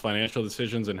comes to these financial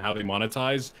decisions and how they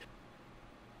monetize,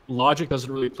 logic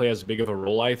doesn't really play as big of a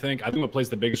role, I think. I think what plays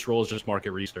the biggest role is just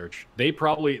market research. They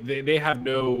probably, they have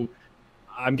no,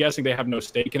 I'm guessing they have no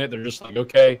stake in it. They're just like,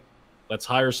 okay, let's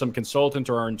hire some consultant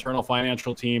or our internal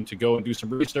financial team to go and do some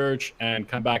research and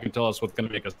come back and tell us what's going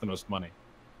to make us the most money.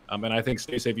 And I think,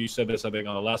 Stacey, you said this, I think,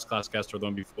 on the last ClassiCast or the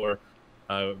one before,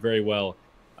 very well.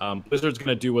 Blizzard's going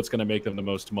to do what's going to make them the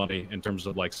most money in terms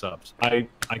of, like, subs. I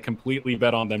completely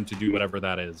bet on them to do whatever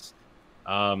that is.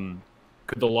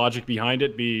 Could the logic behind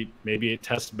it be maybe it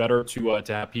tests better to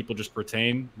have people just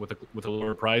retain with a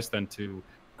lower price than to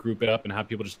group it up and have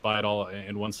people just buy it all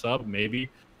in one sub? Maybe.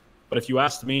 But if you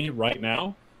asked me right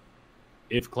now,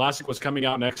 if Classic was coming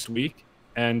out next week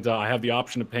and I have the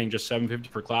option of paying just $7.50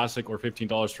 for Classic or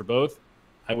 $15 for both,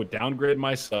 I would downgrade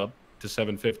my sub to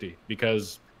 $7.50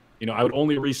 because, you know, I would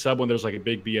only resub when there's like a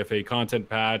big BFA content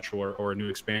patch or a new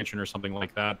expansion or something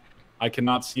like that. I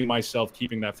cannot see myself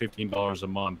keeping that $15 a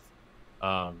month,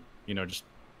 you know, just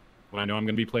when I know I'm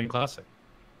going to be playing Classic.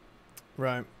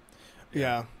 Right.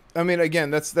 Yeah. I mean,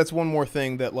 again, that's one more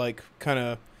thing that, like, kind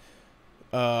of,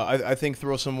 I think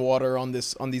throw some water on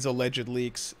these alleged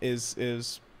leaks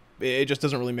is it just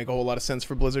doesn't really make a whole lot of sense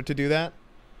for Blizzard to do that.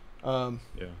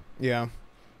 Yeah.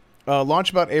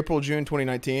 Launch about April, June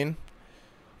 2019.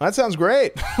 That sounds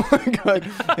great. Like,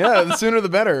 yeah, the sooner the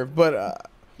better. But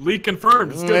leak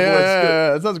confirmed. It's good, yeah, boys. It's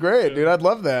good. That sounds great, dude. I'd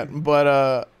love that.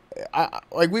 But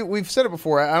like we've said it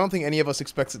before. I don't think any of us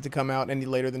expects it to come out any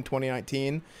later than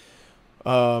 2019.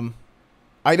 I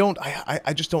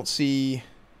just don't see.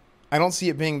 I don't see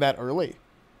it being that early.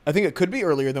 I think it could be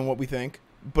earlier than what we think,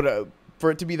 but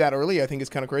for it to be that early, I think it's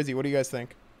kind of crazy. What do you guys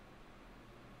think?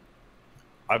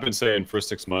 I've been saying for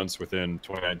 6 months within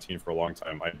 2019 for a long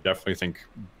time. I definitely think,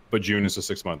 but June is a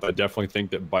 6 month. I definitely think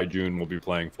that by June we'll be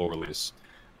playing full release.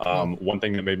 One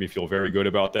thing that made me feel very good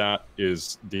about that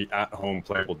is the at-home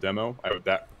playable demo.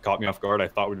 That caught me off guard. I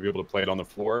thought we'd be able to play it on the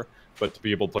floor, but to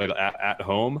be able to play it at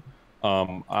home,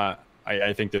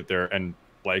 I think that and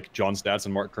like John Staats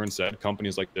and Mark Kern said,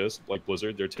 companies like this, like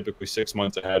Blizzard, they're typically 6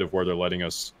 months ahead of where they're letting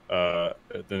us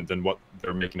than what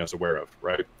they're making us aware of,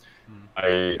 right?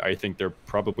 I think they're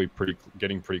probably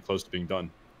getting pretty close to being done.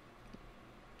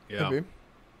 Yeah,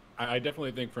 I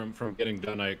definitely think from getting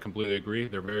done, I completely agree.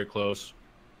 They're very close.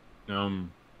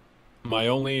 My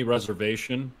only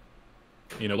reservation,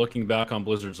 you know, looking back on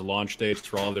Blizzard's launch dates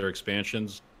for all of their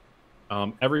expansions,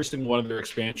 every single one of their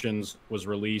expansions was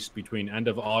released between end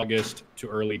of August to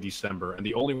early December. And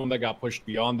the only one that got pushed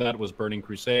beyond that was Burning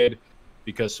Crusade,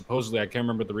 because supposedly, I can't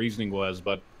remember what the reasoning was,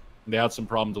 but they had some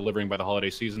problem delivering by the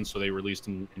holiday season, so they released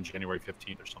in January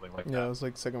 15th or something like that. Yeah, it was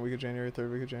like second week of January,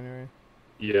 third week of January.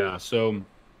 Yeah, so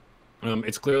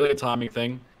it's clearly a timing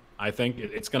thing. I think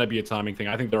it's going to be a timing thing.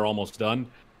 I think they're almost done.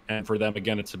 And for them,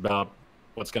 again, it's about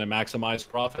what's going to maximize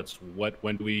profits.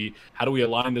 How do we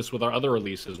align this with our other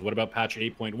releases? What about patch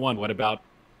 8.1? What about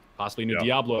possibly new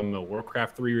Diablo MMO,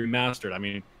 Warcraft 3 remastered? I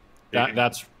mean,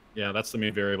 that's the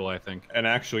main variable, I think. And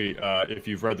actually, if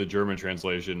you've read the German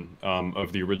translation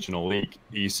of the original leak,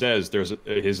 he says there's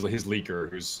his leaker,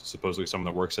 who's supposedly someone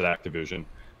that works at Activision,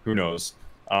 who knows.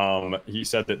 He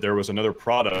said that there was another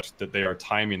product that they are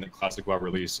timing the Classic WoW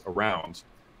release around,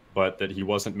 but that he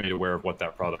wasn't made aware of what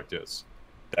that product is.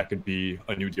 That could be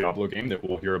a new Diablo game that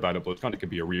we'll hear about at BlizzCon. It could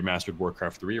be a remastered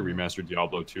Warcraft 3, a remastered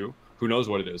Diablo 2. Who knows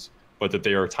what it is? But that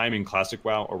they are timing Classic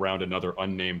WoW around another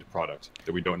unnamed product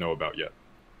that we don't know about yet.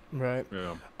 Right.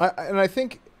 Yeah. I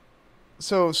think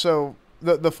so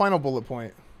the final bullet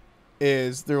point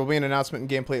is there will be an announcement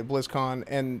in gameplay at BlizzCon,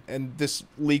 and this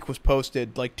leak was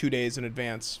posted like 2 days in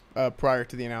advance prior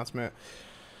to the announcement.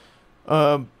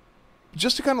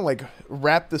 Just to kind of like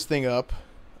wrap this thing up,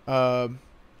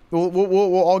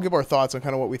 we'll all give our thoughts on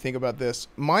kind of what we think about this.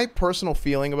 My personal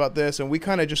feeling about this, and we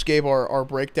kind of just gave our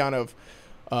breakdown of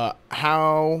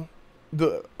how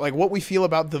what we feel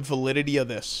about the validity of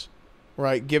this.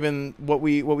 Right, given what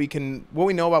we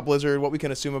know about Blizzard, what we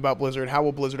can assume about Blizzard, how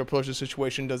will Blizzard approach the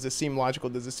situation? Does this seem logical?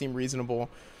 Does this seem reasonable?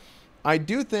 I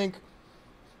do think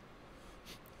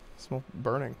smell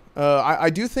burning. I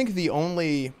do think the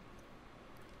only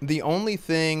the only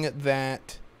thing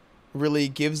that really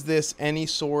gives this any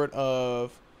sort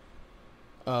of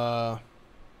kind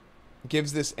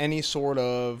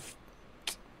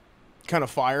of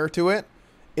fire to it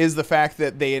is the fact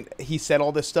that he said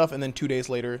all this stuff and then 2 days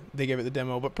later they gave it the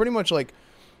demo. But pretty much like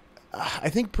I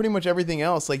think pretty much everything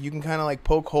else, like you can kind of like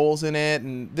poke holes in it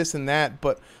and this and that.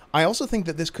 But I also think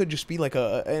that this could just be like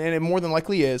and it more than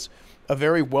likely is, a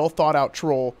very well thought out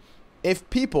troll. If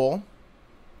people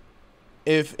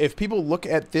look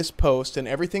at this post and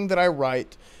everything that I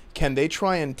write, can they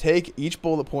try and take each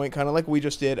bullet point, kind of like we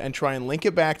just did, and try and link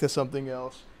it back to something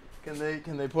else? Can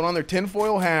they put on their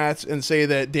tinfoil hats and say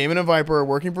that Damon and Viper are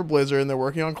working for Blizzard and they're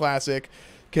working on Classic?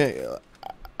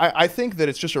 I think that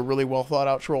it's just a really well thought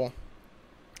out troll.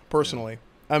 Personally,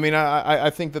 I mean, I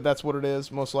think that that's what it is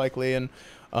most likely, and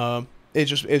it's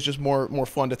just more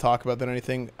fun to talk about than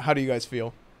anything. How do you guys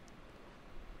feel?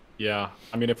 Yeah,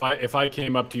 I mean, if I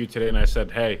came up to you today and I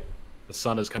said, "Hey, the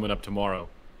sun is coming up tomorrow,"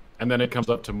 and then it comes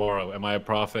up tomorrow, am I a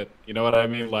prophet? You know what I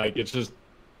mean? Like, it's just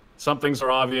some things are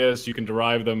obvious. You can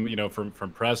derive them, you know, from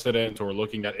precedent or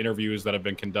looking at interviews that have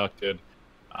been conducted.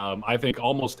 I think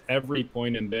almost every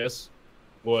point in this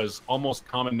was almost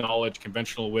common knowledge,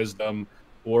 conventional wisdom,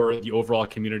 or the overall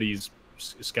community's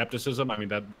skepticism. I mean,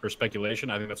 that or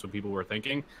speculation. I think that's what people were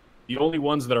thinking. The only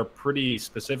ones that are pretty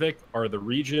specific are the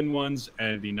region ones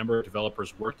and the number of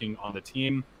developers working on the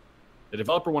team. The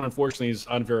developer one, unfortunately, is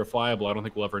unverifiable. I don't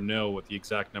think we'll ever know what the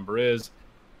exact number is.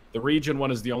 The region one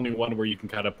is the only one where you can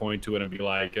kind of point to it and be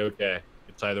like, okay,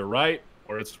 it's either right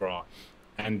or it's wrong.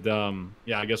 And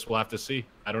yeah, I guess we'll have to see.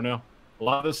 I don't know. A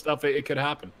lot of this stuff, it could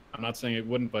happen. I'm not saying it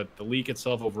wouldn't, but the leak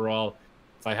itself overall,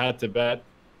 if I had to bet,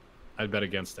 I'd bet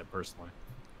against it personally.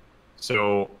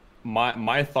 So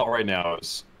my thought right now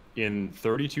is in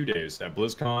 32 days at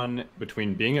BlizzCon,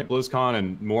 between being at BlizzCon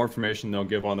and more information they'll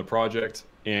give on the project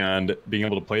and being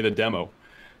able to play the demo,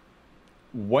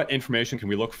 what information can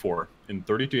we look for in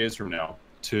 32 days from now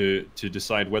to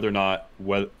decide whether or not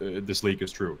this leak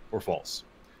is true or false?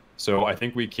 So I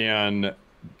think we can,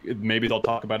 maybe they'll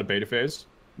talk about a beta phase.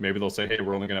 Maybe they'll say, hey,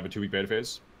 we're only going to have a 2-week beta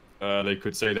phase. They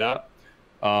could say that.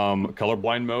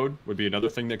 Colorblind mode would be another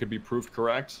thing that could be proved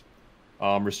correct.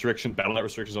 Battle.net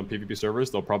restrictions on PvP servers,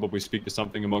 they'll probably speak to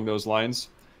something among those lines.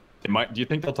 They might. Do you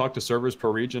think they'll talk to servers per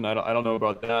region? I don't know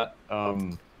about that.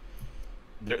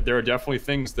 There are definitely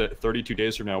things that 32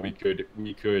 days from now we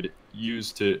could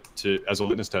use to as a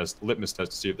litmus test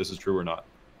to see if this is true or not.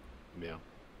 Yeah,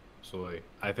 absolutely.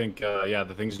 I think yeah,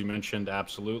 the things you mentioned,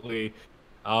 absolutely.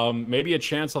 Maybe a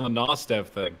chance on the Nostev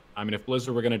thing. I mean, if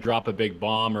Blizzard were going to drop a big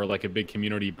bomb or like a big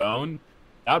community bone,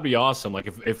 that would be awesome.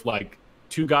 Like if like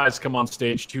 2 guys come on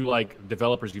stage, 2 like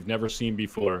developers you've never seen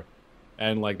before,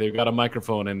 and like they've got a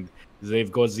microphone and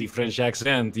they've got the French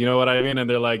accent, you know what I mean? And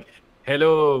they're like,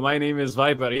 hello, my name is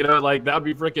Viper. You know, like that'd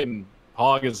be freaking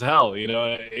hog as hell. You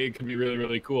know, it could be really,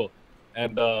 really cool.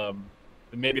 And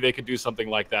maybe they could do something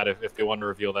like that if they want to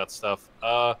reveal that stuff.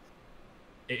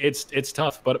 It's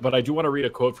tough, but I do want to read a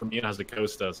quote from Ian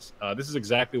Hazacostas. This is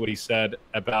exactly what he said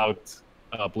about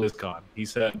BlizzCon. He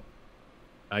said,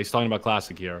 he's talking about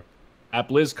Classic here. At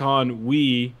BlizzCon,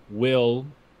 we will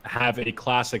have a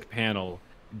Classic panel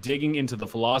digging into the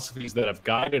philosophies that have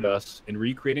guided us in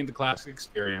recreating the Classic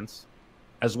experience,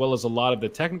 as well as a lot of the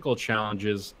technical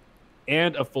challenges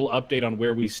and a full update on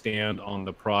where we stand on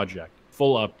the project.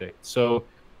 Full update. So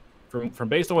from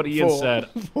based on what Ian said,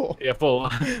 yeah, full.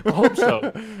 I hope so.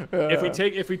 If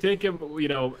we take him, you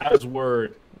know, as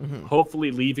word, hopefully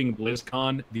leaving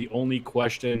BlizzCon, the only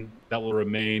question that will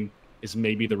remain is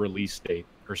maybe the release date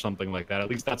or something like that. At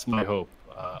least that's my hope.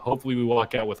 Hopefully we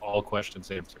walk out with all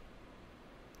questions answered.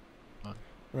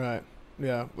 Right.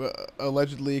 Yeah.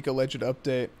 Alleged leak, alleged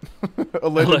update,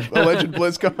 alleged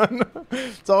BlizzCon.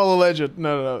 It's all alleged.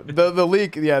 No. The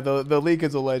leak. Yeah. The leak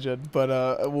is alleged,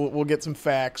 but we'll get some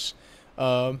facts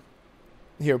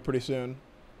here pretty soon.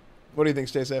 What do you think,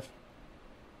 Stay Safe?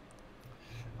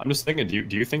 I'm just thinking.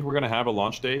 Do you think we're gonna have a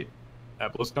launch date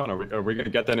at BlizzCon? Are we gonna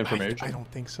get that information? I don't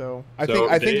think so. I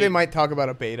think they might talk about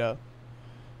a beta,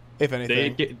 if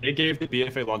anything. They gave the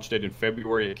BFA launch date in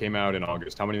February. It came out in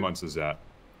August. How many months is that?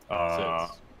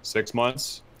 6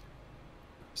 months.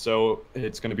 So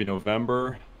it's going to be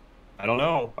November. I don't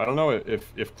know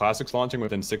if Classic's launching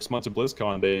within 6 months of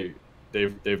BlizzCon.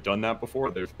 They've done that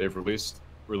before. They've released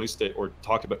release date or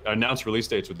announced release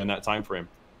dates within that time frame.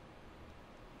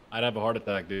 I'd have a heart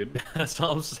attack, dude. That's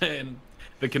all I'm saying.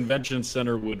 The convention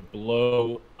center would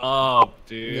blow up,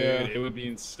 dude. Yeah. It would be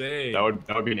insane.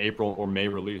 That would be an April or May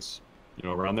release, you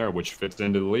know, around there, which fits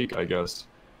into the leak, I guess.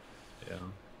 Yeah.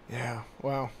 Yeah.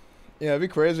 Wow. Yeah, it'd be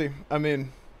crazy. I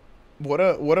mean, What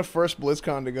a first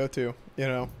BlizzCon to go to. You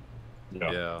know,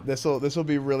 Yeah. this will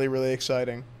be really really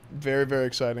exciting. Very very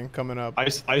exciting coming up.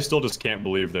 I still just can't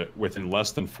believe that within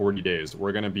less than 40 days,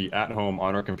 we're going to be at home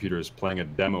on our computers playing a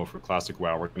demo for Classic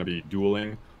WoW. We're going to be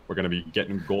dueling. We're going to be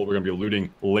getting gold. We're going to be looting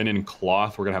linen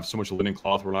cloth. We're going to have so much linen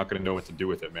cloth, we're not going to know what to do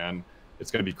with it, man.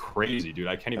 It's going to be crazy, dude.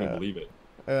 I can't even believe it.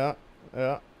 Yeah,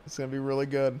 yeah. It's going to be really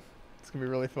good. It's going to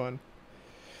be really fun.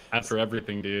 After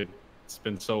everything, dude. It's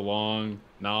been so long.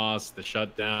 NOS, the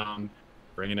shutdown,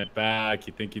 bringing it back.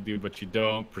 You think you do, but you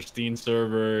don't. Pristine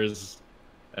servers.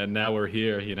 And now we're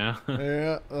here, you know?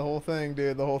 Yeah, the whole thing,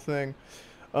 dude. The whole thing.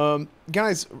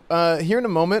 Guys, here in a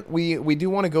moment, we do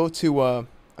want to go to...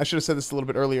 I should have said this a little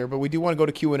bit earlier, but we do want to go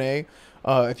to Q&A.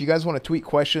 If you guys want to tweet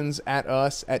questions at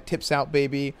us, at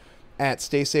TipsOutBaby, at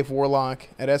StaySafeWarlock,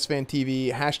 at Esfand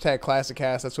TV, hashtag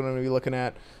ClassiCast. That's what I'm going to be looking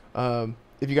at.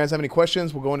 If you guys have any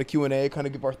questions, we'll go into Q&A, kind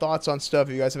of give our thoughts on stuff.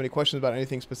 If you guys have any questions about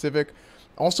anything specific.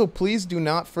 Also, please do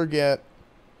not forget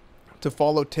to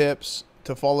follow Tips,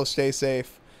 to follow Stay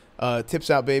Safe,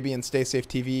 Tips Out Baby and Stay Safe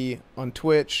TV on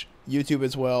Twitch, YouTube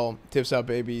as well, Tips Out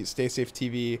Baby, Stay Safe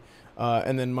TV,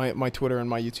 and then my Twitter and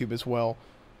my YouTube as well.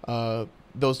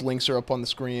 Those links are up on the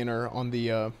screen or on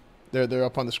the they're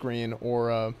up on the screen,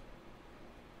 or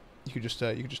you could just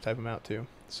type them out too.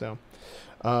 So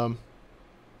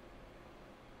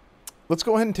let's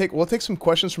go ahead and we'll take some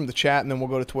questions from the chat, and then we'll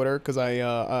go to Twitter because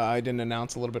I didn't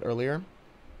announce a little bit earlier.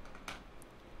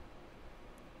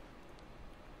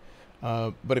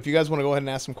 But if you guys want to go ahead and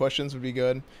ask some questions, would be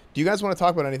good. Do you guys want to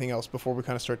talk about anything else before we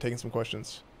kind of start taking some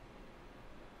questions?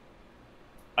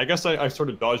 I guess I sort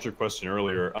of dodged your question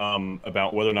earlier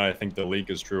about whether or not I think the leak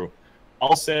is true.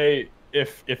 I'll say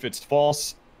if it's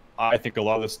false, I think a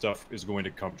lot of this stuff is going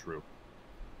to come true.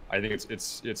 I think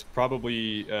it's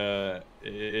probably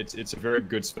it's a very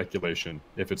good speculation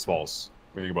if it's false.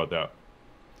 What do you think about that?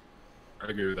 I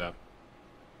agree with that.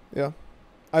 Yeah.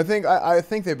 I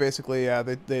think they basically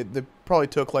they probably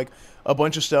took like a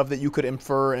bunch of stuff that you could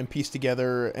infer and piece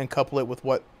together and couple it with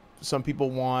what some people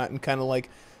want and kind of like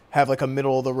have like a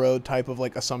middle of the road type of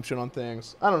like assumption on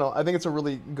things. I don't know. I think it's a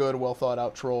really good, well thought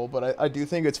out troll, but I do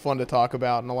think it's fun to talk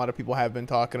about, and a lot of people have been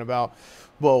talking about,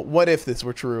 well, what if this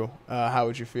were true? How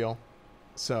would you feel?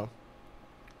 So,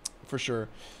 for sure.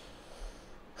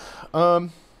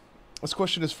 This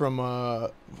question is from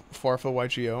Farfa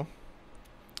YGO.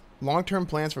 Long-term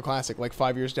plans for Classic, like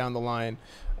 5 years down the line.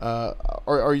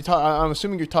 Are you? I'm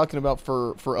assuming you're talking about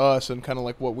for us and kind of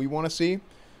like what we want to see.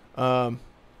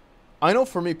 I know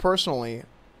for me personally,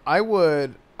 I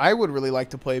would really like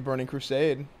to play Burning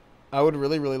Crusade. I would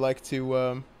really like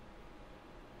to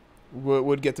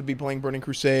would get to be playing Burning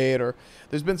Crusade, or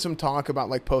there's been some talk about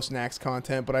like post-Nax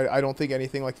content, but I don't think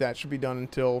anything like that should be done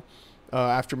until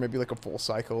after maybe like a full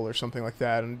cycle or something like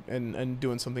that, and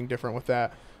doing something different with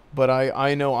that. But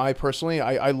I know I personally,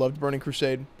 I loved Burning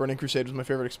Crusade. Burning Crusade was my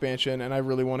favorite expansion, and I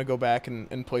really want to go back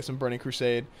and play some Burning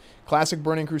Crusade. Classic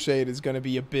Burning Crusade is going to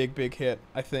be a big hit,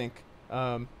 I think.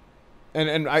 And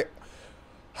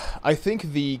I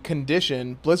think the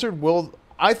condition, Blizzard will...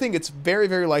 I think it's very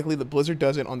likely that Blizzard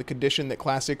does it on the condition that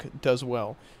Classic does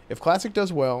well. If Classic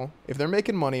does well, if they're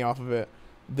making money off of it,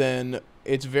 then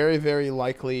it's very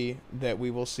likely that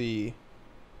we will see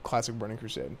Classic Burning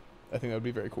Crusade. I think that would be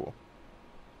very cool.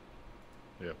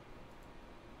 Yep.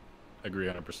 Agree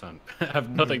 100%. I have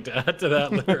nothing to add to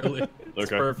that, literally. It's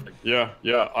perfect. Yeah.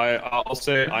 I'll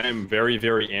say I am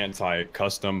very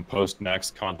anti-custom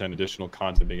post-Nax content, additional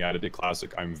content being added to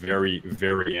Classic. I'm very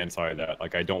anti that.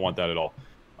 Like, I don't want that at all.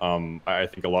 I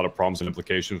think a lot of problems and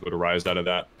implications would arise out of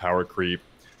that. Power creep.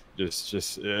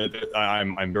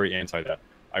 I'm very anti that.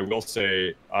 I will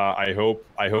say I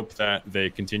hope that they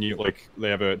continue, like, they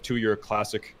have a 2-year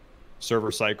Classic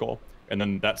server cycle, and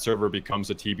then that server becomes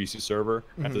a TBC server.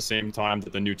 At the same time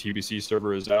that the new TBC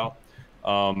server is out,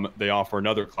 they offer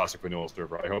another Classic Vanilla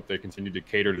server. I hope they continue to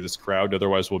cater to this crowd.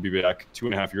 Otherwise, we'll be back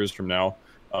 2.5 years from now,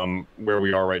 where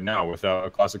we are right now without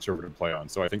a Classic server to play on.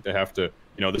 So I think they have to,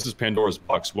 this is Pandora's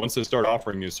box. Once they start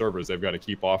offering these servers, they've got to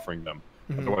keep offering them.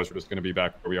 Otherwise, we're just going to be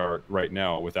back where we are right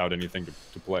now without anything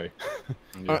to play.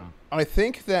 Yeah. I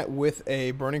think that with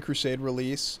a Burning Crusade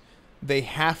release, they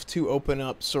have to open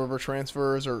up server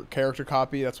transfers or character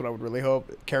copy. That's what I would really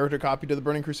hope. Character copy to the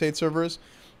Burning Crusade servers,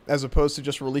 as opposed to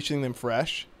just releasing them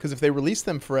fresh. Because if they release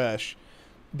them fresh,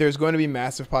 there's going to be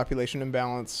massive population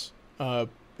imbalance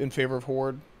in favor of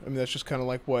Horde. I mean, that's just kind of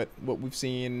like what we've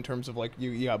seen in terms of like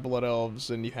you got Blood Elves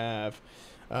and you have,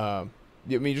 I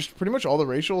mean, just pretty much all the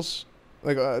racials.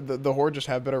 Like the Horde just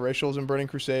have better racials in Burning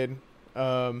Crusade.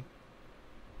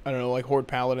 I don't know, like Horde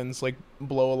Paladins, like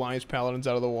blow Alliance Paladins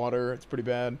out of the water. It's pretty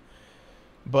bad.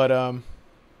 But I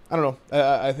I don't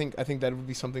know. I think that would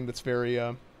be something that's very.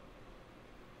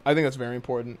 I think that's very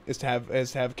important is to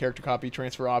have character copy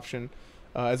transfer option,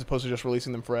 as opposed to just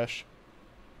releasing them fresh.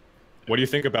 What do you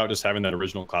think about just having that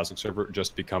original Classic server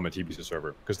just become a TBC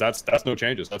server? Because that's no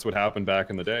changes. That's what happened back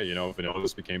in the day. You know, vanilla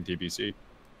just became TBC.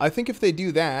 I think if they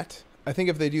do that,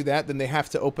 then they have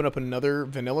to open up another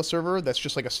vanilla server that's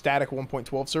just like a static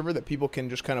 1.12 server that people can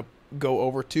just kind of go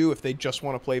over to if they just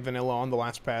want to play vanilla on the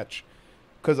last patch.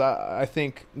 Because I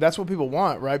think that's what people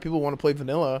want, right? People want to play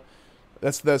vanilla.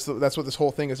 That's what this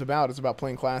whole thing is about. It's about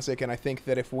playing Classic, and I think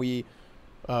that if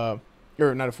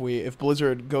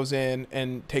Blizzard goes in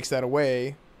and takes that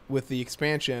away with the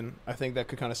expansion, I think that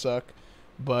could kind of suck.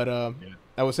 But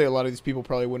I would say a lot of these people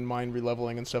probably wouldn't mind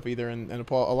releveling and stuff either, and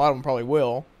a lot of them probably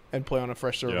will and play on a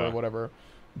fresh server or whatever.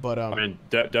 But I mean,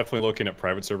 definitely looking at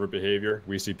private server behavior,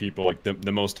 we see people like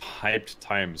the most hyped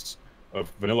times of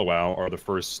vanilla WoW are the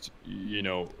first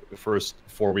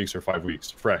 4 weeks or 5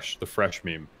 weeks, the fresh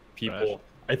meme. People,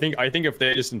 I think if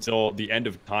they just until the end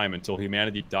of time, until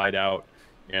humanity died out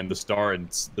and the star and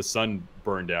the sun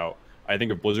burned out, I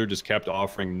think if Blizzard just kept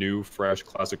offering new, fresh,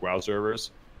 classic WoW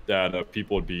servers, that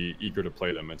people would be eager to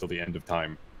play them until the end of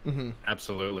time. Mm-hmm.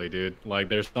 Absolutely, dude. Like,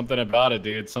 there's something about it,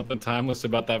 dude. Something timeless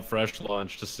about that fresh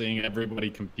launch, just seeing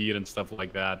everybody compete and stuff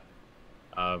like that.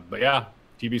 But yeah,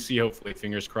 TBC, hopefully,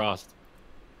 fingers crossed.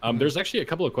 There's actually a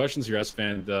couple of questions here,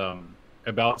 Esfand,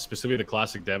 about specifically the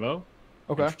Classic demo.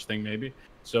 Okay. Interesting, maybe.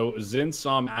 So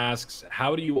Zinsom asks,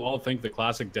 how do you all think the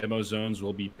Classic demo zones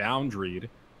will be boundaried?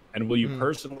 And will you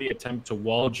personally attempt to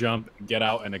wall jump, get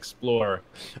out, and explore?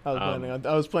 I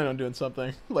was planning on doing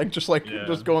something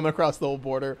just going across the whole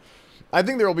border. I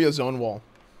think there will be a zone wall.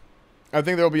 Kind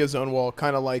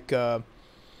of like, I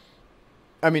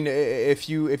mean, if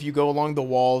you go along the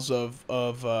walls of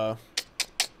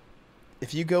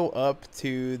if you go up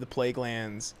to the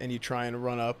Plaguelands and you try and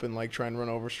run up and try and run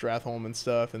over Stratholme and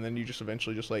stuff, and then you just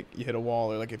eventually you hit a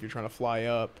wall, or if you're trying to fly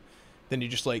up, then you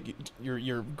just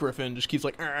your Griffin just keeps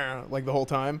the whole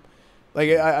time.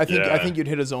 I think you'd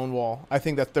hit a zone wall. I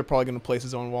think that they're probably going to place a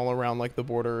zone wall around the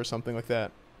border or something like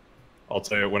that. I'll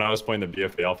tell you, when I was playing the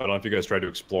BFA Alpha, I don't know if you guys tried to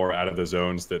explore out of the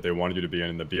zones that they wanted you to be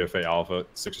in the BFA Alpha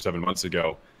 6 or 7 months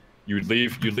ago. You'd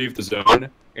leave the zone,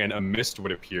 and a mist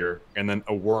would appear, and then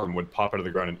a worm would pop out of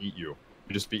the ground and eat you.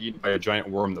 You'd just be eaten by a giant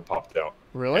worm that popped out.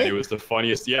 Really? And it was the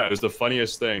funniest. Yeah, it was the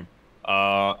funniest thing.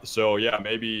 So yeah,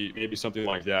 maybe something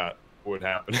like that would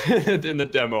happen in the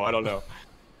demo. I don't know.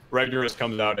 Ragnaros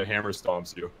comes out and hammer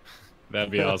stomps you. That'd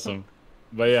be awesome.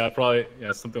 But yeah, probably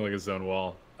something like a zone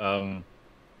wall. Do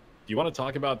you want to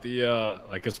talk about the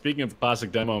speaking of the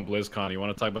Classic demo and BlizzCon, you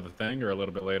want to talk about the thing or a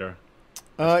little bit later?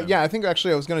 Yeah, I think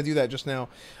actually I was going to do that just now.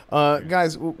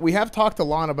 Guys, we have talked a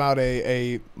lot about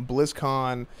a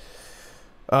BlizzCon.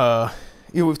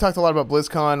 We've talked a lot about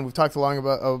BlizzCon. We've talked a lot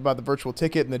about the virtual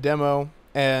ticket and the demo.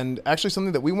 And actually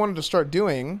something that we wanted to start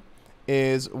doing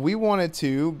is we wanted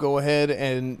to go ahead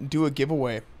and do a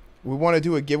giveaway. We want to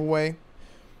do a giveaway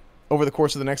over the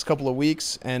course of the next couple of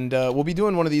weeks. And we'll be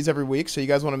doing one of these every week, so you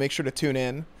guys want to make sure to tune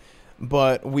in.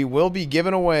 But we will be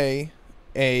giving away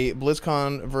a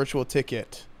BlizzCon virtual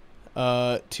ticket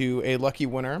to a lucky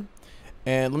winner.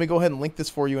 And let me go ahead and link this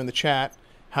for you in the chat.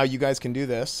 How you guys can do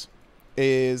this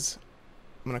is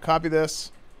I'm going to copy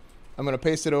this. I'm going to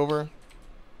paste it over.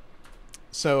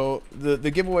 So the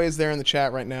giveaway is there in the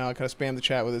chat right now. I kind of spam the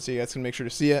chat with it so you guys can make sure to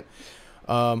see it.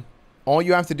 All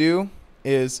you have to do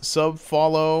is sub and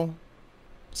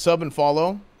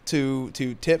follow to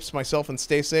Tips, myself, and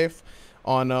Stay Safe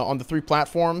on the 3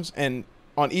 platforms. And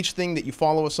on each thing that you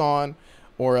follow us on,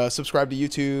 or subscribe to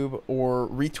YouTube, or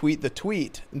retweet the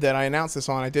tweet that I announced this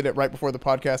on. I did it right before the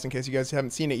podcast in case you guys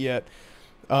haven't seen it yet.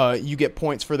 You get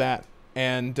points for that,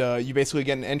 and you basically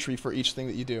get an entry for each thing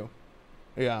that you do.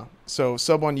 Yeah, so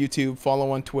sub on YouTube,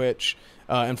 follow on Twitch,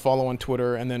 and follow on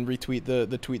Twitter, and then retweet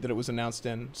the tweet that it was announced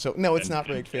in. So no, it's not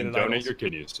rigged. And donate your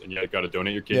kidneys, and you got to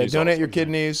donate your kidneys. Yeah, donate your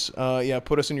kidneys.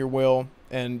 Put us in your will,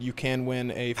 and you can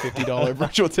win a $50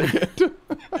 virtual ticket.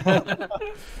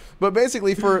 But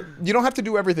basically, you don't have to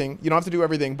do everything. You don't have to do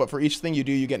everything, but for each thing you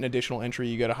do, you get an additional entry.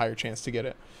 You get a higher chance to get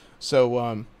it.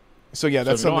 So yeah,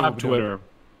 that's something. If you don't have Twitter,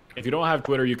 if you don't have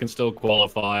Twitter, you can still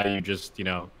qualify. You just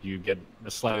you get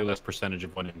a slightly less percentage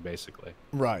of winning, basically.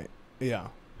 Right. Yeah.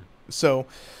 So,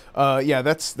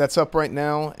 that's up right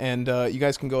now, and you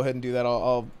guys can go ahead and do that.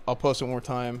 I'll post it one more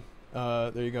time.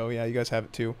 There you go. Yeah, you guys have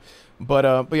it too. But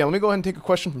yeah, let me go ahead and take a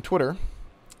question from Twitter.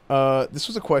 This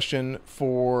was a question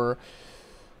for.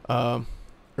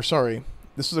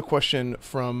 This is a question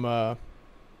from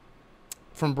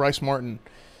Bryce Martin.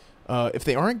 If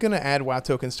they aren't going to add WoW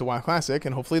tokens to WoW Classic,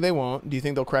 and hopefully they won't, do you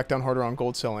think they'll crack down harder on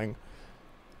gold selling?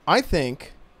 I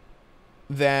think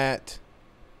that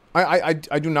I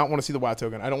do not want to see the WoW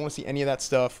token. I don't want to see any of that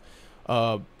stuff.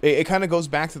 It kind of goes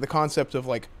back to the concept of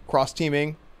like cross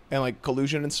teaming and like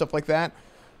collusion and stuff like that.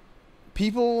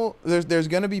 People, there's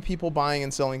going to be people buying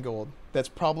and selling gold. That's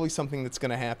probably something that's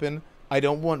going to happen. I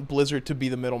don't want Blizzard to be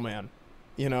the middleman.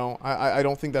 You know, I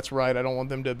don't think that's right. I don't want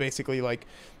them to basically like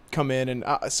come in and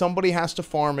somebody has to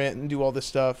farm it and do all this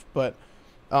stuff. But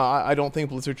I don't think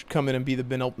Blizzard should come in and be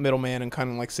the middleman and kind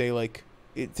of like say like,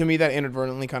 to me that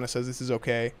inadvertently kind of says this is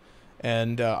okay.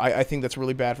 And I think that's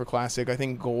really bad for Classic. I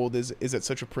think gold is at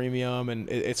such a premium and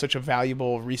it's such a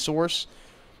valuable resource.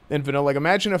 And vanilla, like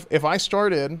imagine if I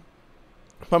started,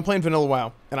 if I'm playing vanilla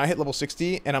WoW and I hit level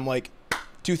 60 and I'm like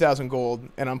 2,000 gold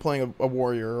and I'm playing a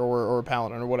warrior or a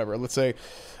paladin or whatever. Let's say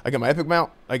I get my epic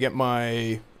mount, I get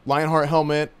my Lionheart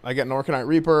helmet, I get an Orcanite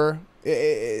Reaper.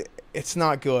 It's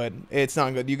not good. It's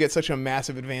not good. You get such a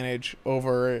massive advantage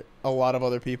over a lot of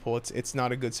other people. It's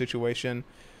not a good situation.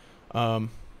 I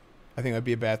think that'd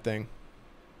be a bad thing.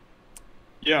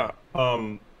 Yeah,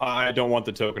 I don't want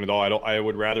the token at all. I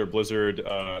would rather Blizzard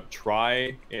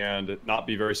try and not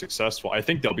be very successful. I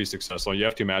think they'll be successful. You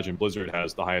have to imagine Blizzard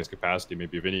has the highest capacity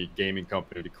maybe of any gaming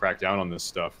company to crack down on this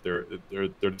stuff. Their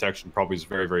detection probably is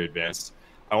very, very advanced.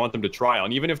 I want them to try,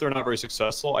 and even if they're not very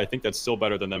successful, I think that's still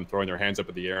better than them throwing their hands up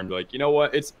in the air and be like, you know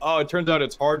what, it turns out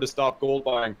it's hard to stop gold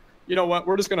buying. You know what,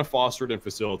 we're just going to foster it and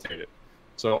facilitate it.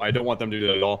 So I don't want them to do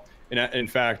that at all. And in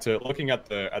fact, looking at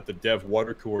the dev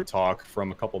water cooler talk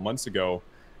from a couple months ago,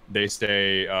 they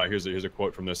say here's a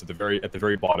quote from this at the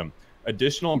very bottom.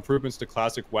 Additional improvements to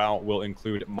Classic WoW will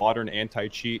include modern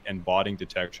anti-cheat and botting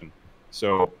detection.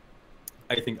 So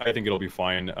I think it'll be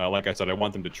fine. Like I said, I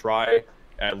want them to try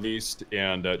at least,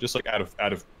 and just like out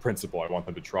of principle, I want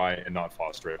them to try and not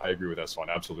foster it. I agree with Esfand,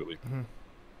 absolutely. Mm-hmm.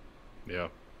 Yeah,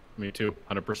 me too.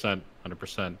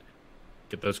 100%.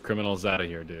 Get those criminals out of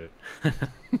here, dude.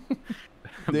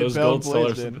 Those gold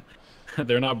sellers,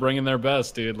 they're not bringing their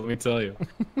best, dude. Let me tell you.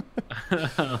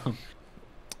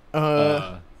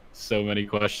 So many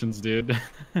questions, dude.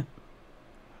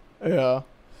 Yeah.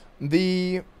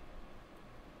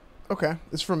 Okay,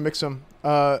 it's from Mixum.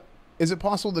 Is it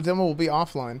possible the demo will be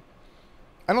offline?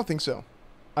 I don't think so.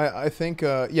 I think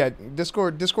yeah,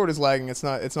 Discord is lagging. It's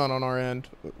not on our end.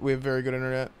 We have very good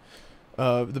internet,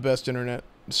 the best internet.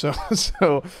 So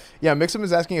yeah, Mixum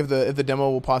is asking if the demo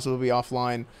will possibly be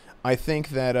offline. I think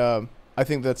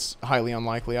that's highly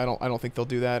unlikely. I don't think they'll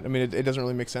do that. I mean, it doesn't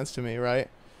really make sense to me, right?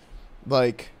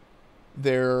 Like,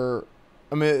 the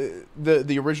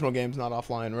original game's not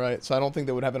offline, right? So I don't think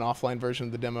they would have an offline version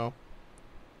of the demo.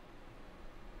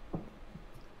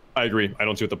 I agree. I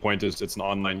don't see what the point is. It's an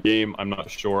online game. I'm not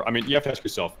sure. I mean, you have to ask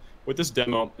yourself, with this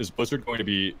demo, is Blizzard going to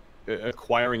be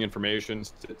acquiring information,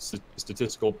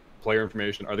 statistical player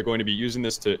information? Are they going to be using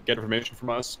this to get information from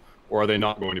us, or are they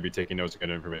not going to be taking notes and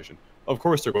getting information? Of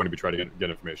course they're going to be trying to get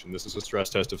information. This is a stress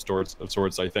test of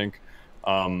sorts, I think.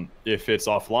 If it's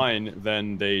offline,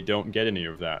 then they don't get any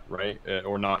of that, right?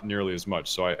 Or not nearly as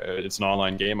much. So it's an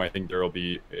online game. I think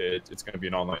it's going to be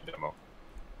an online demo.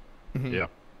 Mm-hmm. Yeah,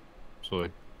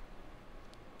 absolutely.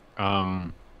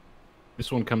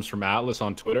 This one comes from Atlas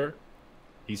on Twitter.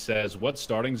 He says, what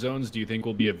starting zones do you think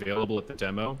will be available at the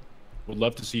demo? Would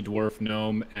love to see Dwarf,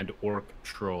 Gnome, and Orc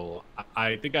Troll.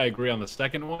 I think I agree on the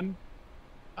second one,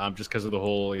 just because of the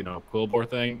whole, Quillbore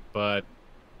thing. But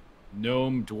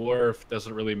Gnome, Dwarf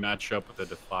doesn't really match up with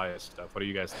the Defias stuff. What do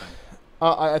you guys think?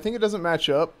 I think it doesn't match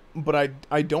up, but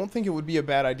I don't think it would be a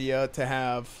bad idea to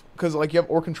have, because like you have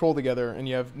Orc and Troll together and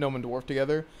you have Gnome and Dwarf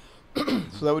together,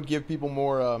 so that would give people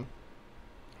more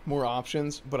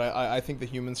options. But I think the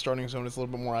human starting zone is a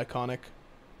little bit more iconic.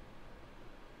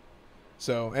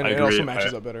 So, and it also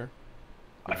matches up better.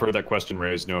 I've heard that question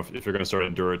raised. If you're going to start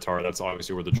in Duratar, that's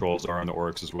obviously where the trolls are and the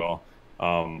orcs as well.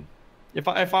 If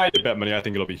I had to bet money, I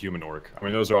think it'll be human orc. I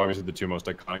mean, those are obviously the two most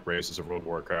iconic races of World of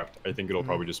Warcraft. I think it'll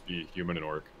probably just be human and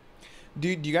orc. Do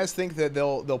you guys think that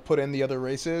they'll put in the other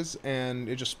races and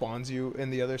it just spawns you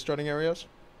in the other starting areas?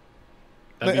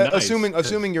 That'd be nice,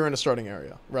 assuming you're in a starting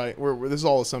area, right? This is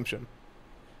all assumption.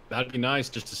 That'd be nice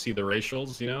just to see the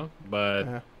racials,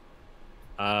 but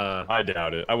I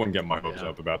doubt it. I wouldn't get my hopes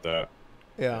up about that.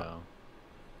 Yeah.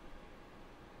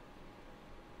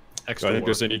 So I think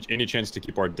there's any chance to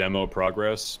keep our demo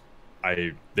progress.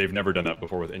 They've never done that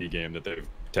before with any game that they've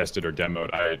tested or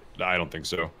demoed. I don't think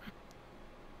so.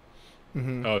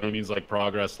 Mm-hmm. Oh, it means like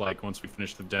progress. Like once we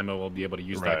finish the demo, we'll be able to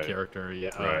use that character.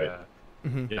 Yeah. Right. Yeah.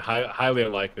 Mm-hmm. Yeah, highly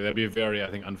unlikely. That'd be a very, I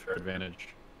think, unfair advantage.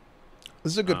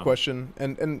 This is a good question,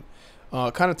 and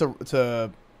kind of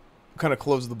to kind of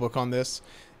close the book on this.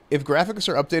 if graphics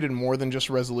are updated more than just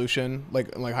resolution,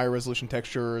 like higher resolution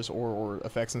textures or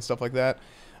effects and stuff like that,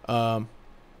 how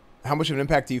much of an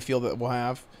impact do you feel that will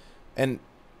have? And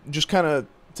just kind of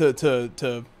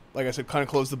to like I said, kind of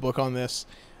close the book on this.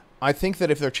 I think that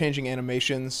if they're changing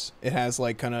animations, it has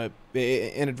like kind of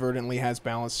inadvertently has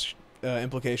balance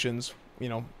implications. You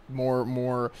know,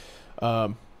 more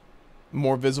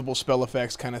visible spell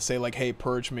effects kind of say like, hey,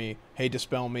 purge me, hey,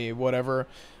 dispel me, whatever.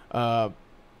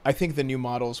 I think the new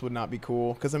models would not be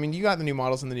cool because I mean you got the new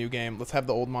models in the new game. Let's have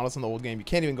the old models in the old game. You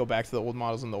can't even go back to the old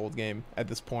models in the old game at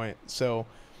this point. So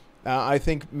I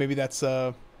think maybe that's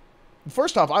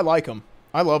first off, I like them.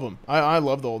 I love them. I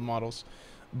love the old models,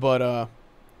 but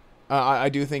I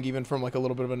do think even from like a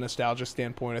little bit of a nostalgia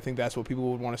standpoint, I think that's what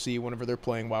people would want to see whenever they're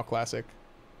playing WoW Classic.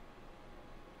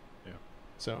 Yeah.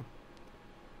 So.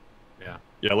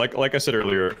 Yeah, like I said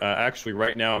earlier, actually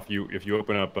right now if you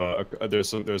open up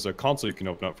there's a console you can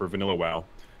open up for vanilla WoW.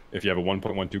 If you have a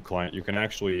 1.12 client, you can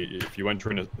actually, if you enter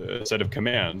in a set of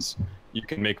commands, you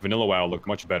can make vanilla WoW look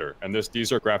much better. And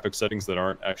these are graphic settings that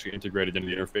aren't actually integrated into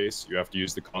the interface. You have to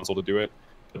use the console to do it,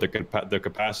 but the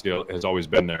capacity has always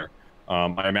been there.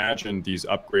 I imagine these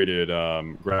upgraded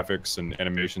graphics and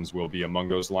animations will be among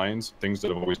those lines, things that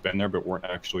have always been there but weren't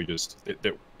actually just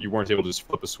that you weren't able to just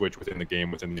flip a switch within the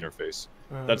game, within the interface.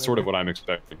 That's sort of what I'm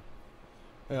expecting.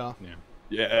 Yeah.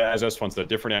 Yeah, as Esfand said,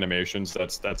 different animations.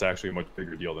 That's actually a much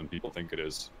bigger deal than people think it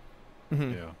is.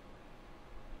 Mm-hmm.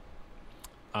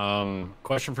 Yeah.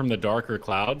 Question from the Darker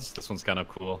Clouds. This one's kind of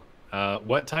cool.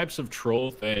 What types of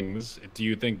troll things do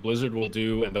you think Blizzard will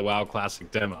do in the WoW Classic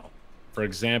demo? For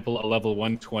example, a level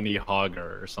 120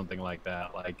 Hogger or something like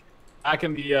that. Like back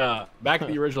in the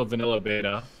original vanilla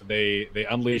beta, they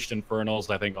unleashed infernals,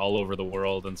 I think, all over the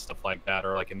world and stuff like that,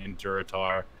 or like an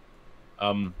Enduratar.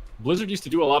 Blizzard used to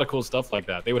do a lot of cool stuff like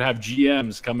that. They would have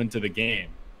GMs come into the game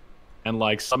and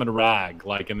like summon Rag,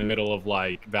 like in the middle of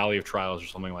like Valley of Trials or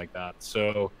something like that.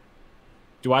 So,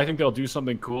 do I think they'll do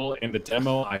something cool in the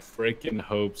demo? I freaking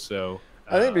hope so.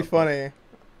 I think it'd be funny.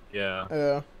 Yeah.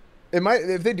 Yeah. It might,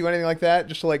 if they do anything like that,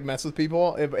 just to like mess with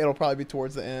people. It'll probably be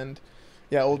towards the end.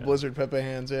 Yeah, old Blizzard Pepe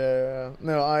hands. Yeah.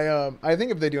 No, I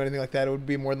think if they do anything like that, it would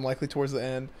be more than likely towards the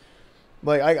end.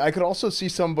 Like I could also see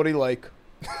somebody like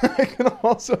I can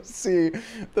also see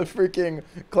the freaking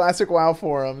Classic WoW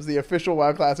forums, the official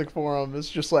WoW Classic forum is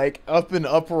just like up in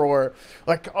uproar.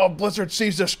 Like, oh, Blizzard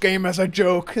sees this game as a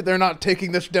joke. They're not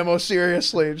taking this demo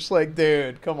seriously. Just like,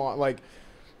 dude, come on. Like,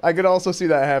 I could also see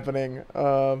that happening.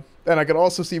 And I could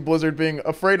also see Blizzard being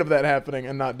afraid of that happening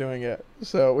and not doing it.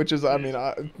 So, which is, I mean,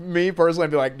 me personally,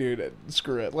 I'd be like, dude,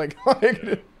 screw it. Like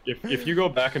if you go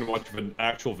back and watch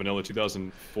actual vanilla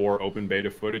 2004 open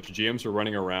beta footage, GMs were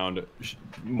running around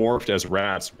morphed as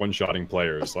rats, one-shotting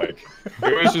players. Like,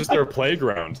 it was just their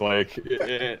playground. Like,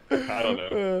 I don't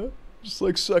know. Just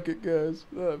like, suck it, guys.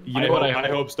 I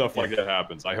hope stuff like that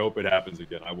happens. I hope it happens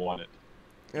again. I want it.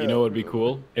 You know what would be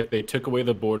cool? If they took away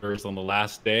the borders on the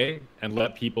last day and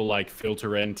let people like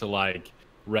filter into like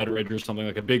Red Ridge or something,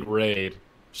 like a big raid,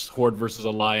 just Horde versus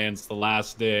Alliance the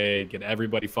last day, get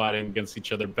everybody fighting against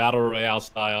each other, battle royale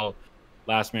style,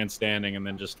 last man standing, and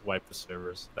then just wipe the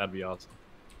servers. That'd be awesome.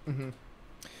 Mm-hmm.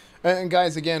 And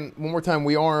guys, again, one more time,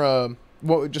 we are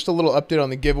just a little update on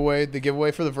the giveaway. The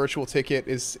giveaway for the virtual ticket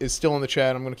is still in the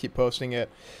chat. I'm going to keep posting it,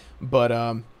 but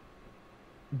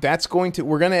we're going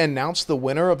to announce the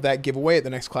winner of that giveaway at the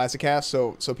next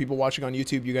ClassiCast. So people watching on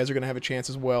YouTube, you guys are going to have a chance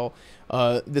as well.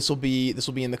 This will be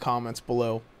in the comments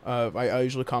below. I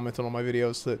usually comment on all my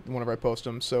videos whenever I post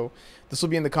them. So this will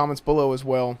be in the comments below as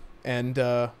well. And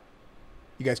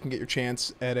you guys can get your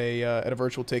chance at a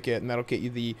virtual ticket, and that'll get you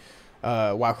the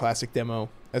WoW Classic demo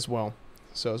as well.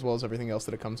 So as well as everything else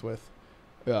that it comes with.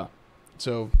 Yeah.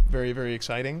 So very, very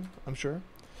exciting, I'm sure.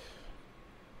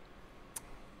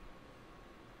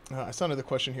 I saw another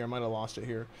question here. I might have lost it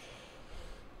here.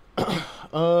 I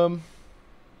hope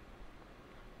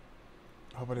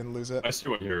I didn't lose it. I see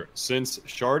one here. Since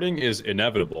sharding is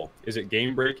inevitable, is it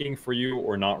game breaking for you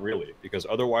or not really? Because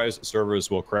otherwise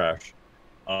servers will crash.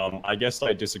 I guess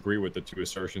I disagree with the two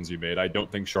assertions you made. I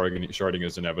don't think sharding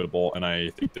is inevitable, and I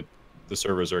think that the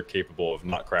servers are capable of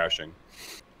not crashing.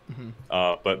 Mm-hmm.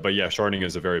 But yeah, sharding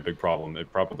is a very big problem.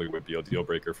 It probably would be a deal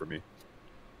breaker for me.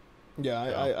 Yeah,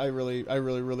 I really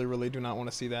do not want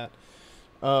to see that.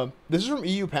 This is from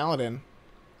EU Paladin.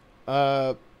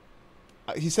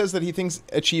 He says that he thinks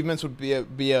achievements would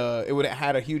it would have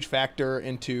had a huge factor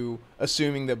into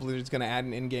assuming that Blizzard's going to add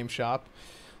an in-game shop.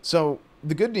 So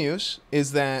the good news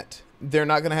is that they're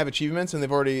not going to have achievements, and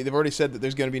they've already said that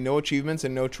there's going to be no achievements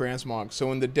and no transmog.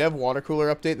 So in the dev water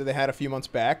cooler update that they had a few months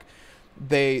back,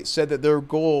 they said that their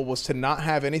goal was to not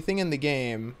have anything in the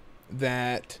game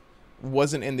that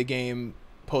wasn't in the game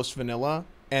post vanilla,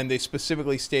 and they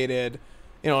specifically stated,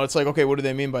 it's like, okay, what do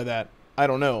they mean by that? I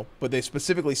don't know, but they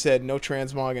specifically said no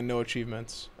transmog and no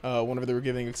achievements. Whenever they were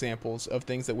giving examples of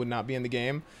things that would not be in the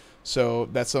game, so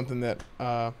that's something that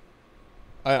I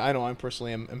know I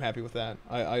personally am happy with that.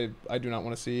 I do not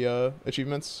want to see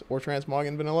achievements or transmog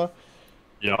in vanilla.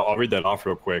 Yeah, I'll read that off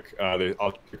real quick.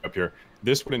 I'll pick up here.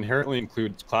 This would inherently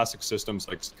include classic systems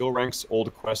like skill ranks,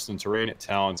 old quests and terrain,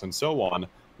 talents, and so on,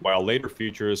 while later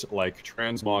features like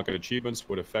transmog and achievements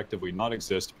would effectively not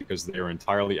exist because they are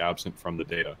entirely absent from the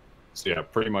data. So yeah,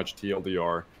 pretty much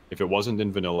TLDR. If it wasn't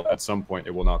in vanilla, at some point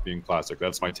it will not be in classic.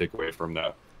 That's my takeaway from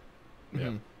that.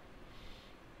 Yeah.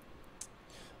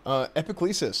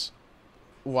 Epiclesis.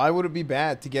 Why would it be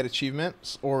bad to get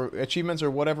achievements or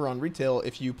whatever on retail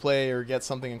if you play or get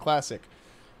something in classic?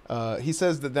 He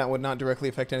says that would not directly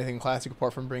affect anything in classic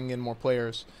apart from bringing in more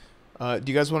players. Do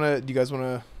you guys want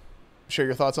to share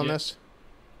your thoughts on this?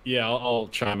 Yeah, I'll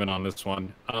chime in on this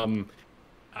one.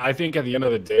 I think at the end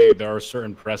of the day, there are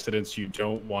certain precedents you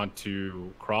don't want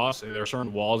to cross. There are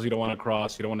certain walls you don't want to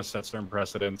cross. You don't want to set certain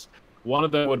precedents. One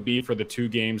of them would be for the two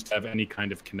games to have any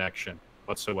kind of connection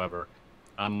whatsoever.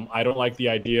 I don't like the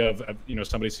idea of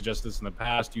somebody suggested this in the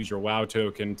past, use your WoW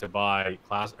token to buy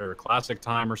classic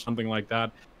time or something like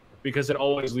that, because it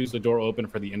always leaves the door open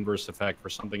for the inverse effect for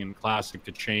something in classic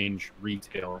to change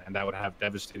retail, and that would have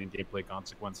devastating gameplay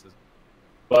consequences.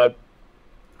 But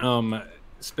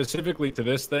specifically to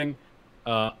this thing,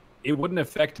 it wouldn't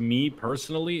affect me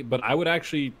personally, but I would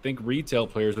actually think retail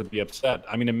players would be upset.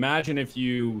 I mean, imagine if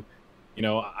you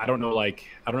I don't know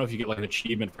if you get like an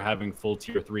achievement for having full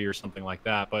tier 3 or something like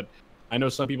that, but I know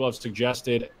some people have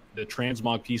suggested the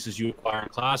transmog pieces you acquire in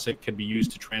classic can be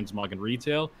used to transmog in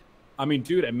retail. I mean,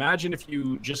 dude, imagine if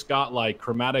you just got like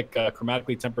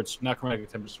chromatically tempered, not chromatically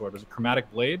tempered sword, was it chromatic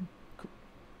blade?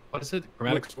 What is it?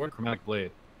 Chromatic sword? Chromatic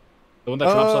blade. The one that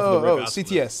drops off of the rib.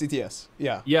 CTS.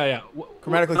 Yeah. Yeah.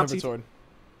 Chromatically tempered sword.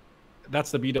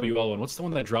 That's the BWL one. What's the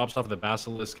one that drops off of the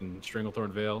basilisk and Stranglethorn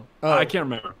Veil? Oh. I can't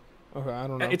remember. Okay, I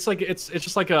don't know. It's like it's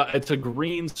just like a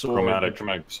green sword.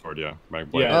 Chromatic sword, yeah.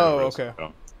 Chromatic blade. Yeah. Oh, okay.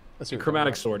 Yeah. That's a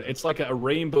chromatic sword. It's like a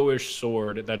rainbowish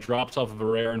sword that drops off of a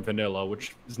rare in vanilla,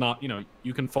 which is not,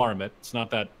 you can farm it. It's not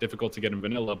that difficult to get in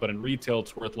vanilla, but in retail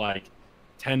it's worth like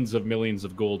tens of millions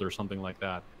of gold or something like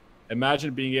that.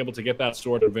 Imagine being able to get that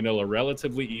sword in vanilla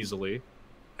relatively easily,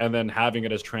 and then having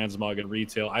it as transmog in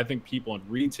retail. I think people in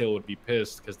retail would be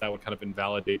pissed because that would kind of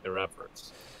invalidate their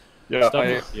efforts.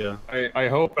 Yeah, I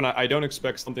hope, and I don't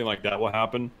expect something like that will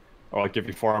happen. Or like if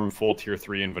you farm full tier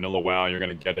 3 in vanilla WoW, you're going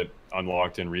to get it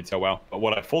unlocked in retail WoW. But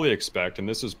what I fully expect, and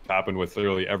this has happened with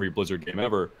literally every Blizzard game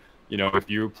ever, if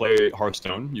you play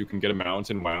Hearthstone, you can get a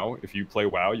mount in WoW. If you play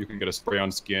WoW, you can get a spray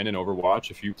on skin in Overwatch.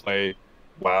 If you play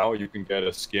WoW, you can get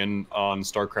a skin on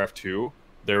StarCraft 2.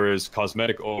 There is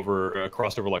cosmetic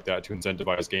crossover like that to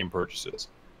incentivize game purchases.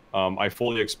 I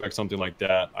fully expect something like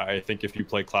that. I think if you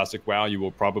play Classic WoW, you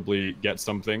will probably get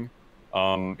something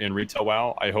in Retail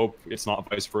WoW. I hope it's not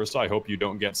vice versa. I hope you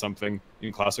don't get something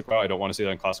in Classic WoW. I don't want to say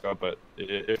that in Classic WoW, but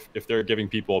if they're giving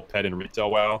people a pet in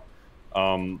Retail WoW,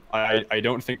 I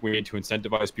don't think we need to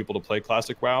incentivize people to play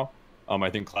Classic WoW. I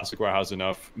think Classic WoW has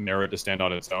enough merit to stand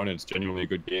on its own. It's genuinely a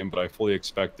good game, but I fully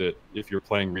expect that if you're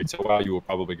playing Retail WoW, you will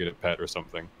probably get a pet or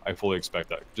something. I fully expect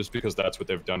that, just because that's what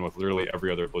they've done with literally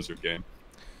every other Blizzard game.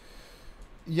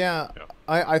 Yeah.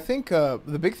 I think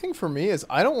the big thing for me is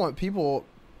I don't want people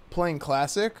playing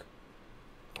Classic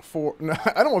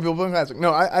I don't want people playing Classic.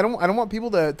 No, I don't want people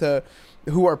to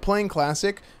who are playing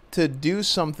Classic to do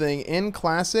something in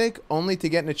Classic only to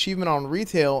get an achievement on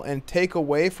retail and take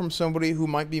away from somebody who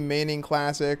might be maining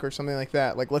Classic or something like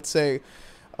that. Like let's say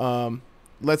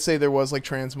there was like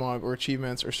transmog or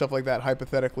achievements or stuff like that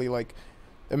hypothetically. Like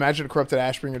imagine a corrupted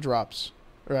Ashbringer drops,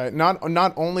 right? Not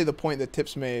only the point that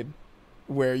Tips made,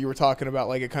 where you were talking about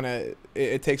like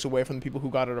it takes away from the people who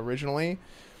got it originally,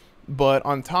 but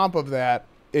on top of that,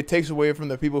 it takes away from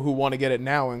the people who want to get it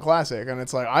now in Classic. And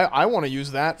it's like I want to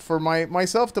use that for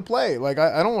myself to play. Like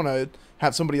I don't want to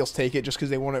have somebody else take it just because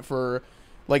they want it for,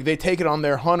 like they take it on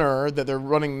their hunter that they're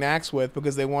running Nax with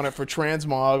because they want it for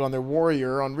transmog on their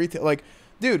warrior on retail. Like,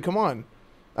 dude, come on.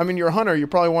 I mean, you're a hunter, you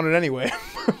probably want it anyway.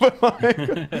 But like,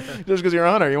 just because you're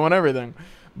a hunter, you want everything.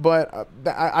 But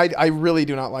I really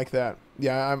do not like that.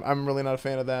 Yeah, I'm really not a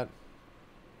fan of that.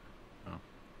 Oh.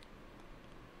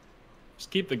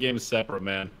 Just keep the games separate,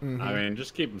 man. Mm-hmm. I mean,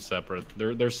 just keep them separate.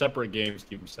 They're separate games.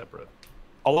 Keep them separate.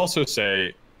 I'll also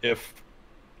say, if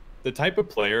the type of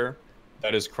player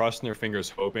that is crossing their fingers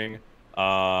hoping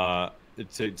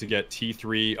to get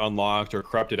T3 unlocked or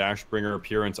Corrupted Ashbringer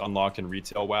appearance unlocked in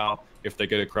retail WoW if they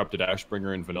get a Corrupted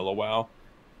Ashbringer in vanilla WoW.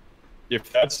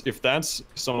 If that's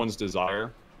someone's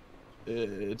desire,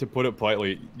 to put it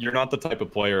politely, you're not the type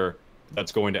of player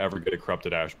that's going to ever get a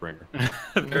Corrupted Ashbringer.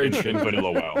 Very true. In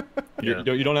vanilla WoW. Yeah.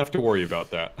 You don't have to worry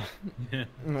about that.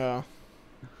 No.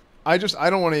 I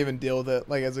don't want to even deal with it,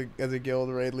 like, as a guild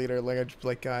raid leader. Like, I just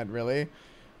like, God, really?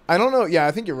 I don't know. Yeah,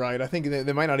 I think you're right. I think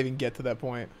they might not even get to that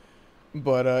point,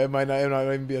 but it might not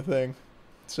even be a thing.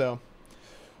 So,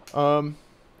 what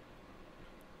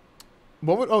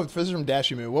would this is from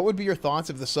Dashimu. What would be your thoughts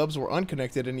if the subs were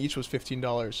unconnected and each was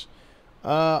 $15?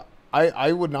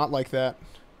 I would not like that.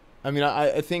 I mean,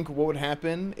 I think what would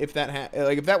happen if that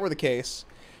if that were the case,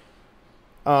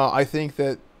 I think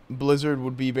that Blizzard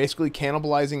would be basically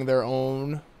cannibalizing their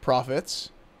own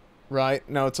profits, right?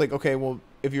 Now it's like, okay, well,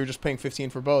 if you're just paying 15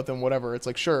 for both, then whatever. It's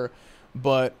like, sure,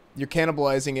 but you're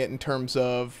cannibalizing it in terms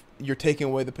of you're taking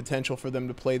away the potential for them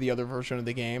to play the other version of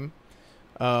the game.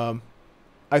 I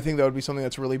think that would be something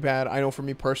that's really bad. I know for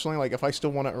me personally, like, if I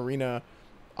still want an arena,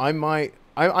 I may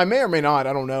or may not,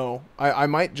 I don't know. I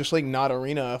might just, like, not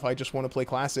arena if I just want to play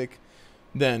classic.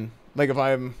 Then, like, if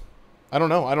I don't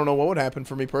know what would happen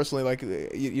for me personally. Like,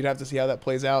 you'd have to see how that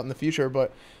plays out in the future,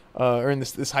 but or in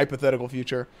this hypothetical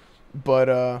future.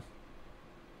 But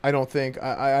I don't think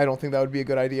that would be a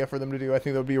good idea for them to do. I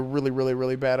think that would be a really, really,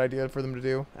 really bad idea for them to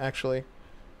do, actually.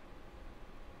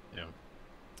 Yeah.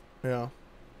 Yeah.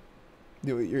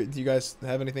 Do you guys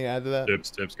have anything to add to that?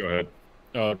 Tips, go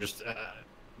ahead. Just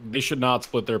they should not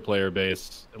split their player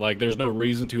base. Like, there's no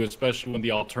reason to, especially when the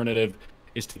alternative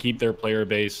is to keep their player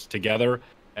base together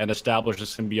and establish a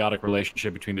symbiotic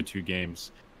relationship between the two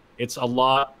games. It's a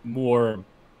lot more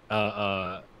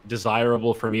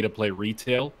desirable for me to play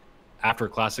retail after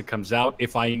Classic comes out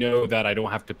if I know that I don't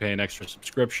have to pay an extra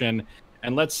subscription.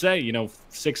 And let's say,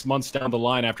 6 months down the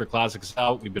line after Classic's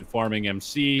out, we've been farming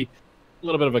MC, a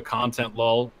little bit of a content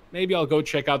lull. Maybe I'll go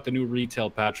check out the new retail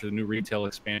patch or the new retail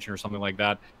expansion or something like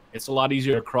that. It's a lot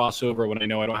easier to cross over when I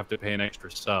know I don't have to pay an extra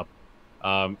sub.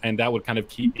 And that would kind of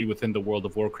keep me within the World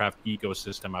of Warcraft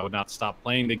ecosystem. I would not stop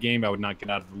playing the game. I would not get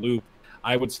out of the loop.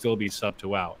 I would still be sub to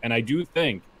WoW. And I do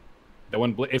think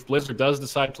that if Blizzard does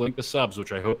decide to link the subs,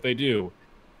 which I hope they do,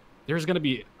 I'm just going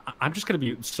to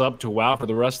be sub to WoW for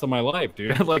the rest of my life,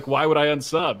 dude. Like, why would I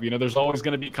unsub? There's always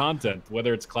going to be content,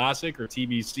 whether it's Classic or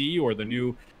TBC or the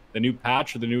new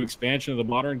patch or the new expansion of the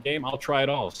modern game. I'll try it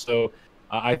all. So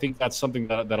I think that's something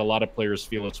that a lot of players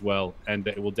feel as well, and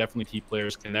that it will definitely keep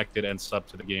players connected and sub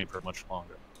to the game for much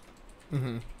longer.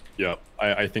 Mm-hmm. Yeah,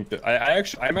 I think that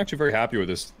I'm actually very happy with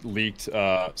this leaked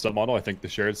sub model. I think the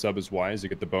shared sub is wise. You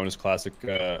get the bonus Classic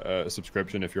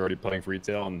subscription if you're already playing for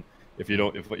retail, and if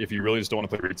you really just don't want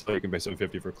to play retail, you can pay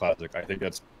 $750 for Classic. I think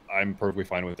I'm perfectly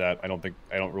fine with that. I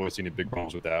don't really see any big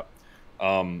problems with that.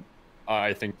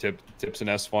 I think Tips and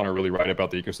Esfand are really right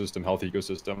about the ecosystem, health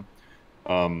ecosystem.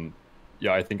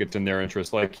 Yeah, I think it's in their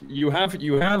interest. Like, you have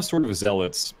sort of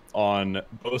zealots on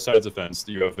both sides of the fence.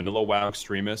 You have vanilla WoW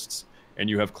extremists, and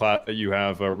you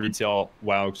have retail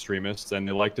WoW extremists, and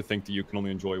they like to think that you can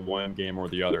only enjoy one game or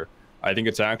the other. I think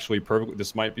it's actually perfect.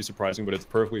 This might be surprising, but it's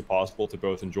perfectly possible to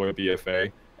both enjoy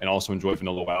BFA and also enjoy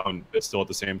vanilla WoW, and still at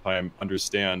the same time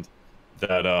understand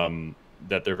that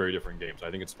that they're very different games.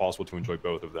 I think it's possible to enjoy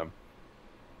both of them.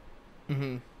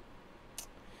 Mm-hmm.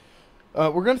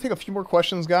 We're going to take a few more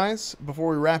questions, guys, before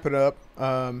we wrap it up.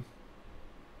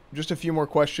 Just a few more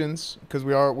questions, because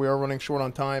we are running short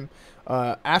on time.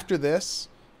 After this,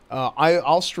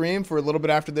 I'll stream for a little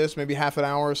bit after this, maybe half an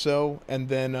hour or so, and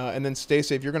then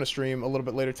Stacey, if you're going to stream a little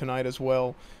bit later tonight as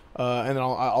well, and then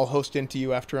I'll host into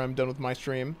you after I'm done with my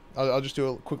stream. I'll just do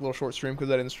a quick little short stream because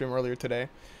I didn't stream earlier today.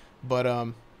 But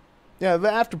yeah, the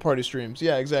after party streams.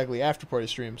 Yeah, exactly, after party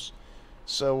streams.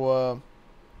 So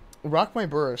Rock My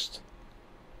Burst.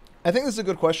 I think this is a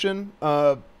good question.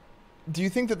 Do you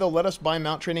think that they'll let us buy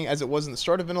mount training as it was in the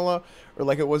start of vanilla, or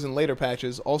like it was in later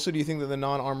patches? Also, do you think that the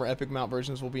non-armor epic mount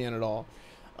versions will be in at all?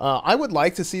 I would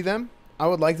like to see them. I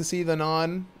would like to see the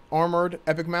non-armored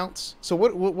epic mounts. So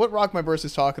what Rock My Burst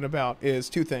is talking about is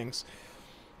two things.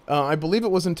 I believe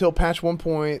it was until patch 1.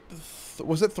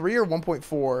 Was it 3 or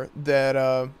 1.4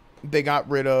 that they got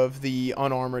rid of the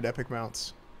unarmored epic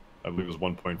mounts? I believe it was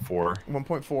 1.4.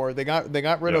 1.4. They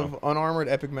got rid of unarmored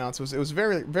epic mounts. It was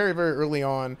very, very, very early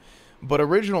on, but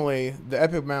originally the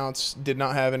epic mounts did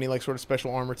not have any like sort of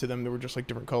special armor to them. They were just like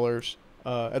different colors.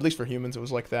 At least for humans, it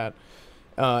was like that.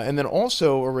 And then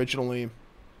also originally,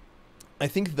 I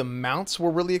think the mounts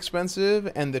were really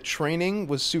expensive and the training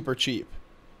was super cheap.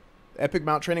 Epic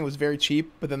mount training was very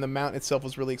cheap, but then the mount itself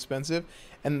was really expensive,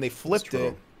 and they flipped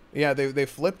it. Yeah, they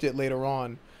flipped it later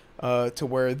on to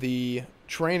where the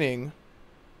training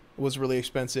was really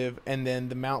expensive, and then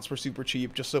the mounts were super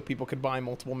cheap, just so people could buy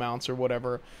multiple mounts or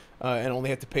whatever, and only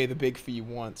had to pay the big fee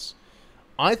once.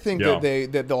 I think Yeah.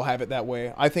 that they'll have it that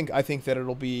way. I think that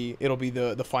it'll be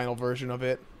the final version of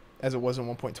it, as it was in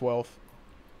 1.12.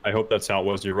 I hope that's how it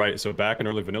was. You're right. So back in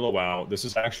early vanilla WoW, this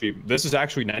is actually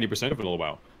 90% of vanilla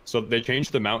WoW. So they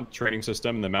changed the mount trading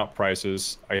system and the mount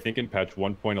prices, I think, in patch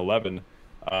 1.11.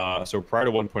 So prior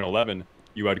to 1.11,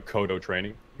 you had Kodo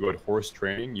training, you had horse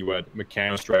training, you had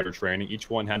Mechanostrider training. Each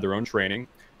one had their own training,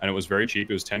 and it was very cheap.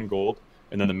 It was 10 gold,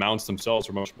 and then the mounts themselves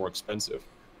were much more expensive.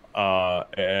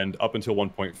 And up until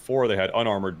 1.4, they had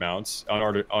unarmored mounts,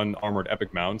 unarmored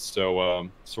epic mounts. So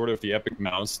sort of the epic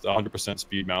mounts, the 100%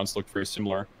 speed mounts, looked very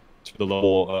similar to the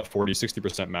level 40,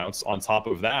 60% mounts. On top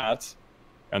of that,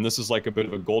 and this is like a bit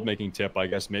of a gold making tip, I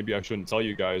guess maybe I shouldn't tell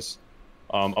you guys,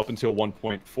 up until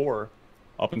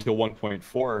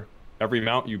 1.4, every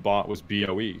mount you bought was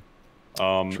BOE.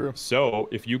 True. So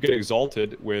if you get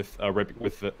exalted with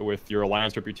your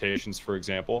alliance reputations, for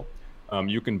example,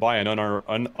 you can buy an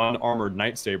unarmored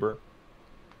Night Saber,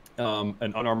 an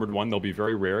unarmored one. They'll be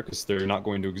very rare because they're not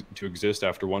going to exist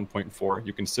after 1.4.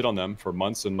 You can sit on them for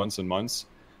months and months and months,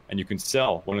 and you can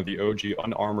sell one of the OG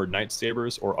unarmored Night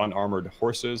Sabers or unarmored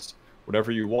horses,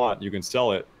 whatever you want. You can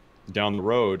sell it down the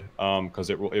road because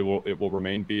it will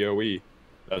remain BOE.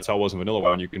 That's how it was in vanilla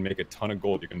WoW, and you can make a ton of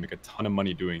gold. You can make a ton of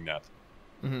money doing that.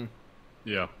 Mm-hmm.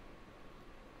 Yeah.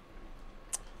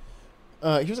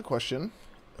 Here's a question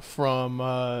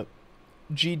from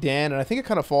G Dan, and I think it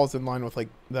kind of falls in line with like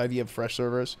the idea of fresh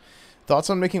servers. Thoughts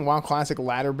on making WoW Classic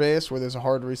ladder based, where there's a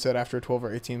hard reset after a 12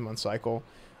 or 18-month cycle?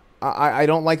 I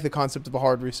don't like the concept of a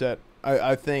hard reset.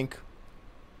 I think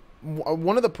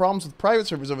one of the problems with private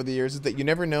servers over the years is that you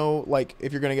never know, like,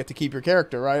 if you're going to get to keep your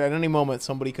character, right? At any moment,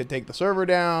 somebody could take the server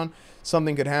down,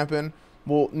 something could happen.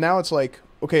 Well, now it's like,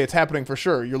 okay, it's happening for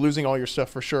sure. You're losing all your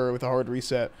stuff for sure with a hard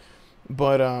reset.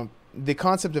 But the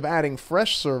concept of adding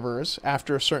fresh servers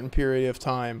after a certain period of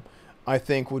time, I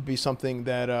think would be something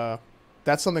that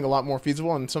that's something a lot more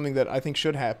feasible and something that I think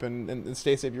should happen. And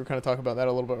Stacey, you were kind of talking about that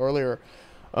a little bit earlier.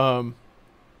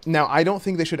 Now, I don't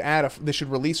think they should they should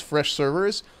release fresh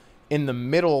servers in the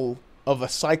middle of a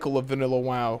cycle of vanilla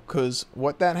WoW, because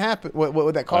what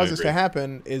that causes to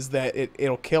happen is that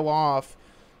it'll kill off,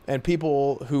 and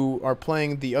people who are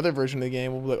playing the other version of the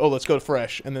game will be like, oh, let's go to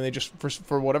fresh, and then they just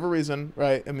for whatever reason,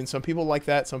 right? I mean, some people like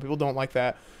that, some people don't like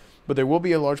that, but there will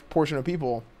be a large portion of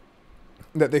people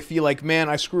that they feel like, man,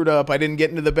 I screwed up, I didn't get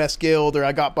into the best guild, or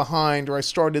I got behind, or I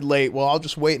started late. Well, I'll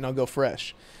just wait and I'll go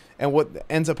fresh. And what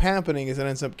ends up happening is it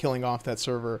ends up killing off that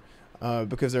server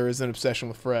because there is an obsession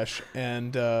with fresh.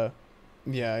 And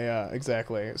yeah,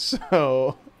 exactly.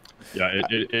 So yeah,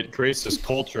 it creates this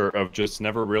culture of just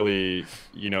never really,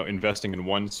 investing in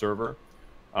one server,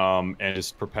 and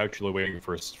just perpetually waiting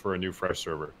for a new fresh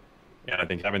server. And I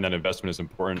think having that investment is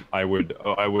important. I would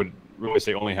really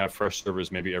say only have fresh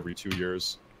servers maybe every 2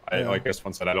 years. Like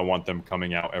Esfand said, I don't want them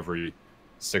coming out every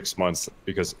 6 months,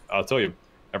 because I'll tell you,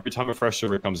 every time a fresh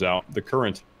server comes out, the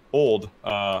current old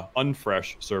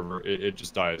unfresh server, it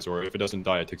just dies, or if it doesn't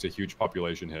die, it takes a huge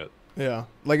population hit. Yeah,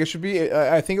 like it should be.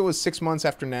 I think it was 6 months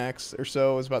after Nax or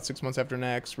so. It was about 6 months after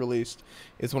Nax released.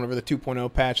 It's whenever the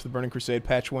 2.0 patch, the Burning Crusade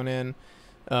patch, went in,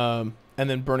 and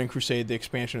then Burning Crusade, the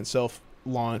expansion itself,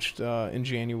 launched in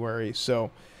January.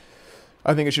 So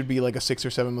I think it should be like a 6 or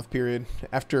 7 month period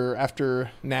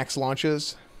after Nax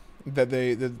launches.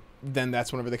 Then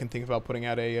that's whenever they can think about putting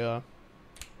out a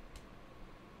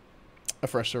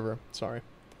fresh server. Sorry.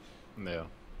 Yeah.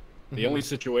 The only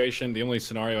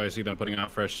scenario I see them putting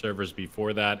out fresh servers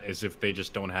before that is if they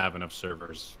just don't have enough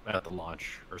servers at the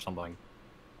launch or something.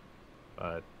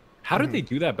 But how did they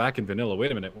do that back in vanilla?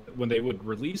 Wait a minute. When they would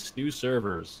release new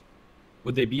servers,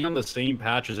 would they be on the same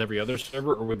patch as every other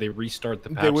server, or would they restart the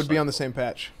patch? They would be on the same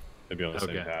patch. They'd be on the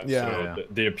same patch. Yeah. So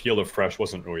the appeal of fresh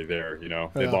wasn't really there,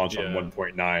 They launched on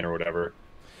 1.9 or whatever.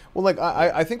 Well, like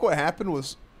I think what happened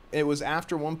was it was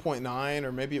after 1.9,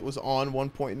 or maybe it was on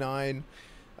 1.9.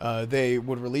 They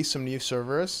would release some new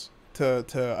servers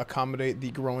to accommodate the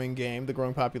growing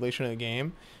population of the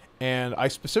game. And I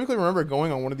specifically remember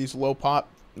going on one of these low pop,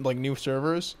 like, new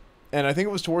servers, and I think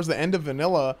it was towards the end of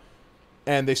vanilla,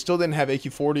 and they still didn't have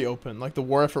AQ40 open. Like, the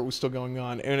war effort was still going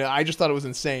on, and I just thought it was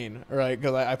insane, right?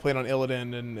 Because I played on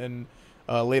Illidan and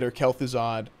later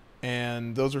Kel'Thuzad,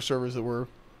 and those are servers that were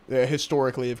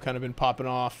historically have kind of been popping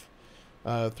off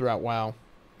throughout WoW.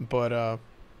 But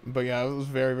yeah, it was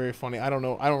very, very funny. I don't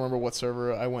know. I don't remember what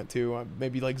server I went to.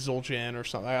 Maybe like Zul'jin or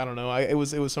something. I don't know. It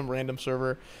was some random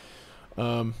server.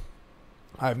 I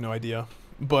have no idea.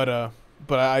 But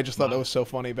But I just thought that was so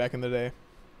funny back in the day.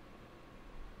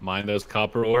 Mine those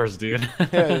copper ores, dude.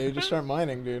 Yeah, you just start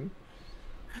mining, dude.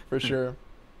 For sure.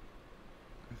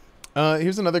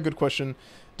 Here's another good question.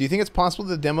 Do you think it's possible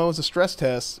the demo is a stress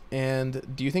test?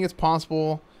 And do you think it's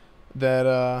possible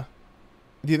that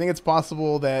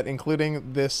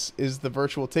including this is the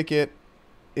virtual ticket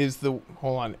is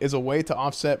a way to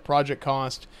offset project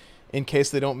cost in case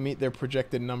they don't meet their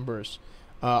projected numbers?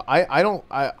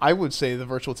 I would say the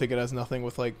virtual ticket has nothing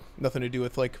to do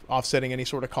with like offsetting any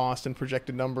sort of cost and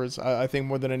projected numbers. I think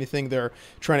more than anything they're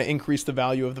trying to increase the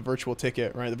value of the virtual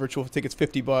ticket, right? The virtual ticket's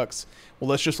 $50. Well,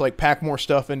 let's just like pack more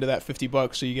stuff into that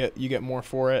 $50 so you get more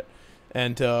for it.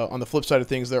 And on the flip side of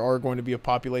things, there are going to be a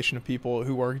population of people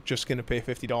who are just going to pay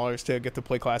 $50 to get to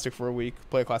play Classic for a week,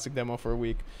 play a Classic demo for a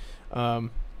week.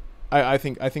 I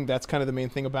think that's kind of the main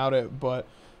thing about it. But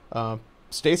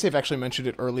StaySafe actually mentioned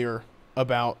it earlier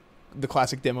about the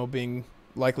Classic demo being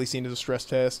likely seen as a stress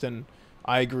test, and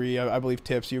I agree. I believe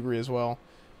Tips, you agree as well.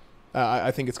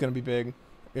 I think it's going to be big.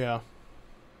 Yeah.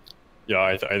 Yeah,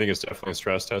 I think it's definitely a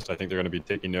stress test. I think they're going to be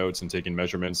taking notes and taking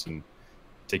measurements and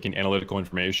taking analytical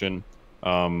information.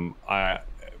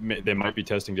 They might be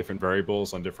testing different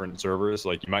variables on different servers.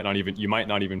 Like you might not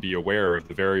even be aware of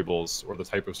the variables or the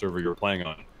type of server you're playing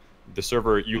on. The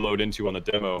server you load into on the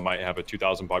demo might have a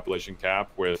 2,000 population cap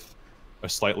with a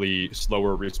slightly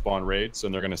slower respawn rates,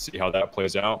 and they're going to see how that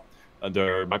plays out.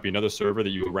 There might be another server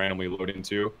that you randomly load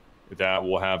into that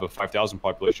will have a 5,000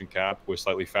 population cap with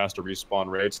slightly faster respawn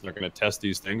rates, and they're going to test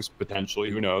these things potentially.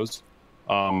 Who knows?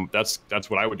 That's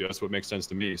what I would do. That's what makes sense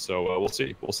to me. So we'll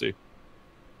see.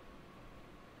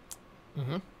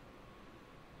 Mm-hmm.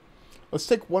 Let's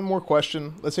take one more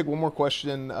question.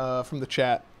 From the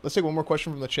chat.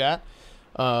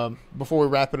 Before we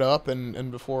wrap it up,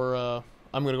 and before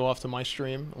I'm going to go off to my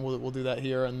stream. We'll do that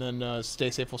here, and then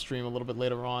StaySafe will stream a little bit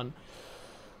later on.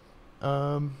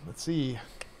 Let's see.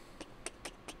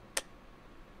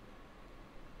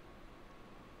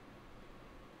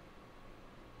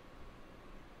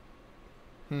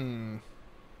 Do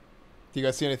you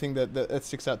guys see anything that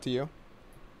sticks out to you?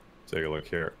 Take a look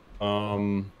here.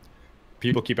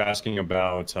 People keep asking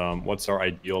about what's our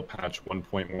ideal patch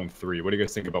 1.13. What do you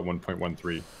guys think about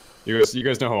 1.13? You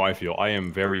guys know how I feel. I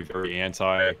am very, very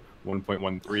anti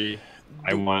 1.13.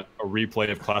 I want a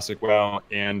replay of Classic WoW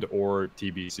or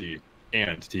TBC.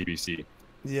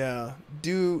 Yeah.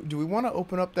 Do we want to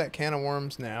open up that can of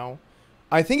worms now?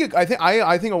 I think a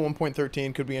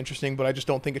 1.13 could be interesting, but I just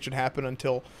don't think it should happen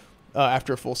until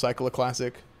after a full cycle of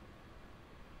Classic.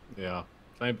 Yeah,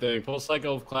 same thing. Full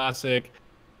cycle of Classic.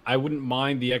 I wouldn't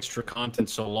mind the extra content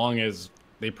so long as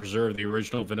they preserve the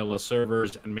original vanilla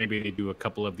servers and maybe they do a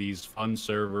couple of these fun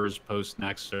servers,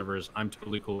 post-next servers. I'm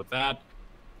totally cool with that.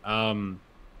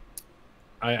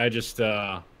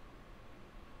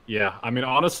 Yeah, I mean,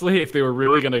 honestly, if they were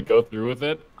really going to go through with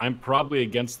it, I'm probably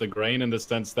against the grain in the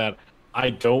sense that I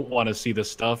don't want to see the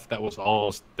stuff that was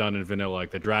all done in vanilla,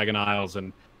 like the Dragon Isles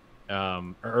and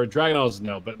or Dragon Isles,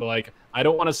 no, but like I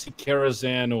don't want to see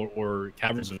Karazhan or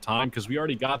Caverns of Time because we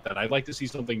already got that. I'd like to see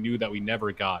something new that we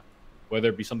never got, whether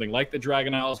it be something like the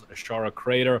Dragon Isles, Ashara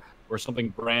Crater, or something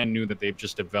brand new that they've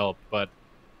just developed. But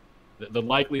the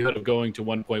likelihood of going to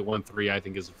 1.13, I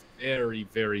think, is very,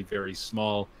 very, very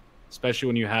small, especially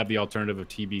when you have the alternative of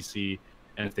TBC.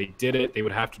 And if they did it, they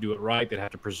would have to do it right. They'd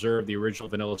have to preserve the original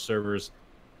vanilla servers,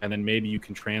 and then maybe you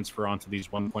can transfer onto these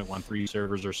 1.13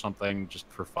 servers or something just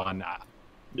for fun.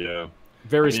 Yeah.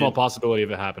 Very small possibility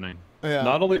of it happening. Yeah.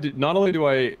 Not only do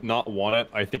I not want it,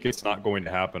 I think it's not going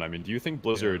to happen. I mean, do you think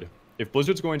Blizzard, if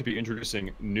Blizzard's going to be introducing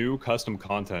new custom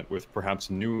content with perhaps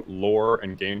new lore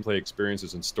and gameplay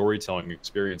experiences and storytelling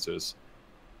experiences,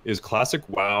 is Classic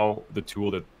WoW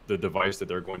the device that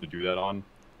they're going to do that on?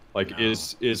 Like, no.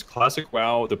 Is Classic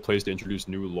WoW the place to introduce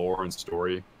new lore and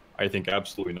story? I think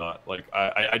absolutely not. Like,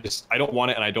 I don't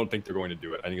want it, and I don't think they're going to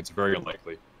do it. I think it's very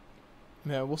unlikely.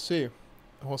 Yeah, we'll see.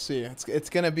 It's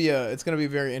gonna be a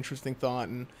very interesting thought,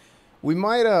 and we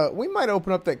might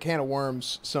open up that can of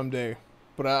worms someday.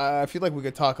 But I feel like we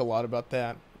could talk a lot about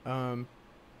that. But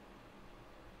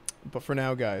for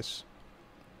now, guys.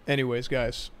 Anyways,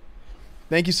 guys,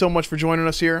 thank you so much for joining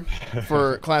us here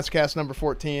for ClassiCast number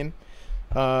 14.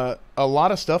 A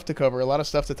lot of stuff to cover, a lot of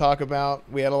stuff to talk about.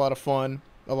 We had a lot of fun,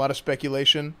 a lot of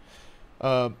speculation.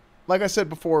 Like I said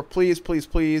before, please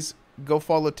go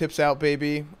follow Tips Out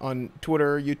Baby on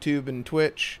Twitter, YouTube, and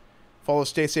Twitch. Follow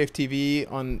Stay Safe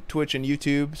TV on Twitch and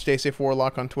YouTube. Stay Safe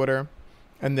Warlock on Twitter.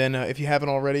 And then if you haven't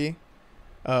already,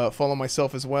 follow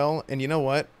myself as well. And you know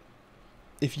what?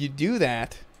 If you do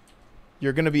that,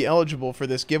 you're going to be eligible for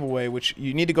this giveaway, which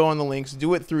you need to go on the links,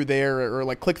 do it through there, or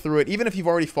like click through it. Even if you've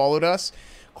already followed us,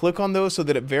 click on those so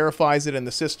that it verifies it in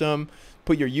the system.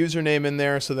 Put your username in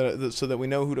there so that we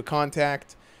know who to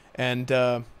contact,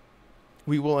 and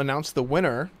we will announce the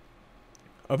winner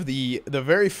of the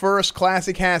very first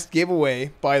ClassiCast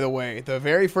giveaway. By the way, the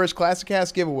very first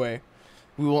ClassiCast giveaway,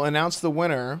 we will announce the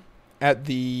winner at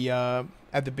the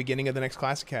beginning of the next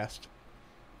ClassiCast.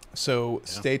 So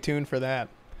stay tuned for that.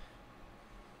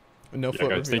 No foot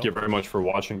guys, thank you very much for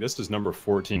watching. This is number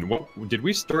 14. What did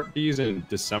we start these in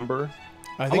December?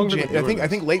 I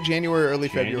think late January, early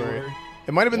February.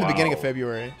 It might have been the beginning of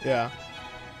February. Yeah,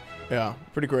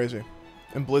 pretty crazy.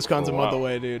 And BlizzCon's a month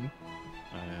away, dude.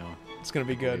 I know. It's gonna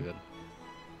be good.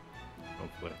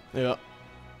 Hopefully. Yeah.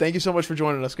 Thank you so much for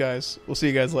joining us, guys. We'll see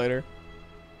you guys later.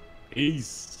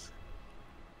 Peace.